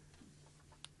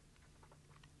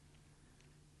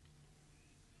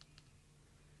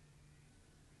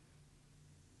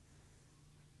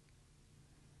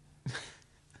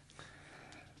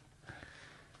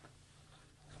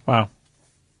 Wow.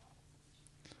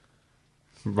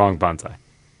 Wrong bonsai.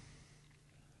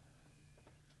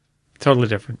 Totally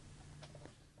different.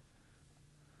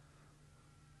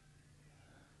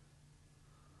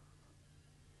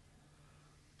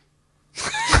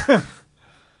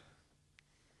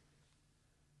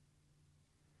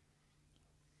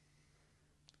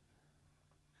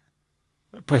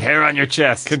 Put hair on your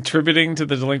chest. Contributing to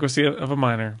the delinquency of a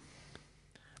minor.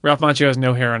 Ralph Macchio has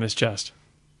no hair on his chest,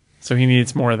 so he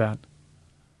needs more of that.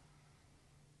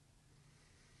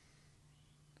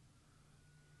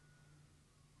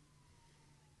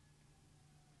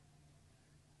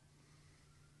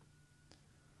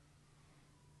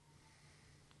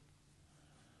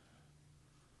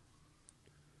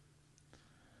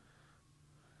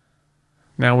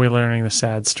 Now we're learning the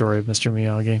sad story of Mr.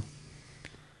 Miyagi.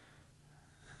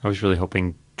 I was really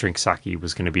hoping drink sake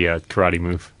was going to be a karate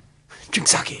move. Drink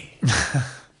sake.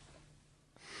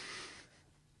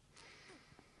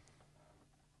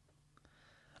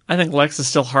 I think Lex is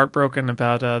still heartbroken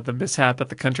about the mishap at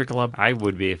the country club. I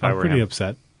would be if I I'm were pretty him.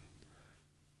 upset.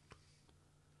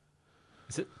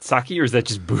 Is it sake or is that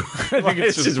just booze? I think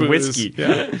it's just booze. whiskey.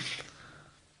 Yeah.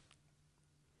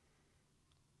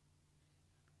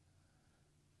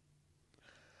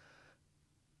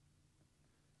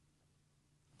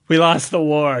 We lost the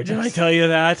war. Did I tell you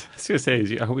that? I was going to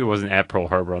say, I hope he wasn't at Pearl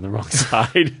Harbor on the wrong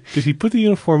side. Did he put the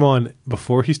uniform on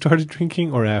before he started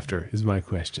drinking or after, is my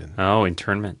question. Oh,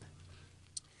 internment.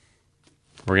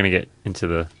 We're going to get into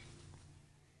the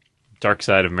dark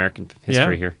side of American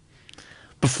history here.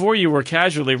 Before you were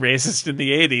casually racist in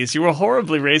the 80s, you were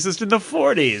horribly racist in the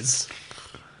 40s.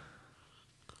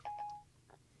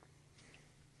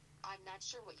 I'm not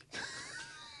sure what you...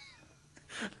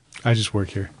 I just work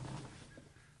here.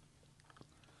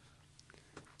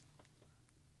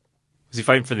 Was he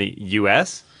fighting for the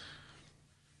U.S.?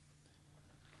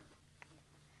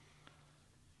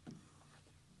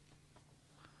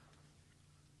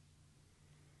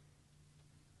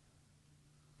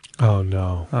 Oh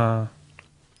no.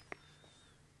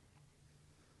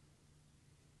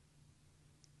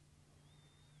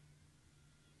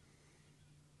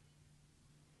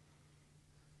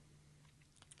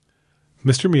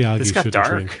 Mr. Miyagi This got shouldn't dark.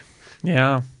 drink.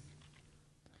 Yeah.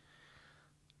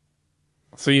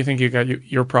 So you think you got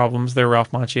your problems there,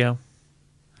 Ralph Macchio?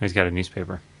 He's got a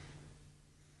newspaper.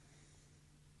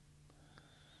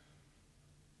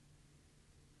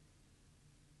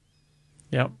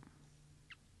 Yep.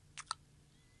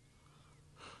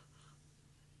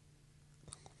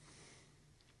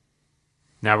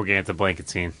 Now we're getting at the blanket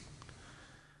scene.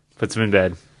 Puts him in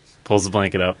bed. Pulls the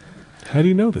blanket up. How do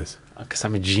you know this? Because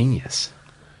I'm a genius.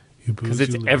 You Because booze,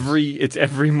 it's you lose. it's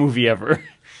every movie ever.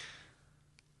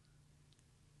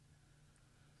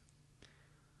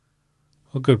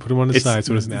 Oh, good. Put him on his side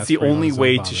so it doesn't it's the aspirate on only his own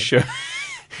way to vomit. show.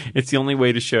 It's the only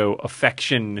way to show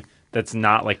affection that's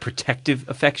not like protective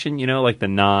affection. You know, like the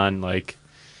non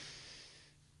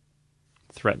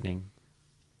threatening.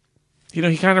 You know,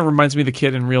 he kind of reminds me of the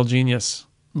kid in Real Genius,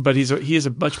 but he is a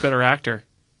much better actor.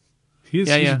 He's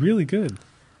Yeah. really good.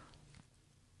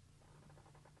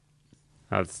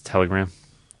 Oh, it's a telegram.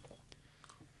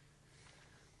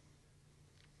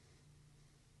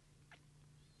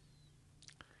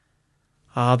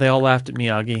 Ah, they all laughed at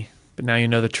Miyagi, but now you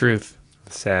know the truth.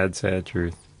 Sad, sad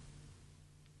truth.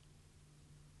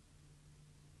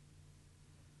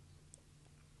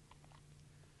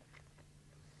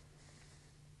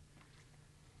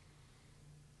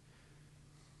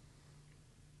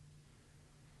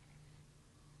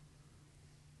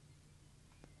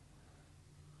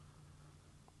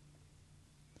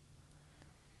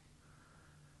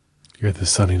 You're the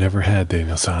son he never had,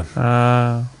 Daniel-san.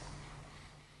 Wow.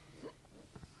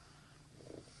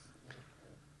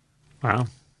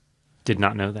 Did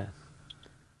not know that.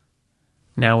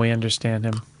 Now we understand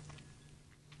him.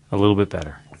 A little bit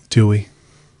better. Dewey.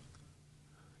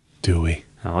 Dewey.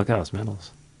 Oh, look at those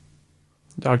medals.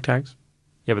 Dog tags.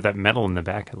 Yeah, but that medal in the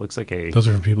back, it looks like a... Those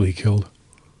are from people he killed.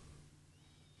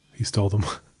 He stole them.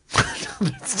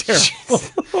 It's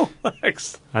terrible.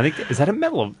 Lex. I think, is that a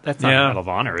medal of... That's not Yeah. a medal of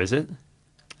honor, is it?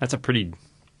 That's a pretty...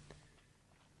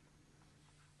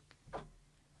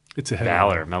 It's a heavy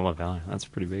Valor, one. medal of valor. That's a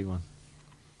pretty big one.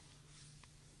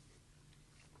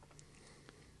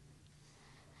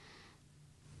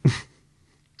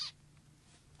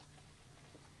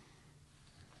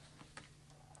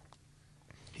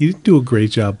 He didn't do a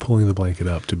great job pulling the blanket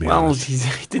up, to be Well, honest.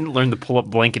 he didn't learn the pull-up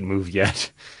blanket move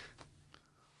yet.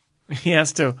 He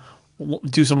has to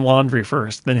do some laundry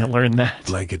first, then he'll learn that.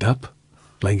 Blanket up,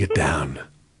 blanket down.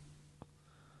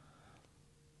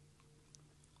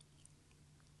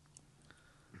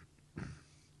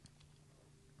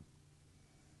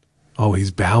 Oh,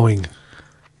 he's bowing.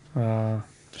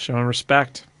 Showing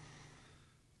respect.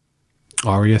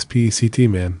 R-E-S-P-E-C-T,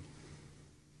 man.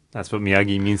 That's what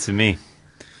Miyagi means to me.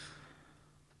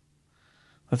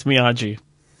 That's Miyagi.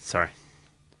 Sorry.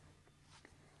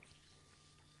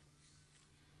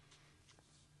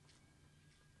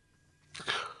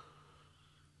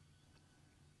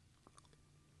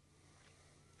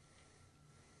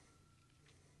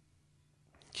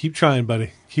 Keep trying,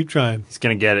 buddy. Keep trying. He's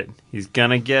going to get it. He's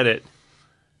going to get it.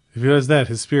 If he does that,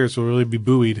 his spirits will really be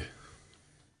buoyed.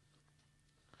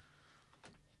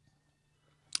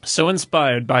 So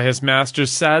inspired by his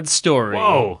master's sad story.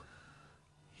 Whoa.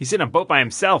 He's in a boat by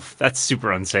himself. That's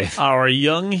super unsafe. Our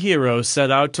young hero set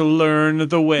out to learn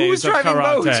the ways Who's of driving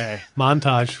karate.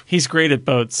 Montage. He's great at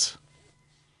boats.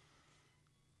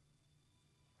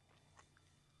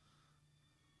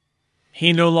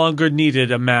 He no longer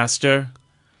needed a master.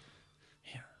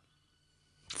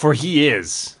 For he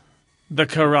is The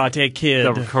Karate Kid.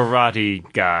 the karate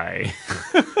guy.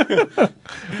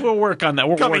 We'll work on that.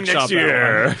 We'll Coming workshop next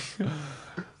year. that one.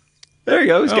 There you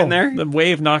go. He's Oh, getting there. The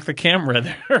wave knocked the camera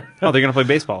there. Oh, they're going to play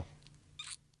baseball.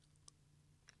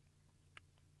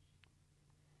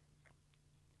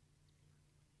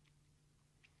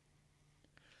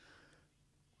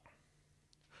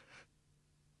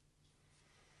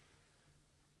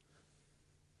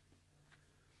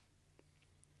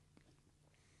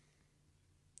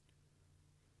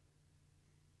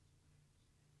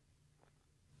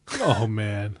 Oh,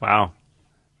 man. Wow.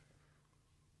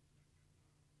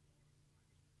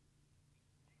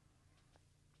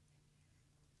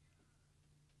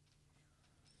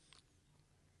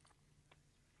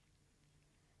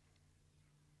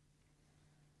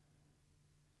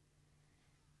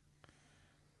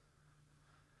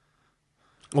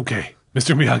 Okay,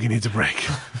 Mr. Miyagi needs a break.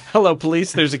 Hello,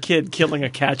 police. There's a kid killing a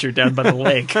catcher down by the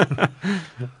lake.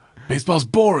 Baseball's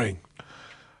boring.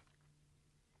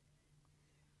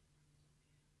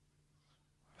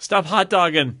 Stop hot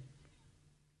dogging.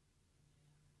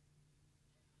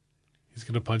 He's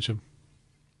going to punch him.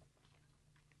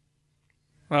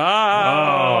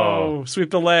 Oh, sweep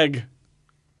the leg.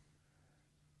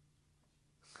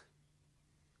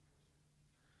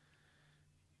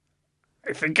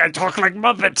 I think I talk like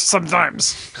Muppet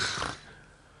sometimes.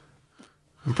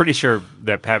 I'm pretty sure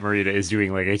that Pat Morita is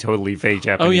doing like a totally fake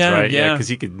Japanese, yeah, right? yeah. Because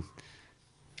he could.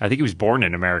 I think he was born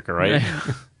in America, right?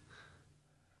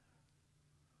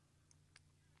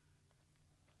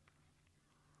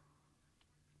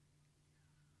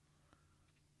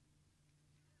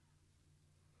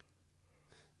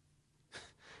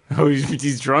 Oh,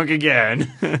 he's drunk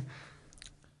again.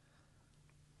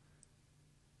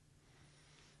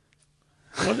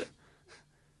 What?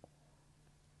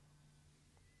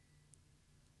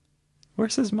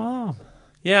 Where's his mom?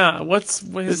 Yeah, what's his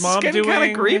This is mom getting doing?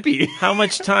 kinda creepy. How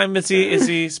much time is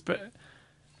he?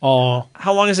 Oh,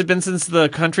 How long has it been since the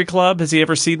country club? Has he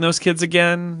ever seen those kids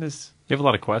again? Is You have a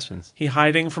lot of questions. he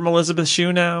hiding from Elizabeth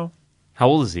Shue now? How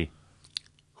old is he?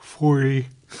 40.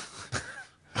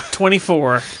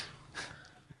 24.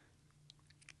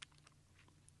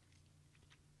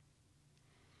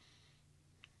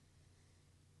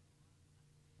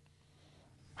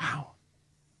 Wow.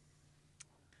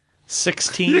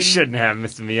 16. You shouldn't have,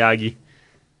 Mr. Miyagi.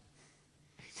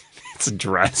 It's a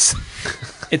dress.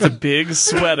 It's a big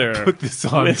sweater. Put this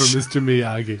on Which- for Mr.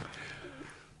 Miyagi.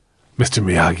 Mr.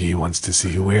 Miyagi wants to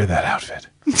see you wear that outfit.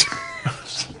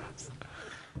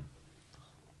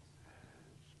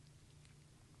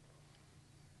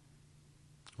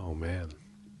 Oh, man.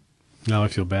 Now I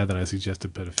feel bad that I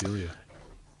suggested pedophilia.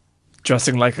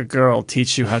 Dressing like a girl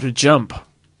teach you how to jump.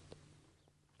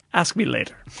 Ask me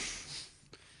later.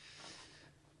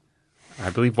 I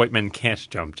believe white men can't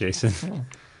jump, Jason.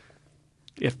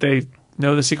 If they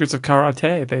know the secrets of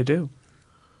karate, they do.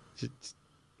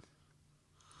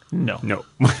 No. No.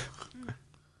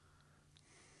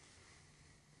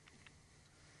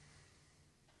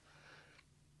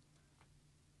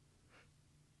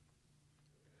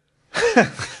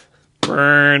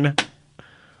 Burn.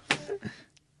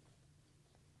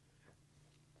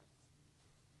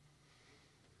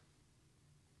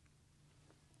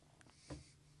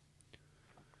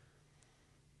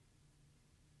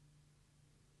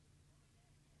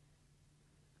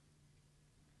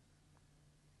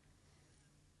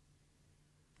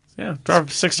 Yeah, drive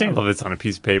I 16. love it's on a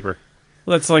piece of paper.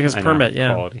 Well, that's like his I know, permit,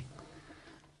 yeah. Quality.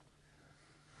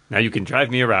 Now you can drive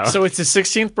me around. So it's his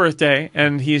 16th birthday,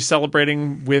 and he's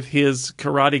celebrating with his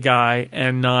karate guy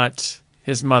and not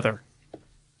his mother.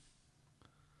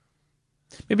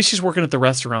 Maybe she's working at the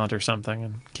restaurant or something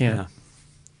and can't. Yeah.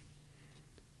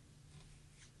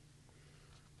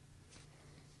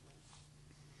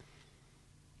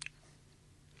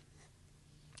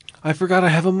 I forgot I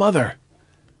have a mother.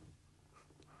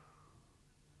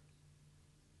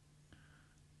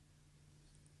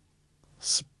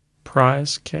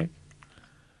 Surprise cake.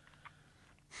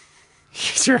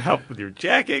 Use your help with your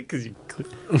jacket because you.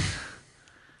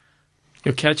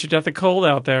 You'll catch your death of cold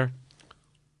out there.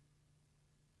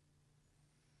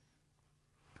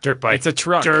 Dirt bike. It's a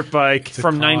truck. Dirt bike. It's a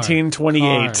From car.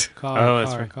 1928. Car, Oh,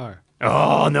 that's right. car.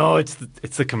 Oh no, it's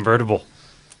the convertible.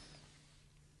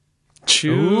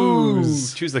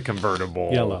 Choose. Choose the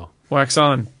convertible. Yellow. Wax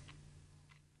on.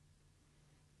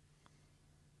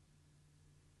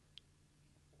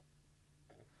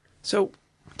 So,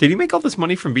 did he make all this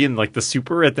money from being like the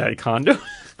super at that condo?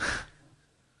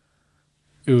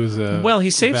 It was Well, he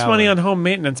saves valid. money on home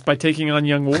maintenance by taking on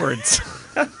young wards.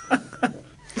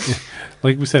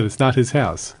 Like we said, it's not his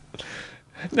house.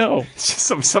 No. It's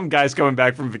just some guys coming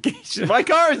back from vacation. My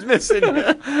car is missing.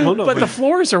 Well, no, But the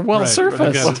floors are well right,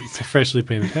 surfaced. it's a freshly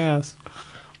painted house.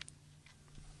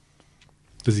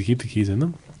 Does he keep the keys in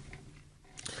them?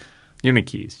 Unit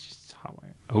keys. Just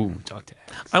hotwire. Oh, dog tag.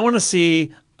 I want to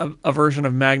see a version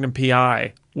of Magnum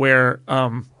PI where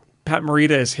Pat Morita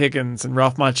is Higgins and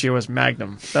Ralph Macchio is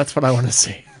Magnum. That's what I want to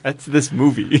see. That's this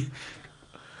movie.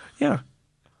 Yeah.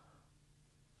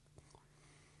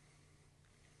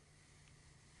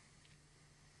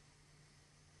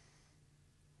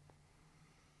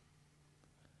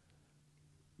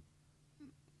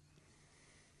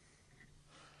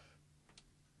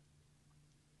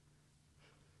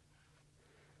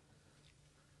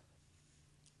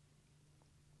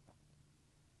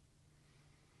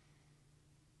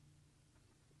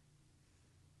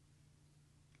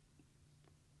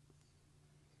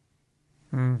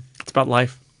 It's about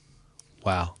life.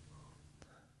 Wow.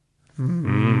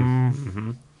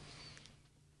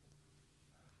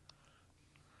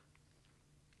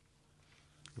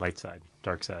 Light side,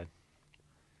 dark side.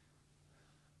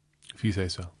 If you say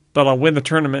so. But I'll win the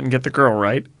tournament and get the girl,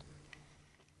 right?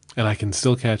 And I can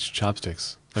still catch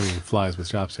chopsticks. I mean, flies with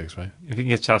chopsticks, right? If you can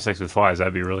get chopsticks with flies,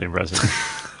 that'd be really impressive.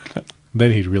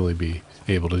 Then he'd really be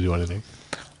able to do anything.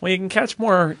 Well, you can catch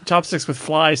more chopsticks with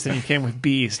flies than you can with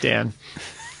bees, Dan.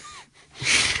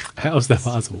 How is that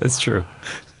possible? That's true.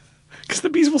 Because the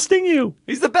bees will sting you.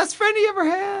 He's the best friend he ever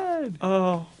had.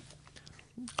 Oh.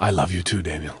 I love you too,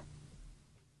 Daniel.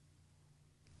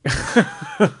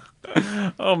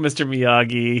 Oh, Mr.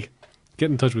 Miyagi. Get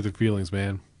in touch with your feelings,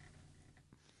 man.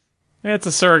 It's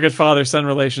a surrogate father-son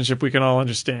relationship we can all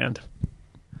understand.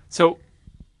 So,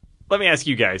 let me ask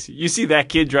you guys. You see that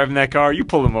kid driving that car, you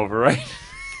pull him over, right?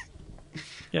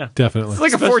 Yeah. Definitely. It's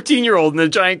like a 14-year-old in a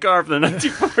giant car from the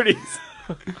 1940s.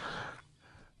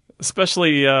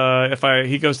 Especially if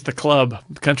he goes to the club,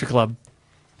 the country club.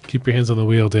 Keep your hands on the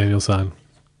wheel, Daniel-san.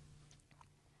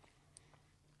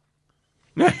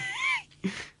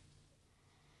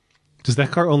 Does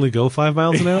that car only go 5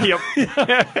 miles an hour? Yep.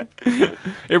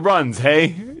 It runs,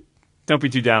 hey? Don't be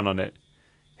too down on it.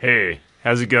 Hey,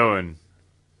 how's it going?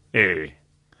 Hey,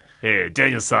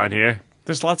 Daniel-san here.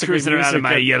 There's lots of great Cruising around music in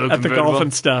my yellow at the convertible. golf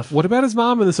and stuff. What about his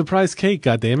mom and the surprise cake,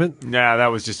 goddammit? Nah, that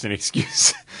was just an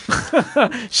excuse.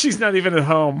 She's not even at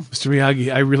home. Mr.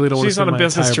 Miyagi, I really don't want to She's on spend a my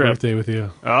business entire trip. birthday with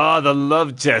you. Oh, the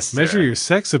love tester. Measure your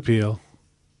sex appeal.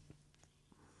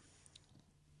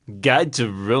 Guide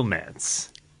to romance.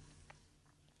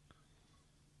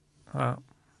 Is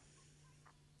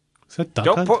that Duck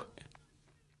Don't Hunt? put...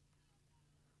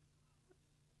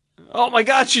 Oh my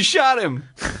God, she shot him.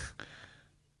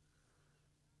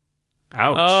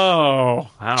 Ouch. Oh,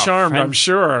 Wow, charmed, friend- I'm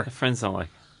sure. Friends don't like.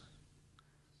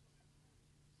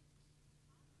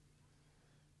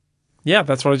 Yeah,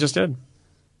 that's what I just did.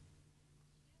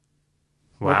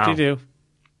 Wow. What did you do?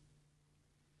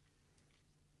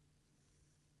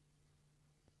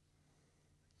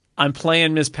 I'm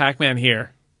playing Ms. Pac-Man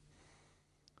here.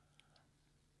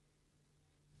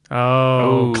 Oh,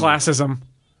 Oh. classism.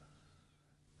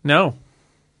 No.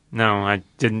 No, I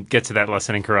didn't get to that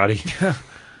lesson in karate.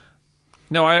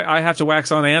 No, I have to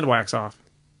wax on and wax off.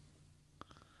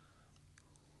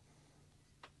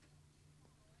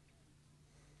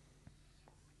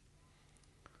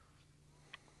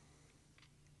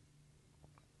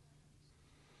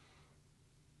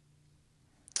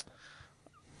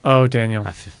 Oh, Daniel.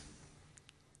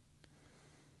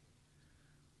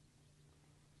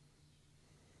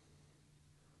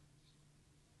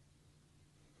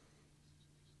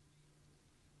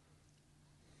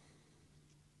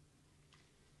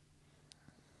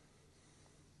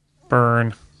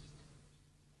 Burn.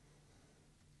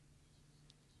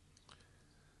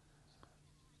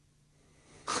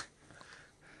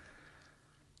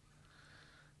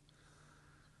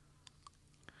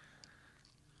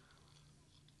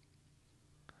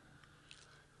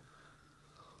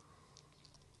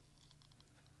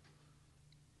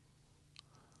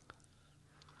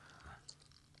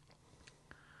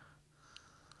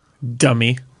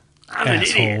 Dummy.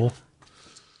 Asshole.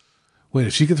 Wait,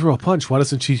 if she can throw a punch, why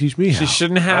doesn't she teach me how? She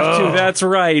shouldn't have to. That's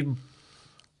right.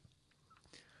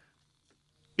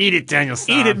 Eat it,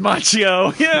 Daniel-san. Eat it,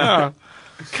 Machio. Yeah.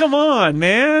 Come on,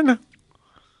 man. I'm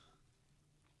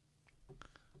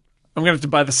gonna have to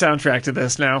buy the soundtrack to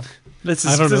this now. This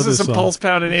I don't know is this some song. Pulse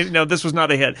Pound and 80. No, this was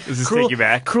not a hit. Does this take you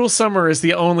back? Cruel Summer is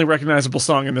the only recognizable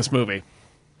song in this movie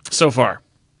so far.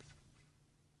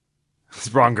 It's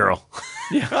the wrong girl.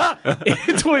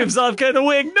 It's William Zabka in the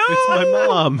wig. No, It's my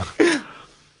mom.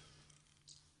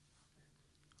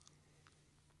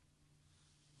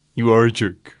 You are a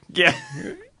jerk. Yeah,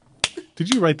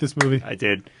 Did you write this movie? I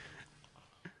did.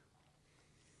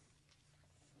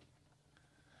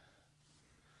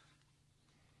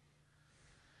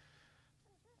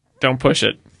 Don't push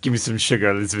it. Give me some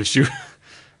sugar, Elizabeth Shue.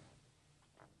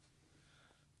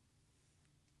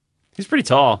 He's pretty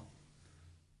tall.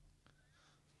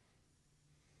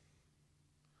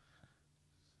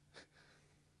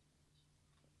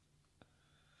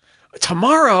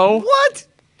 Tomorrow. What?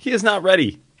 He is not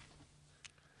ready.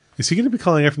 Is he going to be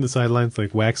calling out from the sidelines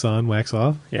like wax on, wax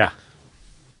off? Yeah.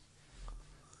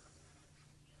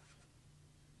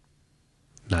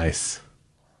 Nice.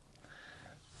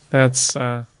 That's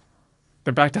they're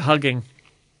back to hugging.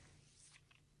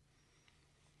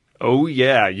 Oh,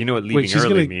 yeah. You know what leaving she's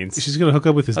early gonna, means. She's going to hook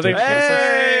up with his Are they- dick.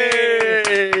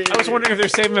 Hey! I was wondering if they're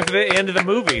saving it for the end of the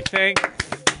movie. Thank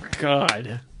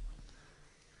God.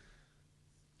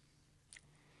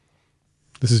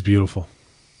 This is beautiful.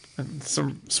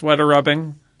 Some sweater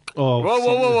rubbing. Oh,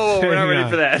 Whoa. We're not ready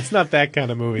for that. It's not that kind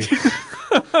of movie.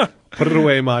 Put it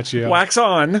away, Machio. Wax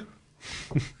on.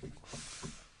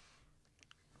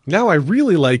 Now I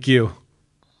really like you.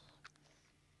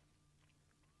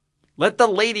 Let the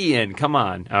lady in. Come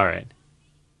on. All right.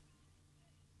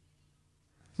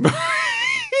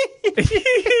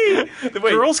 Wait,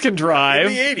 Girls can drive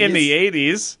in the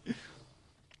 80s.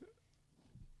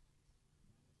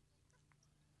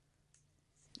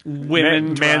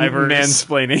 Women drivers.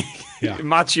 mansplaining. Yeah.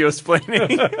 Machio-splaining.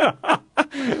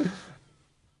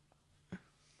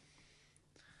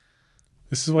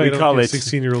 This is why We I don't call give it-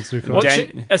 16-year-olds new Well, cars.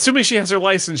 assuming she has her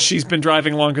license, she's been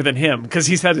driving longer than him because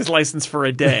he's had his license for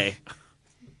a day.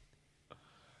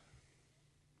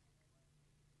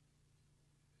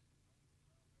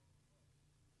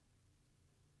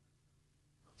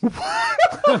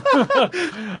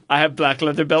 I have black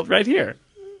leather belt right here.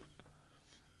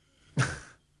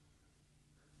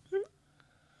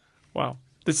 Wow.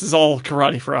 This is all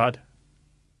karate fraud.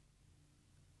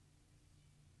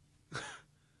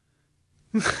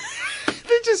 They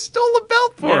just stole a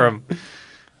belt for him.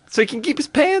 So he can keep his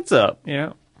pants up.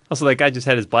 Yeah. Also, that guy just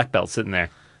had his black belt sitting there.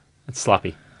 That's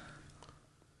sloppy.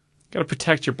 Got to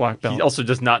protect your black belt. He also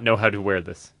does not know how to wear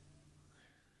this.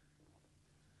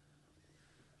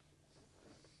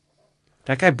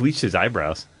 That guy bleached his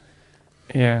eyebrows.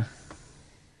 Yeah.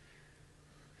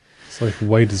 It's like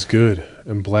white is good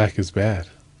and black is bad.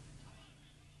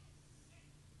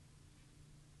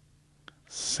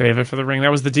 Save it for the ring.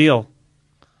 That was the deal.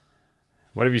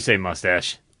 Whatever you say,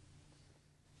 mustache.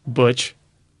 Butch.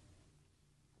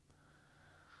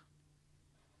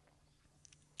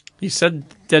 You said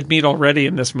dead meat already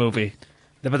in this movie.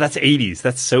 But that's 80s.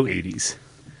 That's so 80s.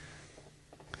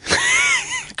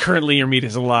 Currently, your meat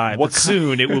is alive. What But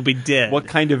soon it will be dead. What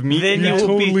kind of meat? Then you will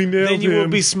totally be. nailed Then you will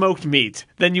him. be smoked meat.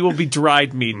 Then you will be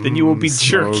dried meat. Then you will be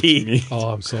jerky. meat. Oh,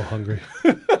 I'm so hungry.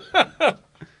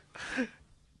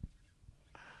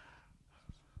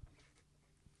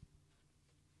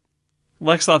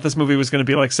 Lex thought this movie was going to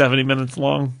be like 70 minutes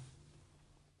long.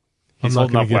 I'm He's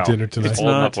not holding going up to get well. dinner tonight. He's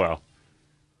holding not. up well.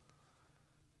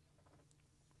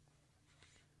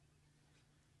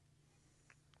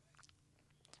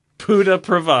 Buddha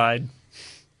provide.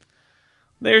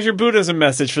 There's your Buddhism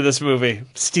message for this movie.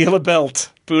 Steal a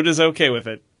belt. Buddha's okay with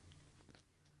it.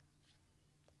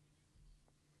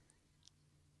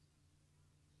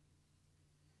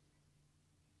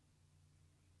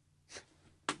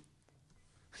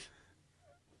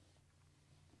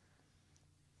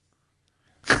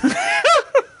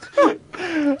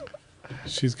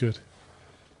 She's good.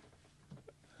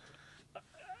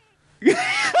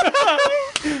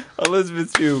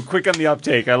 Elizabeth Shue, quick on the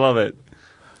uptake. I love it.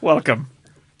 Welcome.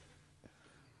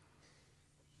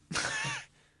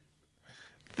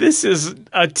 This is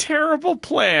a terrible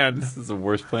plan. This is the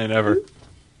worst plan ever.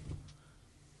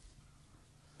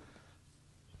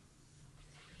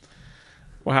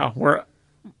 Wow, we're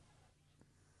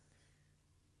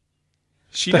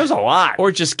She knows a lot.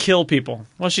 or just kill people.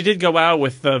 Well, she did go out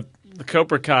with the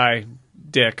Cobra Kai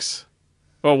dicks.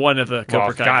 Well, one of the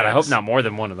Cobra Kai. God, I guys. hope not more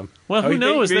than one of them. Well, who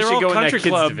knows? Maybe They're should all go in that country kids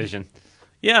club. division.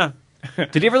 Yeah.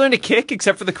 Did he ever learn to kick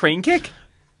except for the crane kick?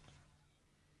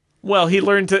 Well, he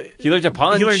learned to He learned to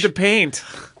punch. he learned to paint.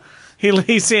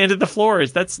 He sanded the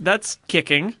floors. That's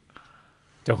kicking.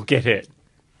 Don't get hit.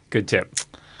 Good tip.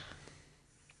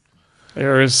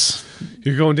 There's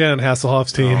You're going down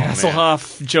Hasselhoff's team.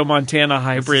 Hasselhoff, Joe Montana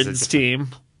hybrids team.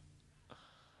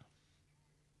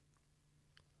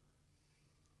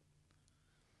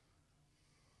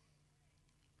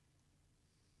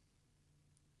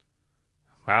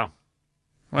 Wow.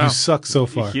 Wow. You suck so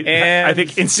far. And I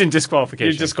think instant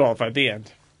disqualification. You're disqualified. The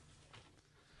end.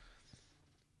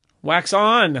 Wax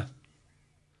on.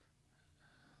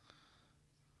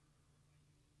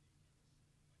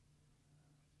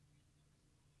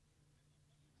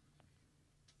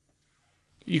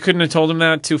 You couldn't have told him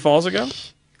that 2 falls ago?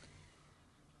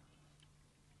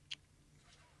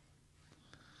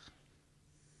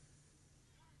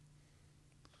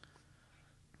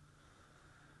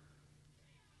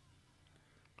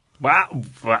 Wow.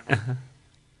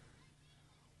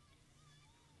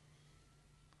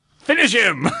 Finish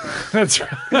him! That's right.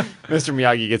 Mr.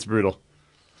 Miyagi gets brutal.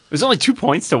 There's only 2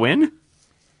 points to win?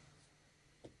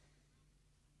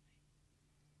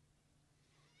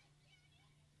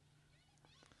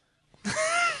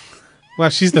 Wow,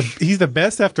 he's the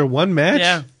best after one match?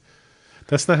 Yeah.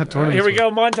 That's not how tournaments Here we work.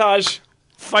 go. Montage.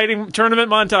 Fighting tournament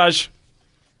montage.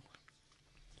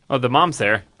 Oh, the mom's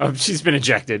there. Oh, she's been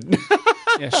ejected.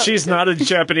 Yeah, she's not a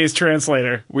Japanese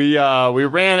translator. We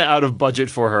ran out of budget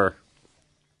for her.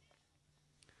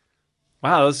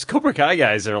 Wow, those Cobra Kai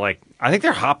guys are like, I think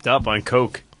they're hopped up on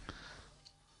coke.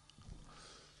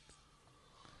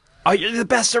 Oh, you're the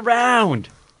best around.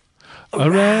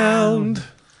 Around.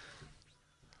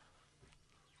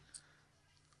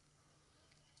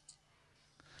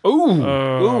 Ooh,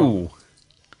 ooh.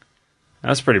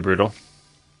 That's pretty brutal.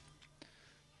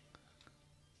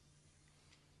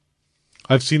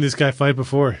 I've seen this guy fight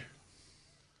before.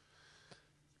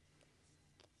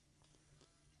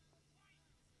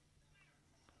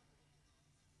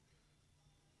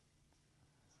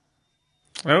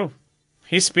 Oh,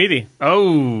 he's speedy.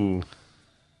 Oh.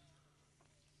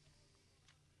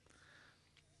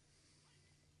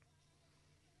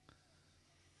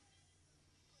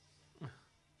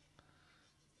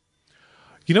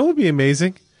 You know what would be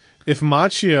amazing? If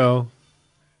Machio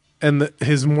and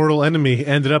his mortal enemy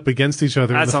ended up against each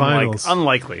other That's in the finals.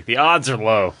 unlikely. The odds are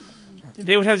low.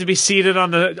 They would have to be seated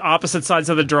on the opposite sides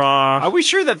of the draw. Are we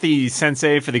sure that the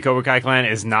sensei for the Cobra Kai clan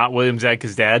is not William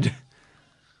Zabka's dad?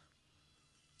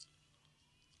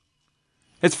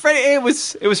 It's Freddie. It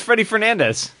was Freddie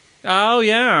Fernandez. Oh,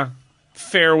 yeah.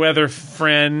 Fairweather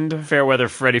friend. Fairweather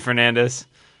Freddie Fernandez.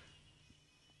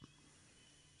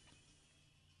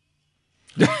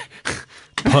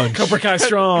 Punch. Cobra Kai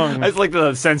strong. I just like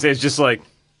the sensei is just like,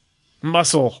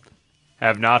 Muscle.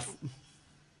 have not.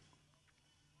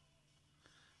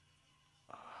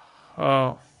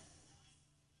 Oh.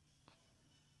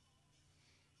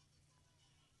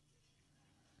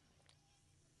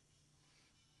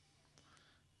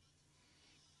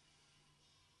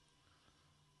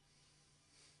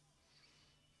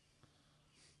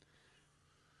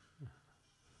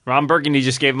 Ron Burgundy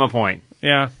just gave him a point.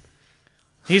 Yeah.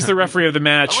 He's the referee of the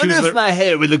match. my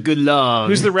hair would look good long.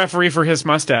 Who's the referee for his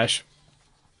mustache?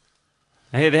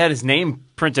 Hey, they had his name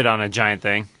printed on a giant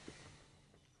thing.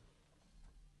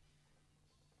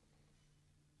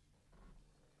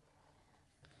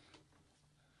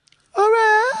 All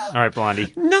right,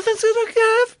 Blondie. Nothing's gonna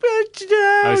get you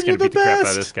down. I was going to You're beat the crap out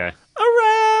of this guy.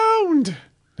 Around.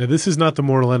 Now, this is not the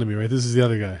mortal enemy, right? This is the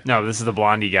other guy. No, this is the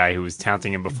Blondie guy who was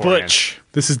taunting him beforehand. Butch.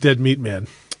 This is Dead Meat Man.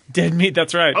 Dead meat,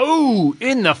 that's right. Oh,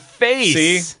 in the face.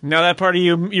 See? Now that part of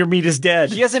your meat is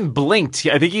dead. He hasn't blinked.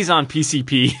 I think he's on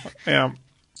PCP. Yeah.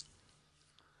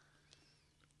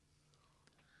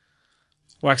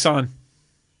 Wax on.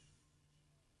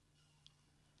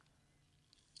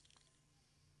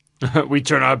 We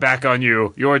turn our back on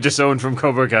you. You're disowned from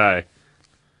Cobra Kai.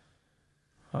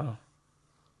 Oh.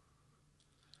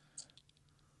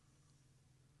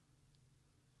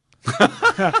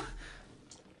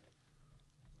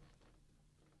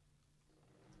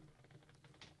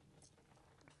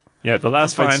 Yeah, the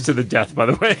last Fine. fight's to the death, by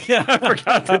the way. Yeah, I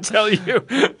forgot to tell you.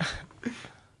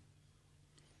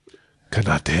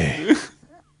 Kanate.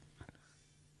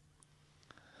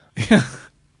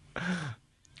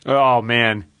 Oh,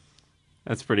 man.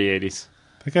 That's pretty 80s.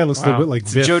 That guy looks a little bit like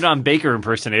It's Biff. a Joe Don Baker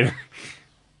impersonator.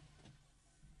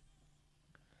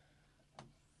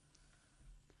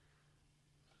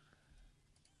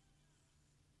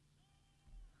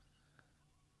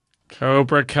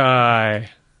 Cobra Kai.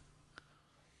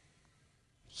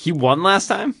 He won last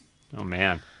time? Oh,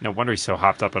 man. No wonder he's so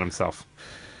hopped up on himself.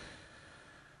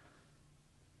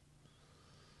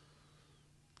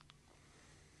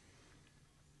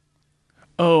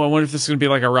 Oh, I wonder if this is going to be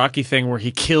like a Rocky thing where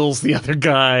he kills the other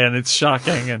guy and it's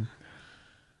shocking and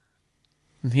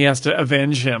he has to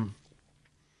avenge him.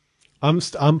 I'm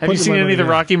Have you seen any of the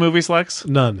Rocky movies, Lex?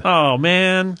 None. Oh,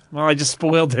 man. Well, I just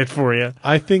spoiled it for you.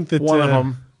 I think that One of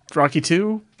them. Rocky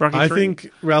 2? Rocky 3? I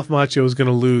think Ralph Macchio is going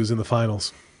to lose in the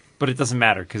finals. But it doesn't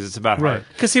matter because it's about Right. heart.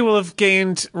 Because he will have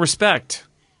gained respect.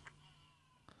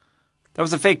 That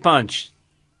was a fake punch.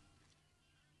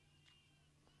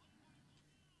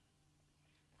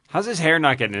 How's his hair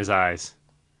not getting in his eyes?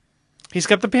 He's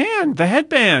got the band, the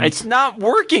headband. It's not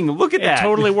working. Look at it that.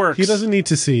 totally works. He doesn't need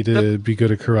to see to be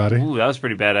good at karate. Ooh, that was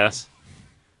pretty badass.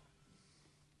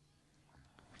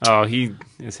 Oh, he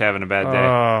is having a bad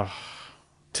day.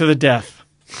 To the death.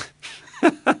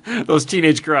 Those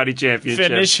teenage karate championships.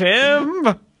 Finish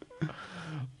him.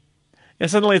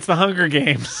 And suddenly it's the Hunger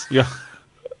Games. Yeah.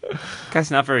 Guy's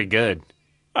not very good.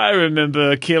 I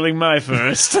remember killing my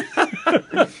first.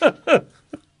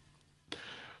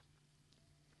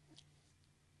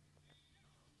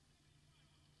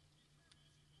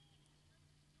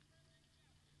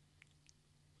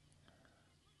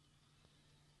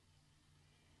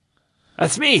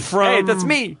 That's me. Hey, that's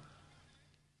me.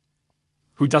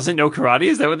 Who doesn't know karate?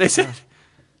 Is that what they said?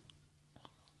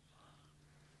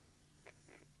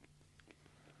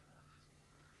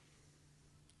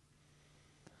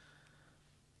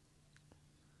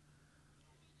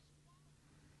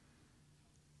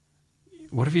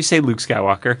 What if you say Luke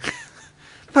Skywalker?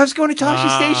 If I was going to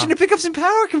Tosche Station to pick up some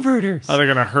power converters. Oh, they're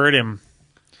gonna hurt him.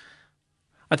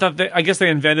 I guess they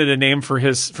invented a name for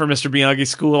Mr. Miyagi's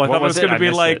school. I thought it was going to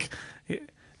be like.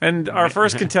 And our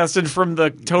first contestant from the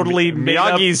totally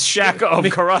Miyagi's Shack of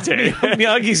Karate.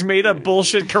 Miyagi's made up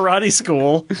bullshit karate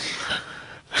school.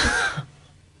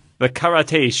 The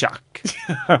Karate Shack.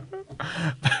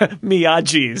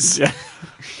 Miyagi's.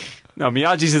 No,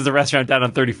 Miyagi's is the restaurant down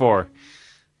on 34.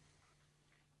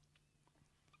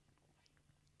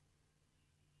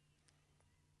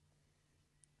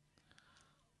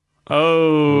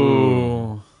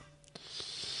 Oh.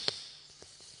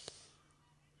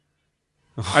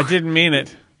 I didn't mean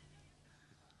it.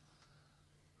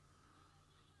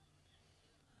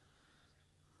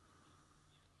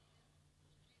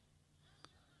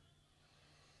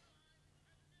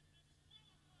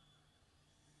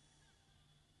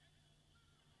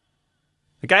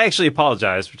 The guy actually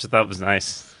apologized, which I thought was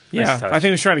nice. Yeah, Nice touch. I think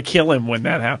he was trying to kill him when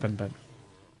that happened, but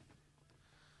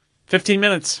 15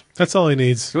 minutes. That's all he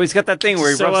needs. Well, he's got that thing where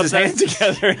he So rubs his upset. hands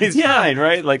together and he's Yeah. fine,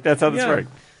 right? Like, that's how this Yeah.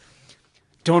 works.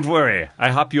 Don't worry. I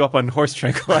hop you up on horse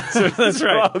tranquilizers. That's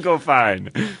right. I'll go fine.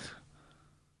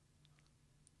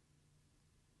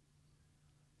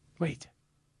 Wait.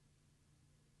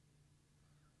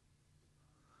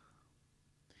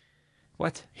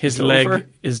 What? His It's leg over?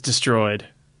 is destroyed.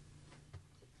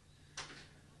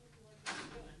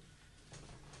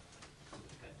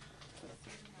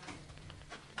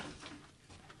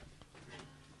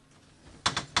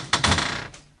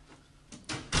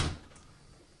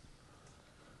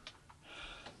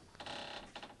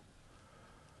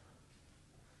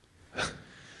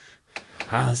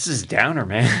 Wow, this is a downer,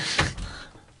 man.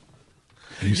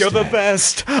 You're the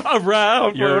best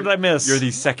around. What did I miss? You're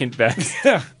the second best.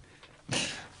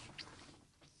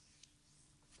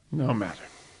 No matter.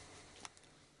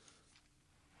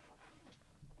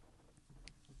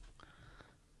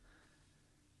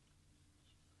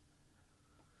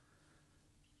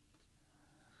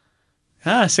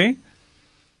 Ah, see?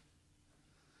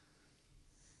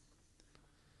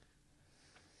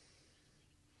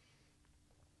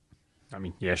 I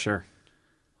mean, yeah, sure.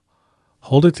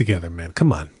 Hold it together, man.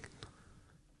 Come on.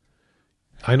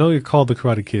 I know you're called the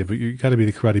Karate Kid, but you got to be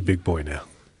the Karate Big Boy now.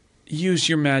 Use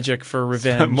your magic for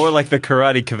revenge. More like the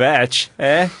Karate Kvetch,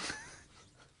 eh?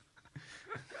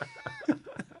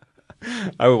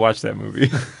 I would watch that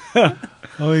movie.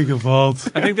 Oh, you vault.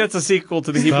 I think that's a sequel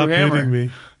to the Stop Hebrew Hammer. hitting me.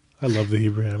 I love the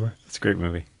Hebrew Hammer. It's a great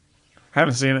movie. I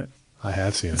haven't seen it. I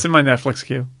have seen It's it. in my Netflix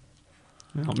queue.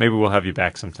 Well, maybe we'll have you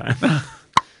back sometime.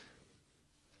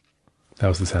 That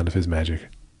was the sound of his magic.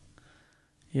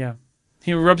 Yeah.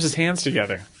 He rubs his hands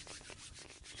together.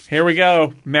 Here we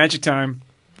go. Magic time.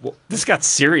 Well, this got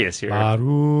serious here.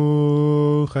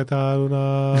 Baruch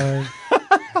atah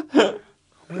Adonai.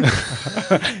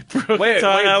 Wait,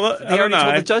 I he already don't know.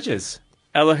 told the judges.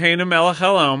 Eloheinu melech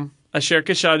haolam, asher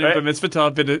kishadu Right.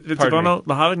 b'mitzvotav Pardon v'tzivono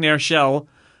l'havig ner shel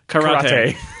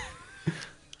karate.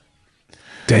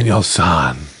 Daniel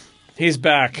San. He's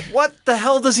back. What the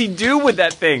hell does he do with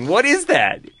that thing? What is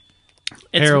that?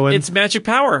 Heroin. It's magic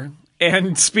power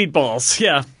and speedballs.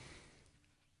 Yeah.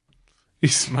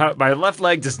 My left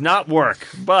leg does not work,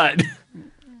 but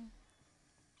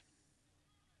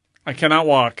I cannot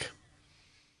walk.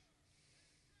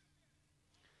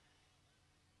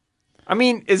 I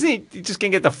mean, isn't he just gonna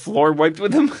get the floor wiped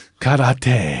with him?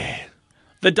 Karate.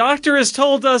 The doctor has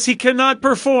told us he cannot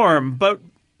perform, but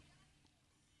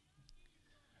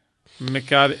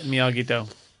Miyagi-Do.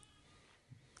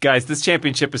 Guys, this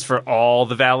championship is for all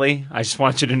the Valley. I just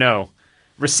want you to know.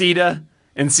 Reseda,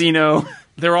 Encino,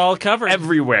 They're all covered.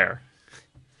 everywhere.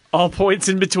 all points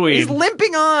in between. He's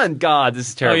limping on. God, this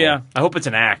is terrible. Oh, yeah. I hope it's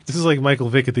an act. This is like Michael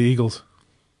Vick at the Eagles.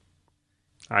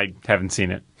 I haven't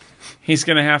seen it. He's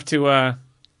going to have to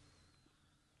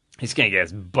He's gonna get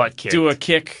his butt kicked. do a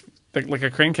kick, like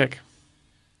a crane kick.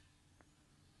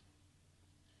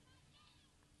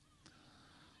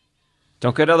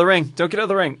 Don't get out of the ring. Don't get out of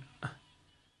the ring.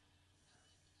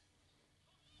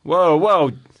 Whoa,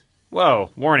 whoa, whoa.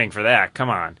 Warning for that. Come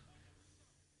on.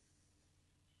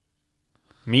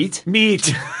 Meat?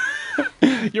 Meat.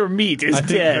 Your meat is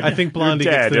dead. I think Blondie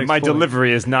You're gets dead, the and next my point.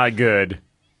 delivery is not good.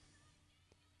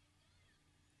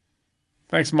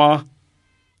 Thanks, Ma.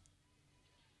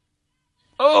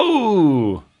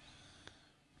 Oh!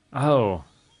 Oh.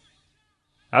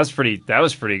 That was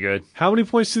pretty good. How many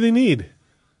points do they need?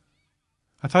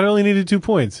 I thought I only needed 2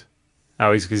 points.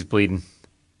 Oh, he's bleeding.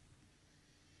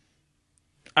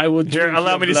 I will Here, drink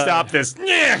allow your me to blood. stop this.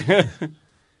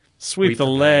 Sweep the the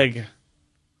leg.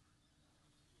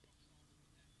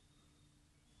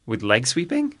 With leg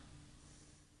sweeping?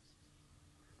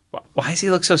 Why does he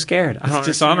look so scared? I don't It's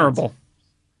dishonorable.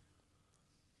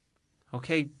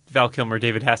 Okay, Val Kilmer,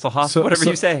 David Hasselhoff, So- whatever so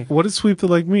you say. What does sweep the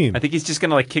leg mean? I think he's just going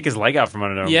to like kick his leg out from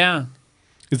under him. Yeah.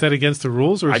 Is that against the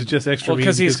rules, or is it just extra? Well, mean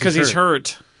because he's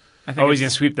hurt. I think Oh, he's going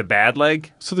to sweep the bad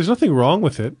leg? So there's nothing wrong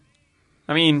with it.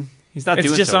 I mean, he's not it's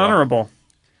doing so well. dishonorable.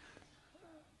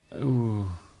 Ooh.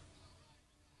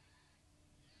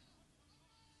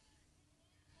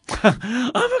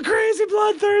 I'm a crazy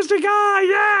bloodthirsty guy.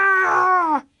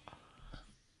 Yeah.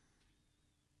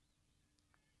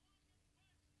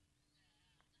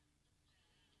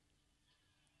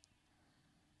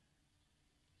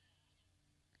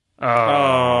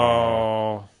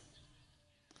 Oh.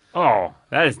 Oh,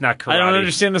 that is not karate. I don't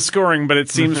understand the scoring, but it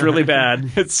seems really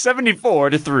bad. It's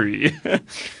 74-3.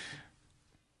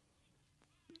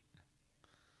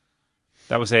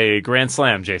 That was a grand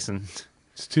slam, Jason.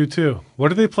 It's 2-2.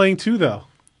 What are they playing to, though?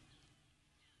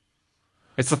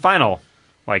 It's the final,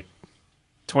 like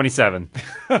 27.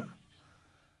 Can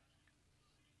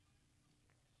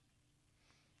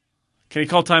you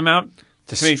call timeout?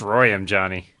 Destroy him,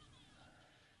 Johnny.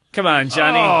 Come on,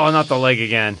 Johnny. Oh, not the leg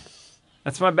again.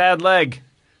 That's my bad leg.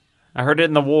 I heard it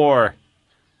in the war.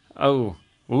 Oh,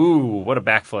 ooh, what a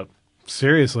backflip.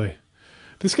 Seriously,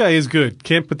 this guy is good.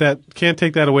 Can't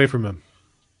take that away from him.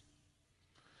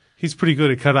 He's pretty good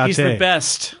at karate. He's the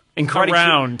best In Karate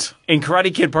around. In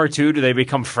Karate Kid Part 2, do they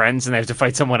become friends and they have to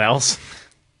fight someone else?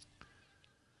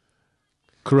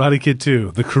 Karate Kid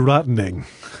 2, the karatening.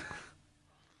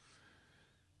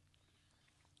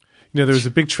 You know, there was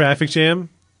a big traffic jam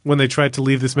when they tried to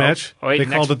leave this match. wait, they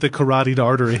next- called it the carotid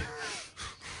artery.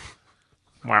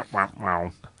 Wow, wow,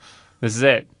 wow. This is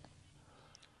it.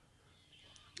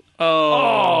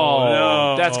 Oh,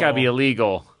 no. That's got to be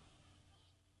illegal.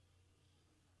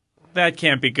 That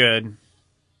can't be good.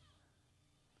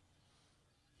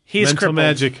 He's Mental crippled.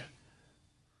 magic.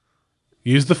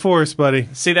 Use the force, buddy.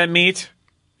 See that meat?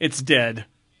 It's dead.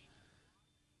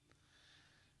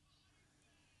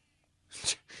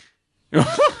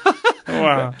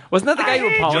 Wow. Wasn't that the guy who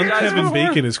Young apologized? Kevin before?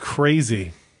 Bacon is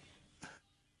crazy.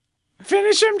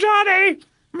 Finish him, Johnny!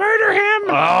 Murder him!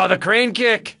 Oh, the crane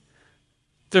kick.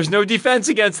 There's no defense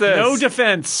against this. No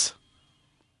defense.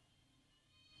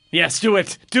 Yes, do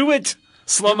it. Do it.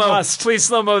 Slow-mo. You must. Please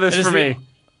slow-mo this It is for me.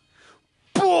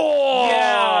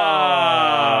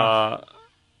 Yeah.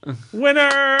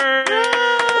 Winner!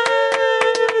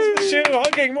 Shoo,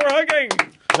 hugging, more hugging.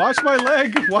 Watch my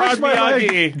leg. Watch my Miyagi.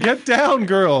 leg. Get down,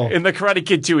 girl. In the Karate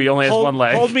Kid 2, he only has one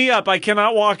leg. Hold me up. I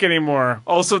cannot walk anymore.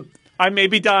 Also, I may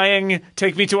be dying.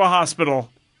 Take me to a hospital.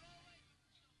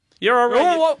 You're all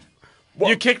right. Whoa, whoa.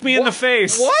 You kicked me in the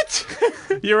face. What?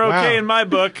 You're okay Wow. in my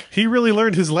book. He really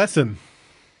learned his lesson.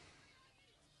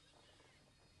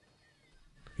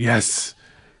 Yes.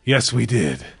 Yes, we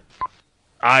did.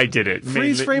 I did it.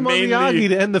 Freeze frame on Miyagi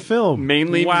to end the film.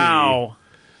 Mainly Wow. me.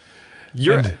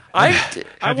 You're, I Have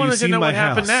you wanted to seen know my what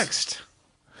happened house? next.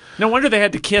 No wonder they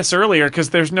had to kiss earlier, because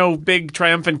there's no big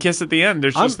triumphant kiss at the end.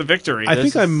 There's just the victory. I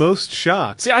think I'm most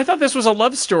shocked. See, I thought this was a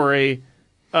love story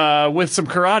with some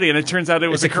karate, and it turns out it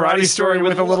was It's a karate story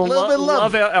with a little bit of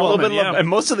love. element. A little bit of yeah. love. And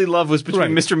most of the love was between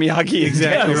Right. Mr. Miyagi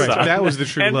Exactly and right. Daniel-san. That was the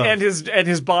true love. and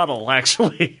his bottle,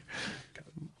 actually.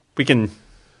 We can...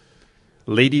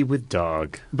 Lady with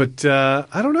dog. But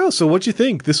I don't know. So what'd you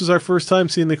think? This was our first time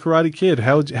seeing the Karate Kid.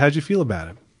 How'd you feel about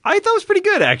it? I thought it was pretty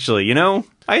good, actually. You know,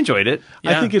 I enjoyed it.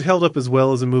 Yeah. I think it held up as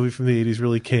well as a movie from the 80s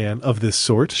really can of this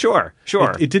sort. Sure.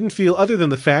 It didn't feel, other than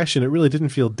the fashion, it really didn't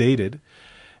feel dated.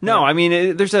 No, I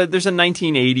mean, there's a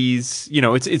 1980s. You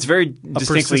know, it's very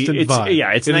distinctly. persistent It's vibe.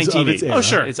 Yeah, it's It is of 1980s. its era. Oh,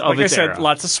 sure. It's of like its I said, era.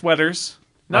 lots of sweaters.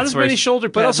 Not Lots as of many sweaters. shoulder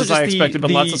pads but also as I just expected, but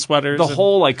lots of sweaters. The and-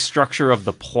 whole like structure of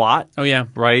the plot. Oh, yeah.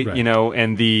 Right? Right. You know,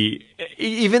 and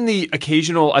even the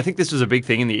occasional, I think this was a big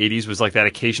thing in the 80s, was like that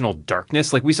occasional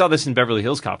darkness. Like we saw this in Beverly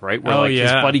Hills Cop, right? Where Oh, like his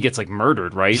yeah. buddy gets like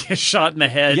murdered, right? Shot in the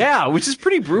head. Yeah, which is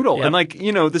pretty brutal. Yep. And like,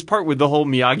 you know, this part with the whole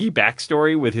Miyagi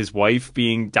backstory with his wife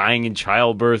dying in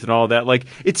childbirth and all that, like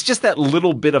it's just that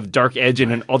little bit of dark edge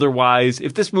in an otherwise,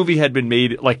 if this movie had been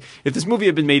made in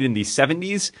the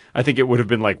 70s, I think it would have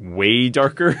been like way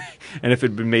darker. And if it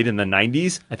had been made in the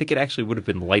 90s, I think it actually would have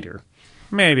been lighter.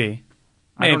 Maybe.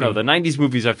 I don't know. The 90s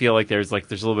movies, I feel like there's a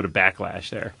little bit of backlash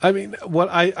there. I mean, what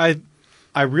I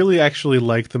really actually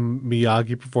like the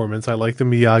Miyagi performance. I like the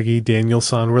Miyagi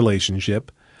Daniel-san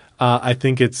relationship. I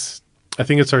think it's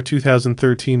our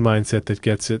 2013 mindset that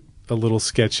gets it a little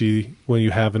sketchy when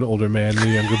you have an older man and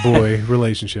a younger boy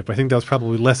relationship. I think that was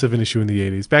probably less of an issue in the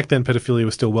 80s. Back then, pedophilia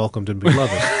was still welcomed and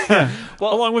beloved.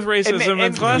 Well, along with racism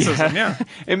and classism, yeah.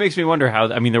 It makes me wonder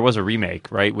how. I mean, there was a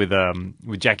remake, right, with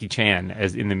Jackie Chan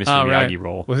as in the Mr. Miyagi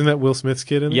role. Wasn't that Will Smith's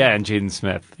kid in it? Yeah, and Jaden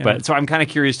Smith. Yeah. But so I'm kind of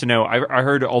curious to know. I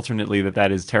heard alternately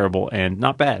that is terrible and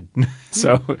not bad.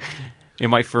 So it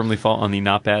might firmly fall on the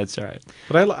not bad side.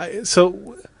 But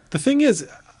so the thing is,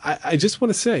 I just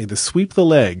want to say the sweep the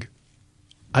leg.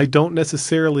 I don't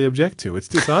necessarily object to. It's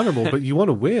dishonorable, but you want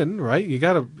to win, right? You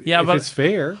got to. Yeah, if but it's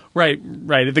fair. Right.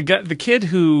 The kid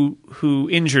who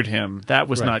injured him, that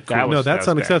was not cool. That's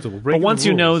unacceptable. But once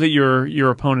you know that your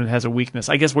opponent has a weakness,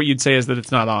 I guess what you'd say is that it's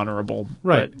not honorable.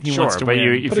 Right. But he wants to win.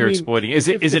 If you're exploiting, is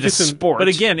it a sport? But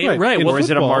again, or is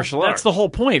it a martial art? That's the whole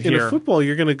point here. In football,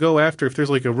 you're going to go after if there's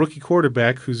like a rookie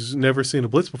quarterback who's never seen a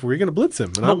blitz before. You're going to blitz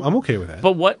him, and I'm okay with that.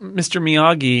 But what Mr.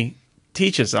 Miyagi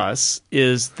teaches us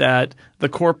is that the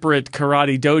corporate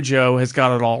karate dojo has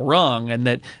got it all wrong, and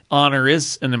that honor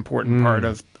is an important part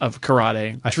of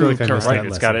karate. I feel like I missed that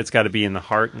lesson. It's got to be in the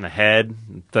heart and the head.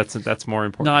 That's more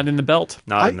important. Not in the belt.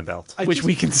 In the belt, which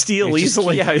we can steal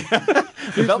easily.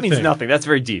 The belt means nothing. That's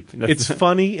very deep. It's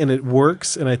funny and it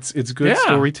works and it's good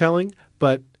storytelling,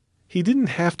 but he didn't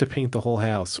have to paint the whole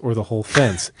house or the whole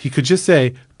fence. He could just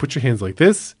say, "Put your hands like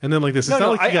this," and then like this. It's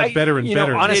not like he got better and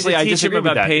better. Honestly, I disagree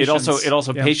with that. Patience. It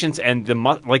also patience and there's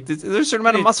a certain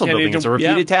amount of muscle building. It's a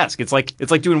repeated task. It's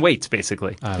like doing weights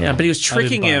basically. Yeah, but he was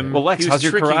tricking him. Well, Lex, how's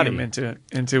your karate?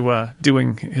 Into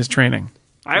doing his training.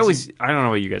 I don't know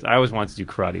about you guys. I always wanted to do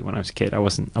karate when I was a kid. I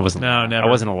wasn't. No, never. I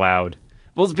wasn't allowed.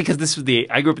 Well, it's because this was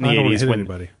I grew up in the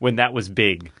 80s when that was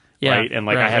big. Yeah, right, and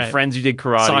I had friends who did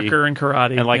karate, soccer and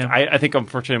karate, and I think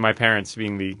unfortunately my parents,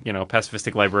 being the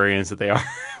pacifistic librarians that they are,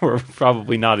 were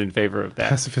probably not in favor of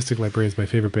that. Pacifistic Librarians, my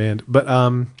favorite band, but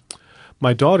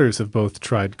my daughters have both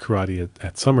tried karate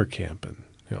at summer camp, and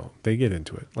they get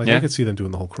into it. I could see them doing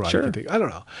the whole karate thing. I don't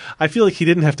know. I feel like he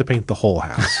didn't have to paint the whole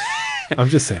house. I'm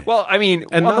just saying. Well, I mean,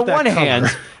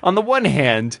 on the one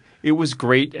hand, it was a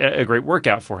great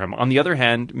workout for him. On the other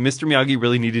hand, Mr. Miyagi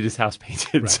really needed his house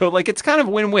painted, so it's kind of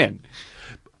a win-win.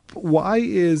 Why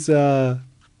is David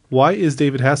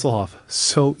Hasselhoff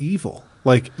so evil?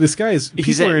 Like, this guy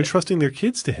people are entrusting their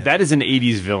kids to him. That is an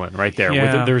 80s villain right there.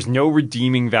 Yeah. There's no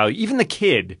redeeming value. Even the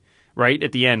kid. Right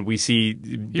at the end, we see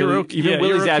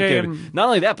Willie's advocate. Not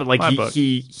only that, but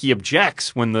he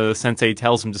objects when the sensei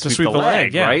tells him to sweep the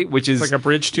leg, right? Which is like a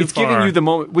bridge too far. It's giving you the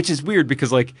moment, which is weird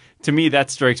because, to me, that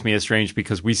strikes me as strange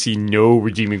because we see no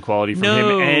redeeming quality from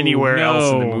him anywhere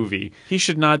else in the movie. He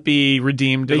should not be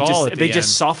redeemed at all. They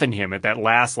just soften him at that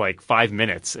last 5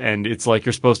 minutes, and it's like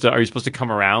are you supposed to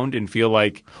come around and feel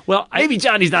like, well, maybe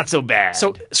Johnny's not so bad.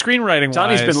 So screenwriting-wise,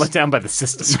 Johnny's been let down by the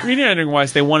system.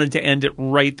 Screenwriting-wise, they wanted to end it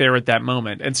right there at that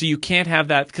moment, and so you can't have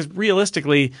that because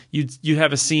realistically, you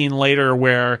have a scene later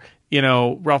where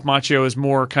Ralph Macchio is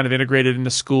more kind of integrated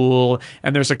into school,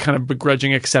 and there's a kind of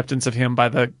begrudging acceptance of him by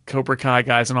the Cobra Kai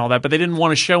guys and all that. But they didn't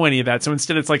want to show any of that, so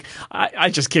instead it's like, I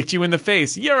just kicked you in the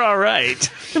face. You're all right.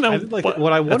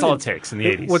 That's all it takes in the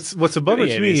 80s. What's a bummer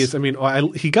to me is,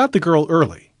 he got the girl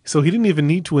early. So he didn't even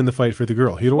need to win the fight for the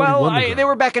girl. He'd already won the girl. They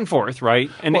were back and forth, right?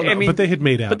 And but they had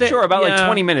made out. About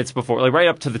 20 minutes before, right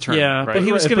up to the turn. Yeah, right? but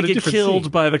he was going to get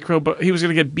killed by he was going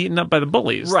to get beaten up by the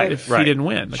bullies, if he didn't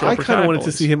win. I kind of wanted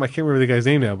to see him. I can't remember the guy's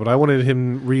name now, but I wanted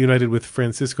him reunited with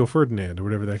Francisco Ferdinand or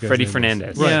whatever that guy's Freddie name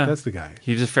Fernandez. Was. Right, yeah. That's the guy.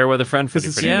 He was a fair weather friend. Freddie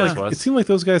Fernandez was. It seemed like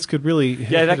those guys could really.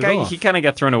 That guy. He kind of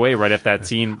got thrown away right after that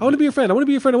scene. I want to be your friend. I want to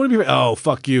be your friend. I want to be your friend. Oh,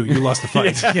 fuck you! You lost the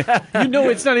fight.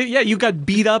 It's not. Yeah, you got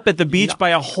beat up at the beach by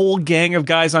a whole gang of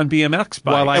guys on BMX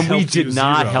bikes. And we did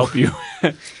not help you.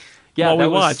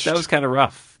 That was kind of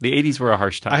rough. The 80s were a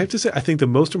harsh time. I have to say, I think the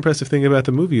most impressive thing about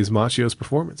the movie is Macchio's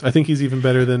performance. I think he's even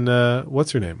better than,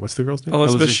 what's her name? What's the girl's name?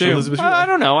 Elizabeth Shue. I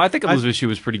don't know. I think Elizabeth Shue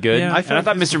was pretty good. Yeah. I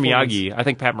thought Mr. Miyagi, I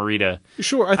think Pat Morita.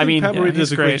 Sure, I think Pat Morita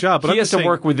does a great job. But he has to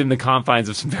work within the confines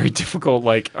of some very difficult,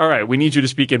 all right, we need you to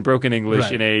speak in broken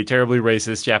English in a terribly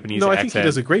racist Japanese accent. I think he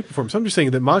does a great performance. I'm just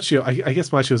saying that Macchio, I guess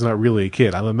Macchio's not really a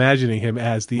kid. I'm imagining him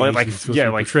as the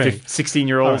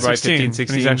 16-year-old, right? 15,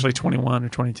 16. And he's actually 21 or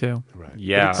 22. Right.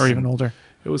 Yeah. Or even older.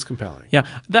 It was compelling. Yeah,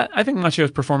 I think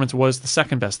Macchio's performance was the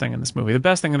second best thing in this movie. The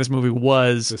best thing in this movie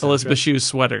was Elizabeth Shue's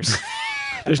sweaters.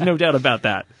 There's no doubt about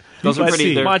that. Those are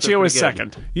pretty. Macchio was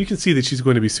second. You can see that she's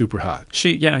going to be super hot.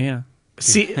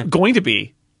 Going to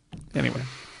be. Anyway,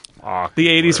 the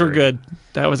 80s were good.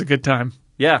 That was a good time.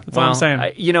 Yeah, That's all I'm saying.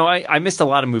 I missed a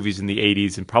lot of movies in the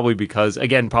 80s, and probably because,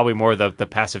 again, probably more of the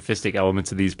pacifistic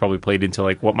elements of these probably played into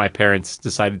like what my parents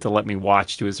decided to let me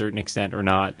watch to a certain extent or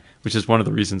not, which is one of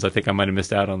the reasons I think I might have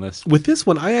missed out on this. With this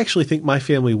one, I actually think my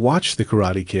family watched The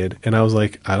Karate Kid, and I was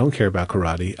like, I don't care about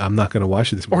karate. I'm not going to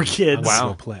watch this movie. Or kids. I'm Wow.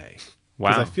 going to play. Wow.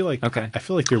 Because I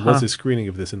feel like there was a screening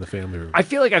of this in the family room. I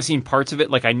feel like I've seen parts of it.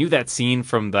 Like I knew that scene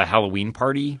from the Halloween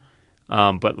party,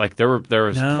 but like there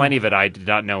was plenty of it I did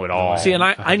not know at all. See, and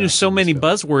I knew so many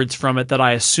buzzwords from it that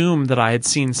I assumed that I had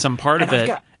seen some part of it,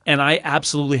 and I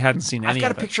absolutely hadn't seen any I've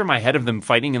got of a it. picture in my head of them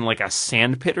fighting in like a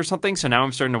sand pit or something. So now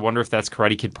I'm starting to wonder if that's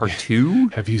Karate Kid Part 2.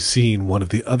 Have you seen one of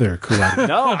the other karate?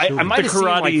 No, I might have seen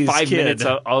like Karate's 5 Kid. minutes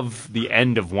of the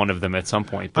end of one of them at some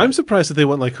point. But I'm surprised that they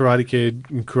went like Karate Kid,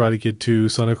 Karate Kid 2,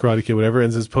 Son of Karate Kid, whatever,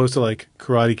 and as opposed to like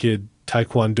Karate Kid,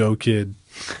 Taekwondo Kid,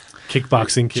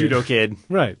 Kickboxing Kid. Judo Kid.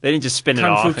 Right. They didn't just spin it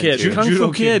Kung off. Fu Kid. into- Kung Judo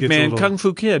Fu Kid Kid, gets a man. little- Kung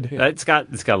Fu Kid. It's got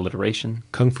alliteration.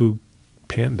 Kung Fu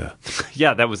Panda.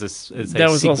 Yeah, that was That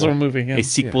was also a movie. Yeah. A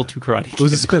sequel to Karate Kid. It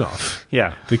was a spinoff.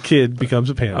 Yeah. The kid becomes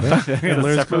a panda and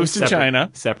learns Separate- Moves to China.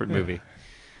 Separate movie.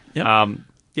 Yep.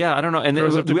 Yeah, I don't know. And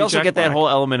Grows up to we be also Jack get that Black. whole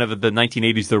element of the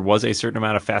 1980s. There was a certain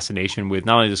amount of fascination with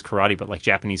not only just karate, but like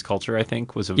Japanese culture, I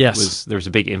think, Yes. there was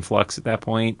a big influx at that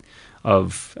point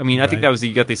of, I think Right. that was,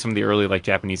 you got some of the early like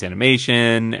Japanese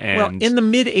animation and Well, in the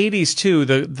mid '80s too,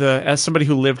 the as somebody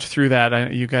who lived through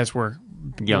that, you guys were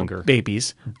younger.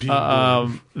 babies.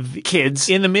 Kids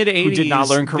In the mid '80s, who did not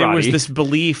learn there was karate. this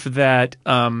belief that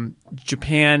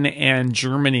Japan and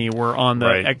Germany were on the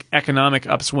Right. economic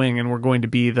upswing and were going to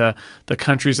be the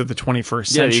countries of the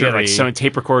 21st Yeah, century. you got like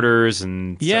tape recorders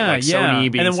and Yeah, like yeah.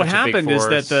 Sony being And then what such a big happened is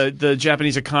force. that the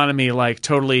Japanese economy like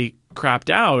totally crapped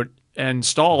out and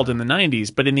stalled in the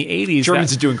 90s, but in the 80s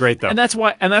Germans are doing great though. and that's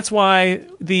why that's why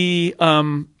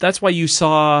you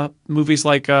saw movies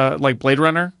like Blade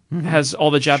Runner has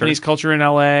all the Japanese culture in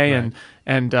LA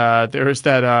and there's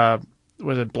that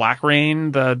was it Black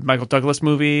Rain, the Michael Douglas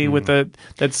movie with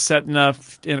that's set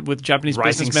with Japanese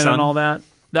Rising businessmen Sun? and all that.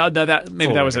 That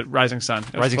was it. Rising Sun.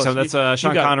 It was Rising close. Sun. That's You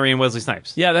Sean got it. Connery and Wesley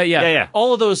Snipes. Yeah, Yeah.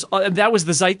 All of those. That was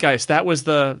the zeitgeist. That was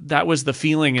the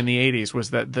feeling in the '80s. Was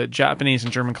that the Japanese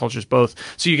and German cultures both?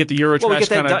 So you get the Eurotrash Well, we get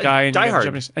that kind of guy and Die you get the Hard.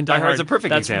 Japanese, and Die Hard's a perfect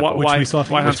That's example. Which Why, we saw-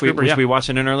 why Hans which Gruber? we watched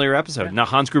in an earlier episode. Now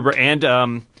Hans Gruber and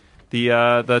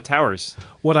the Towers.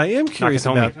 What I am curious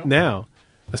Nakatomi. about now,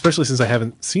 especially since I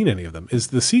haven't seen any of them, is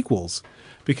the sequels.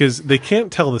 Because they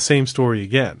can't tell the same story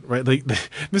again, right? Like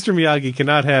Mr. Miyagi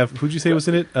cannot have who'd you say was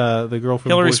in it? The girl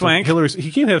from Hilary Boys Swank?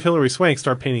 He can't have Hilary Swank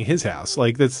start painting his house.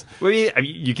 Like that's Well,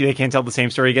 they can't tell the same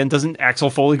story again. Doesn't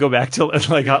Axel Foley go back to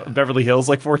like Beverly Hills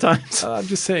like 4 times? I'm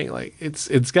just saying, like it's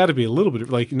got to be a little bit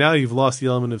like now you've lost the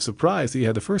element of surprise that you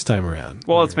had the first time around.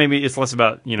 Well, it's less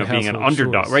about being an household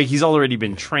underdog, choice. right? He's already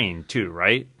been trained too,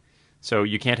 right? So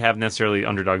you can't have necessarily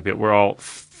underdog bit. We're all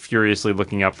furiously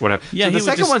looking up what happened. Yeah, so he the was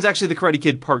second just- one's actually the Karate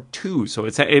Kid Part 2, so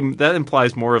that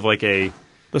implies more of like a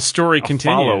The story continues.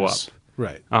 follow-up.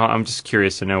 Right. I'm just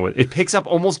curious to know what it picks up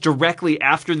almost directly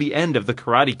after the end of the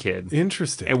Karate Kid,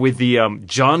 Interesting. and with the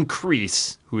John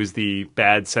Kreese, who is the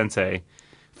bad sensei,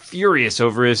 furious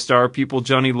over his star pupil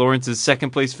Johnny Lawrence's second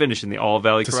place finish in the All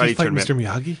Valley Does Karate he fight Tournament. Mr.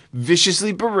 Miyagi?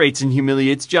 Viciously berates and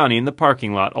humiliates Johnny in the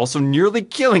parking lot, also nearly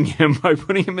killing him by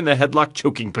putting him in the headlock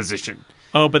choking position.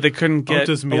 Oh, but they couldn't get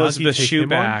does Miyagi Elizabeth take Shue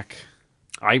him on? back.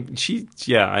 I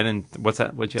didn't. What's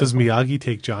that? What you? Does Miyagi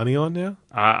take Johnny on now?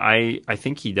 I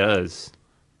think he does.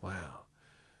 Wow.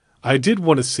 I did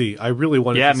want to see. I really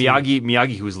wanted Yeah, to see.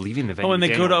 Miyagi, who was leaving the venue. Oh, and they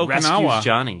go Daniel, to Okinawa. rescues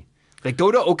Johnny. They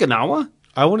go to Okinawa.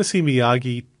 I want to see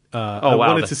Miyagi. I wow.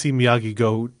 wanted to see Miyagi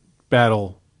go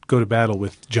to battle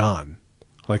with John,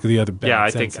 like the other bad Yeah, I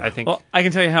sensei. think. Well, I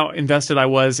can tell you how invested I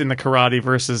was in the karate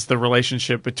versus the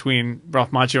relationship between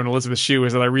Ralph Macchio and Elizabeth Shue.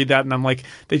 Is that I read that and I'm like,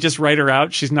 they just write her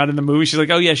out. She's not in the movie. She's like,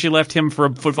 oh yeah, she left him for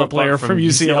a football player from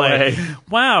UCLA.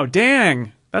 Wow,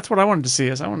 dang. That's what I wanted to see.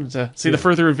 Is I wanted to see the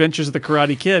further adventures of the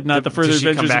Karate Kid, not the further Does she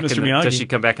come adventures of back Mr. Miyagi. Does she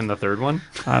come back in the third one?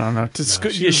 I don't know.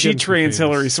 she's She getting trains too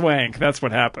famous. Hilary Swank. That's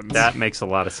what happens. That makes a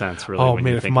lot of sense, really. Oh when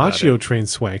man, you if think about Machio it.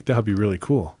 trains Swank, that would be really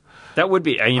cool. That would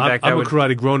be. In fact, I'm that a would.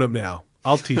 karate grown up now.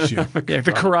 I'll teach you. Yeah,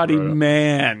 the Karate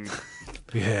Man.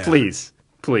 Yeah. Please.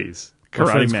 My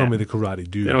Karate friends Man. call me the karate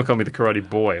dude. They don't call me the Karate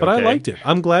Boy. But I okay? liked it.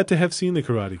 I'm glad to have seen the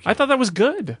Karate Kid. I thought that was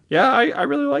good. Yeah, I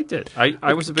really liked it.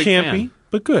 I was a big Campy, fan.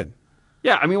 but good.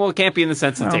 Yeah, I mean, well, it can't be in the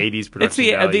sense it's 80s It's production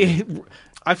the value.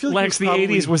 I feel like Lex. it The was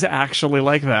probably- 80s was actually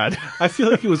like that. I feel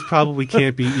like it was probably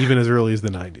campy even as early as the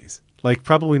 90s. Like,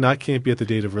 probably not can't be at the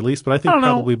date of release, but I think I don't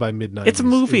know. probably by mid-90s. It's a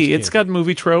movie. It's It's got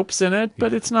movie tropes in it,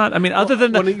 but it's not. I mean, other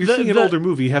than when you're seeing an the- older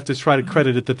movie, you have to try to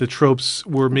credit it that the tropes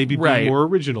were maybe being Right. more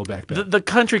original back then. the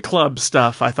country club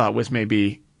stuff, I thought was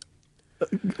maybe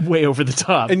way over the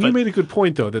top. And you but- made a good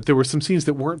point, though, that there were some scenes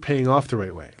that weren't paying off the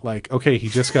right way. Like, okay, he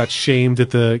just got shamed at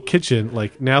the kitchen.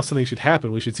 Like, now something should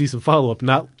happen. We should see some follow-up,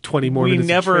 not 20 more we minutes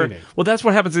never. of training. Well, that's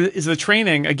what happens. Is the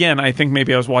training again? I think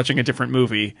maybe I was watching a different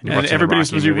movie, and watching a everybody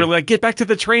was Rocky supposed to be movie. really like, get back to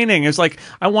the training. It's like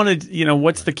I wanted,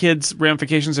 what's the kid's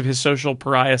ramifications of his social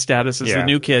pariah status as Yeah, the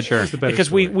new kid? sure. the better Because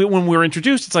story. we when we were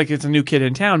introduced, it's like it's a new kid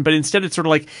in town, but instead it's sort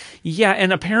of like, yeah,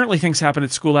 and apparently things happen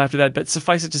at school after that. But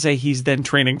suffice it to say, he's then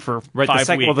training for Right. 5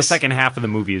 weeks. Well, the second half of the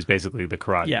movie is basically the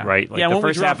karate. Yeah. Right. Like yeah, the when we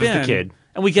first drop half is the in, kid.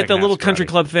 And we get the second little half's country karate.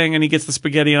 club thing, and he gets the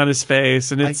spaghetti on his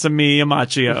face, and it's a me, a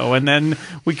Machio. And then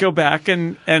we go back,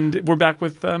 and we're back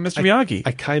with Mr. Miyagi.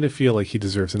 I kind of feel like he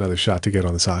deserves another shot to get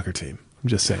on the soccer team. I'm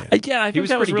just saying. Yeah, I think was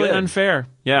that was pretty really good. unfair.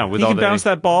 Yeah, with he all can the- bounce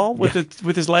that ball with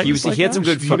his legs. He was- like he had that. some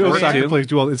good You know, footwork, soccer too.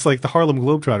 players, well, it's like the Harlem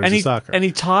Globetrotters and of soccer.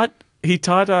 he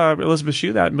taught Elizabeth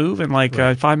Shue that move in like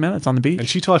 5 minutes on the beach And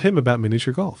she taught him about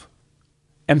miniature golf.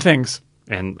 and things.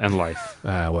 And life.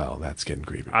 Well, that's getting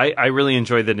creepy. I really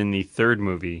enjoyed that in the third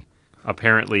movie.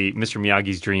 Apparently, Mr.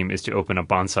 Miyagi's dream is to open a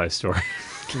bonsai store.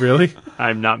 Really?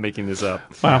 I'm not making this up.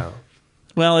 Wow.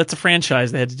 Well, it's a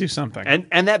franchise. They had to do something.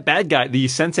 And that bad guy, the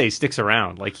sensei, sticks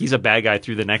around. Like he's a bad guy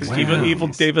through the next few evil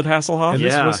movies. David Hasselhoff. And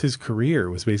Yeah. this was his career,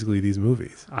 was basically these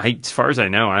movies. As far as I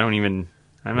know, I'm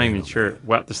not even sure.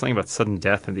 Wow, there's something about sudden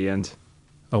death at the end.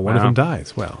 Oh, one of Wow. them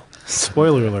dies. Well,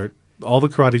 spoiler alert, all the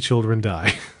karate children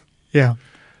die Yeah.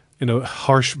 in a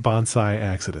harsh bonsai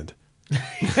accident.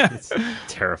 It's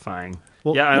terrifying.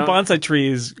 Well, yeah, I The don't, bonsai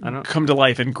trees don't- come to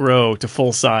life and grow to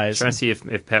full size. trying to see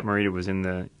if Pat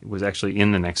Morita was actually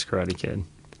in the next Karate Kid.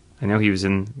 I know he was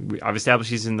in. I've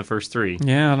established he's in the first three,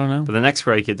 Yeah, I don't know. but the next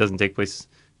Karate Kid doesn't take place.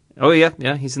 Oh yeah,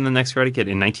 he's in the next Karate Kid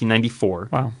in 1994,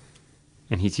 Wow.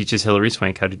 and he teaches Hilary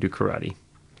Swank how to do karate.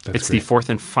 That's It's great. the fourth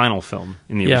and final film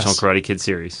in the Yes. original Karate Kid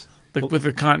series. With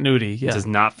the continuity, yeah. It does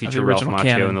not Of the feature Ralph original Macchio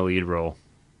canon. in the lead role.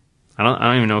 I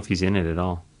don't even know if he's in it at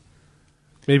all.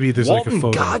 Maybe there's Walton like a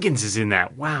photo. Goggins is in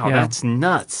that. Wow, Yeah. that's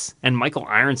nuts. And Michael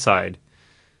Ironside.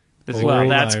 This is Well,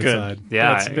 Old that's Ironside. good.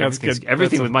 Yeah, that's everything's- good.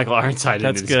 Everything That's with Michael Ironside in it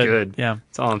that's is good. good. Yeah.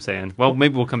 That's all I'm saying. Well,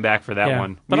 maybe we'll come back for that Yeah.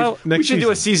 one. But we, I'll- we Next should do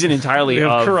a season. season entirely We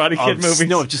have of Karate Kid movies.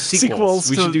 No, just sequels. Sequels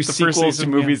We to should do the first sequels to season,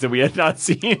 movies yeah. that we had not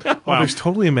seen. Oh, there's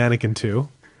totally a Mannequin too.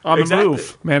 On the Exactly.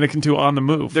 move. Mannequin 2 on the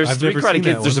move. There's I've three never Karate seen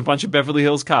Kids. that There's one. a bunch of Beverly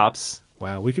Hills Cops.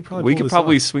 Wow, we could probably We pull could this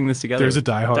probably off. swing this together. There's a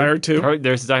Die Hard. Die Hard 2.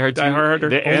 There's Die Hard 2. Die Hard.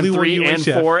 And Only one 3 and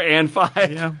UHF. 4 and 5.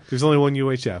 Yeah. There's only one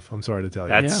UHF. I'm sorry to tell you.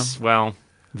 That's, well,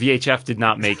 VHF did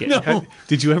not make it.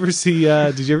 Did you ever see?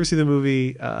 Did you ever see the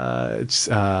movie? It's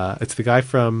the guy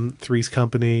from Three's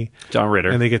Company, John Ritter.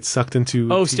 and they get sucked into.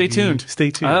 Oh, Stay TV. Tuned.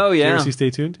 Stay tuned. Oh, Did you yeah. ever see Stay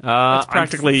Tuned? It's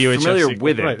practically I'm UHF familiar sequel.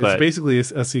 with it, right. but It's basically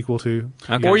a sequel to.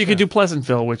 Okay. Or you could do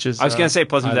Pleasantville, which is. I was going to say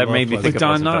Pleasant. I That love made me think With of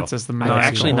Don Pleasantville. Knotts as the I've main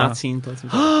actually villain. not seen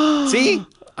Pleasantville. See,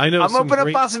 I know. I'm some opening up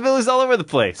great- possibilities all over the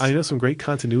place. I know some great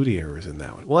continuity errors in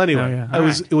that one. Well, anyway, Oh,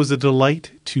 yeah. it was a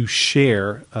delight to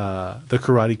share the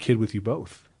Karate Kid with you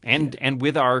both. and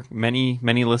with our many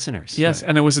listeners. Yes,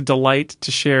 and it was a delight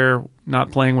to share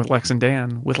not playing with Lex and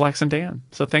Dan with Lex and Dan.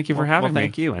 So thank you for having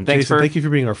Thank me. you, and thanks Jason, for thank you for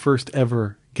being our first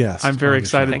ever guest. I'm very on the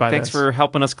show. excited by thanks this. for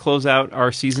helping us close out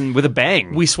our season with a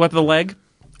bang. We swept the leg.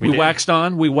 We did. waxed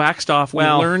on. We waxed off.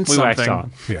 well, we learned we something. waxed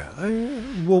on. Yeah,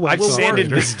 we'll I've we'll sanded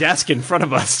later. this desk in front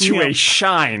of us to Yeah. a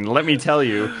shine. Let me tell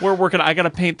you, We're working. I got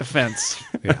to paint the fence.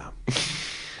 Yeah.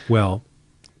 Well,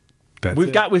 that's we've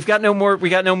it. got no more. We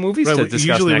got no movies Right, to discuss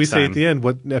usually next we say time. at the end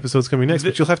what episode's coming next,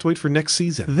 but you'll have to wait for next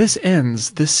season. This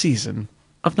ends this season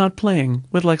of not playing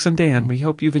with Lex and Dan. We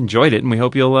hope you've enjoyed it, and we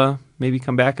hope you'll maybe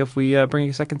come back if we bring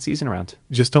a second season around.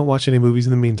 Just don't watch any movies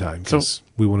in the meantime, because So-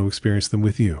 we want to experience them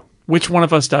with you. Which one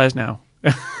of us dies now?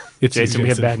 It's Jason, we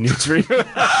have bad news for you.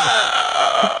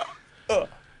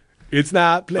 It's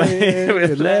not playing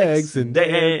with legs and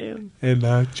Dan. and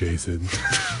not Jason.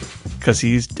 Because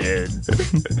he's dead.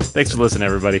 Thanks for listening,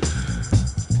 everybody.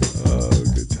 Oh,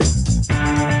 good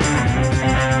time.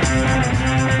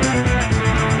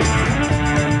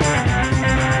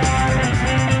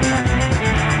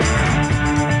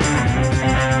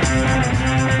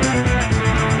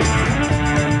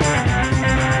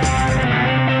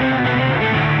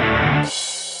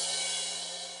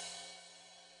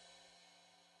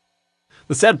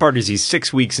 The sad part is he's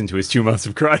 6 weeks into his 2 months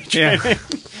of karate training.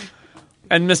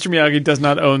 And Mr. Miyagi does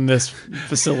not own this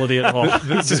facility at all.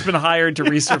 He's just been hired to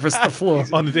resurface the floor.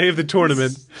 On the day of the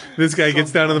tournament, this guy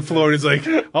gets down on the floor and he's like,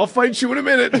 "I'll fight you in a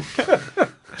minute."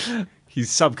 He's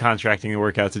subcontracting the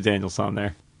workouts to Danielson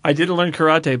there. I didn't learn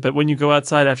karate, but when you go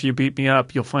outside after you beat me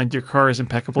up, you'll find your car is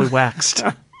impeccably waxed.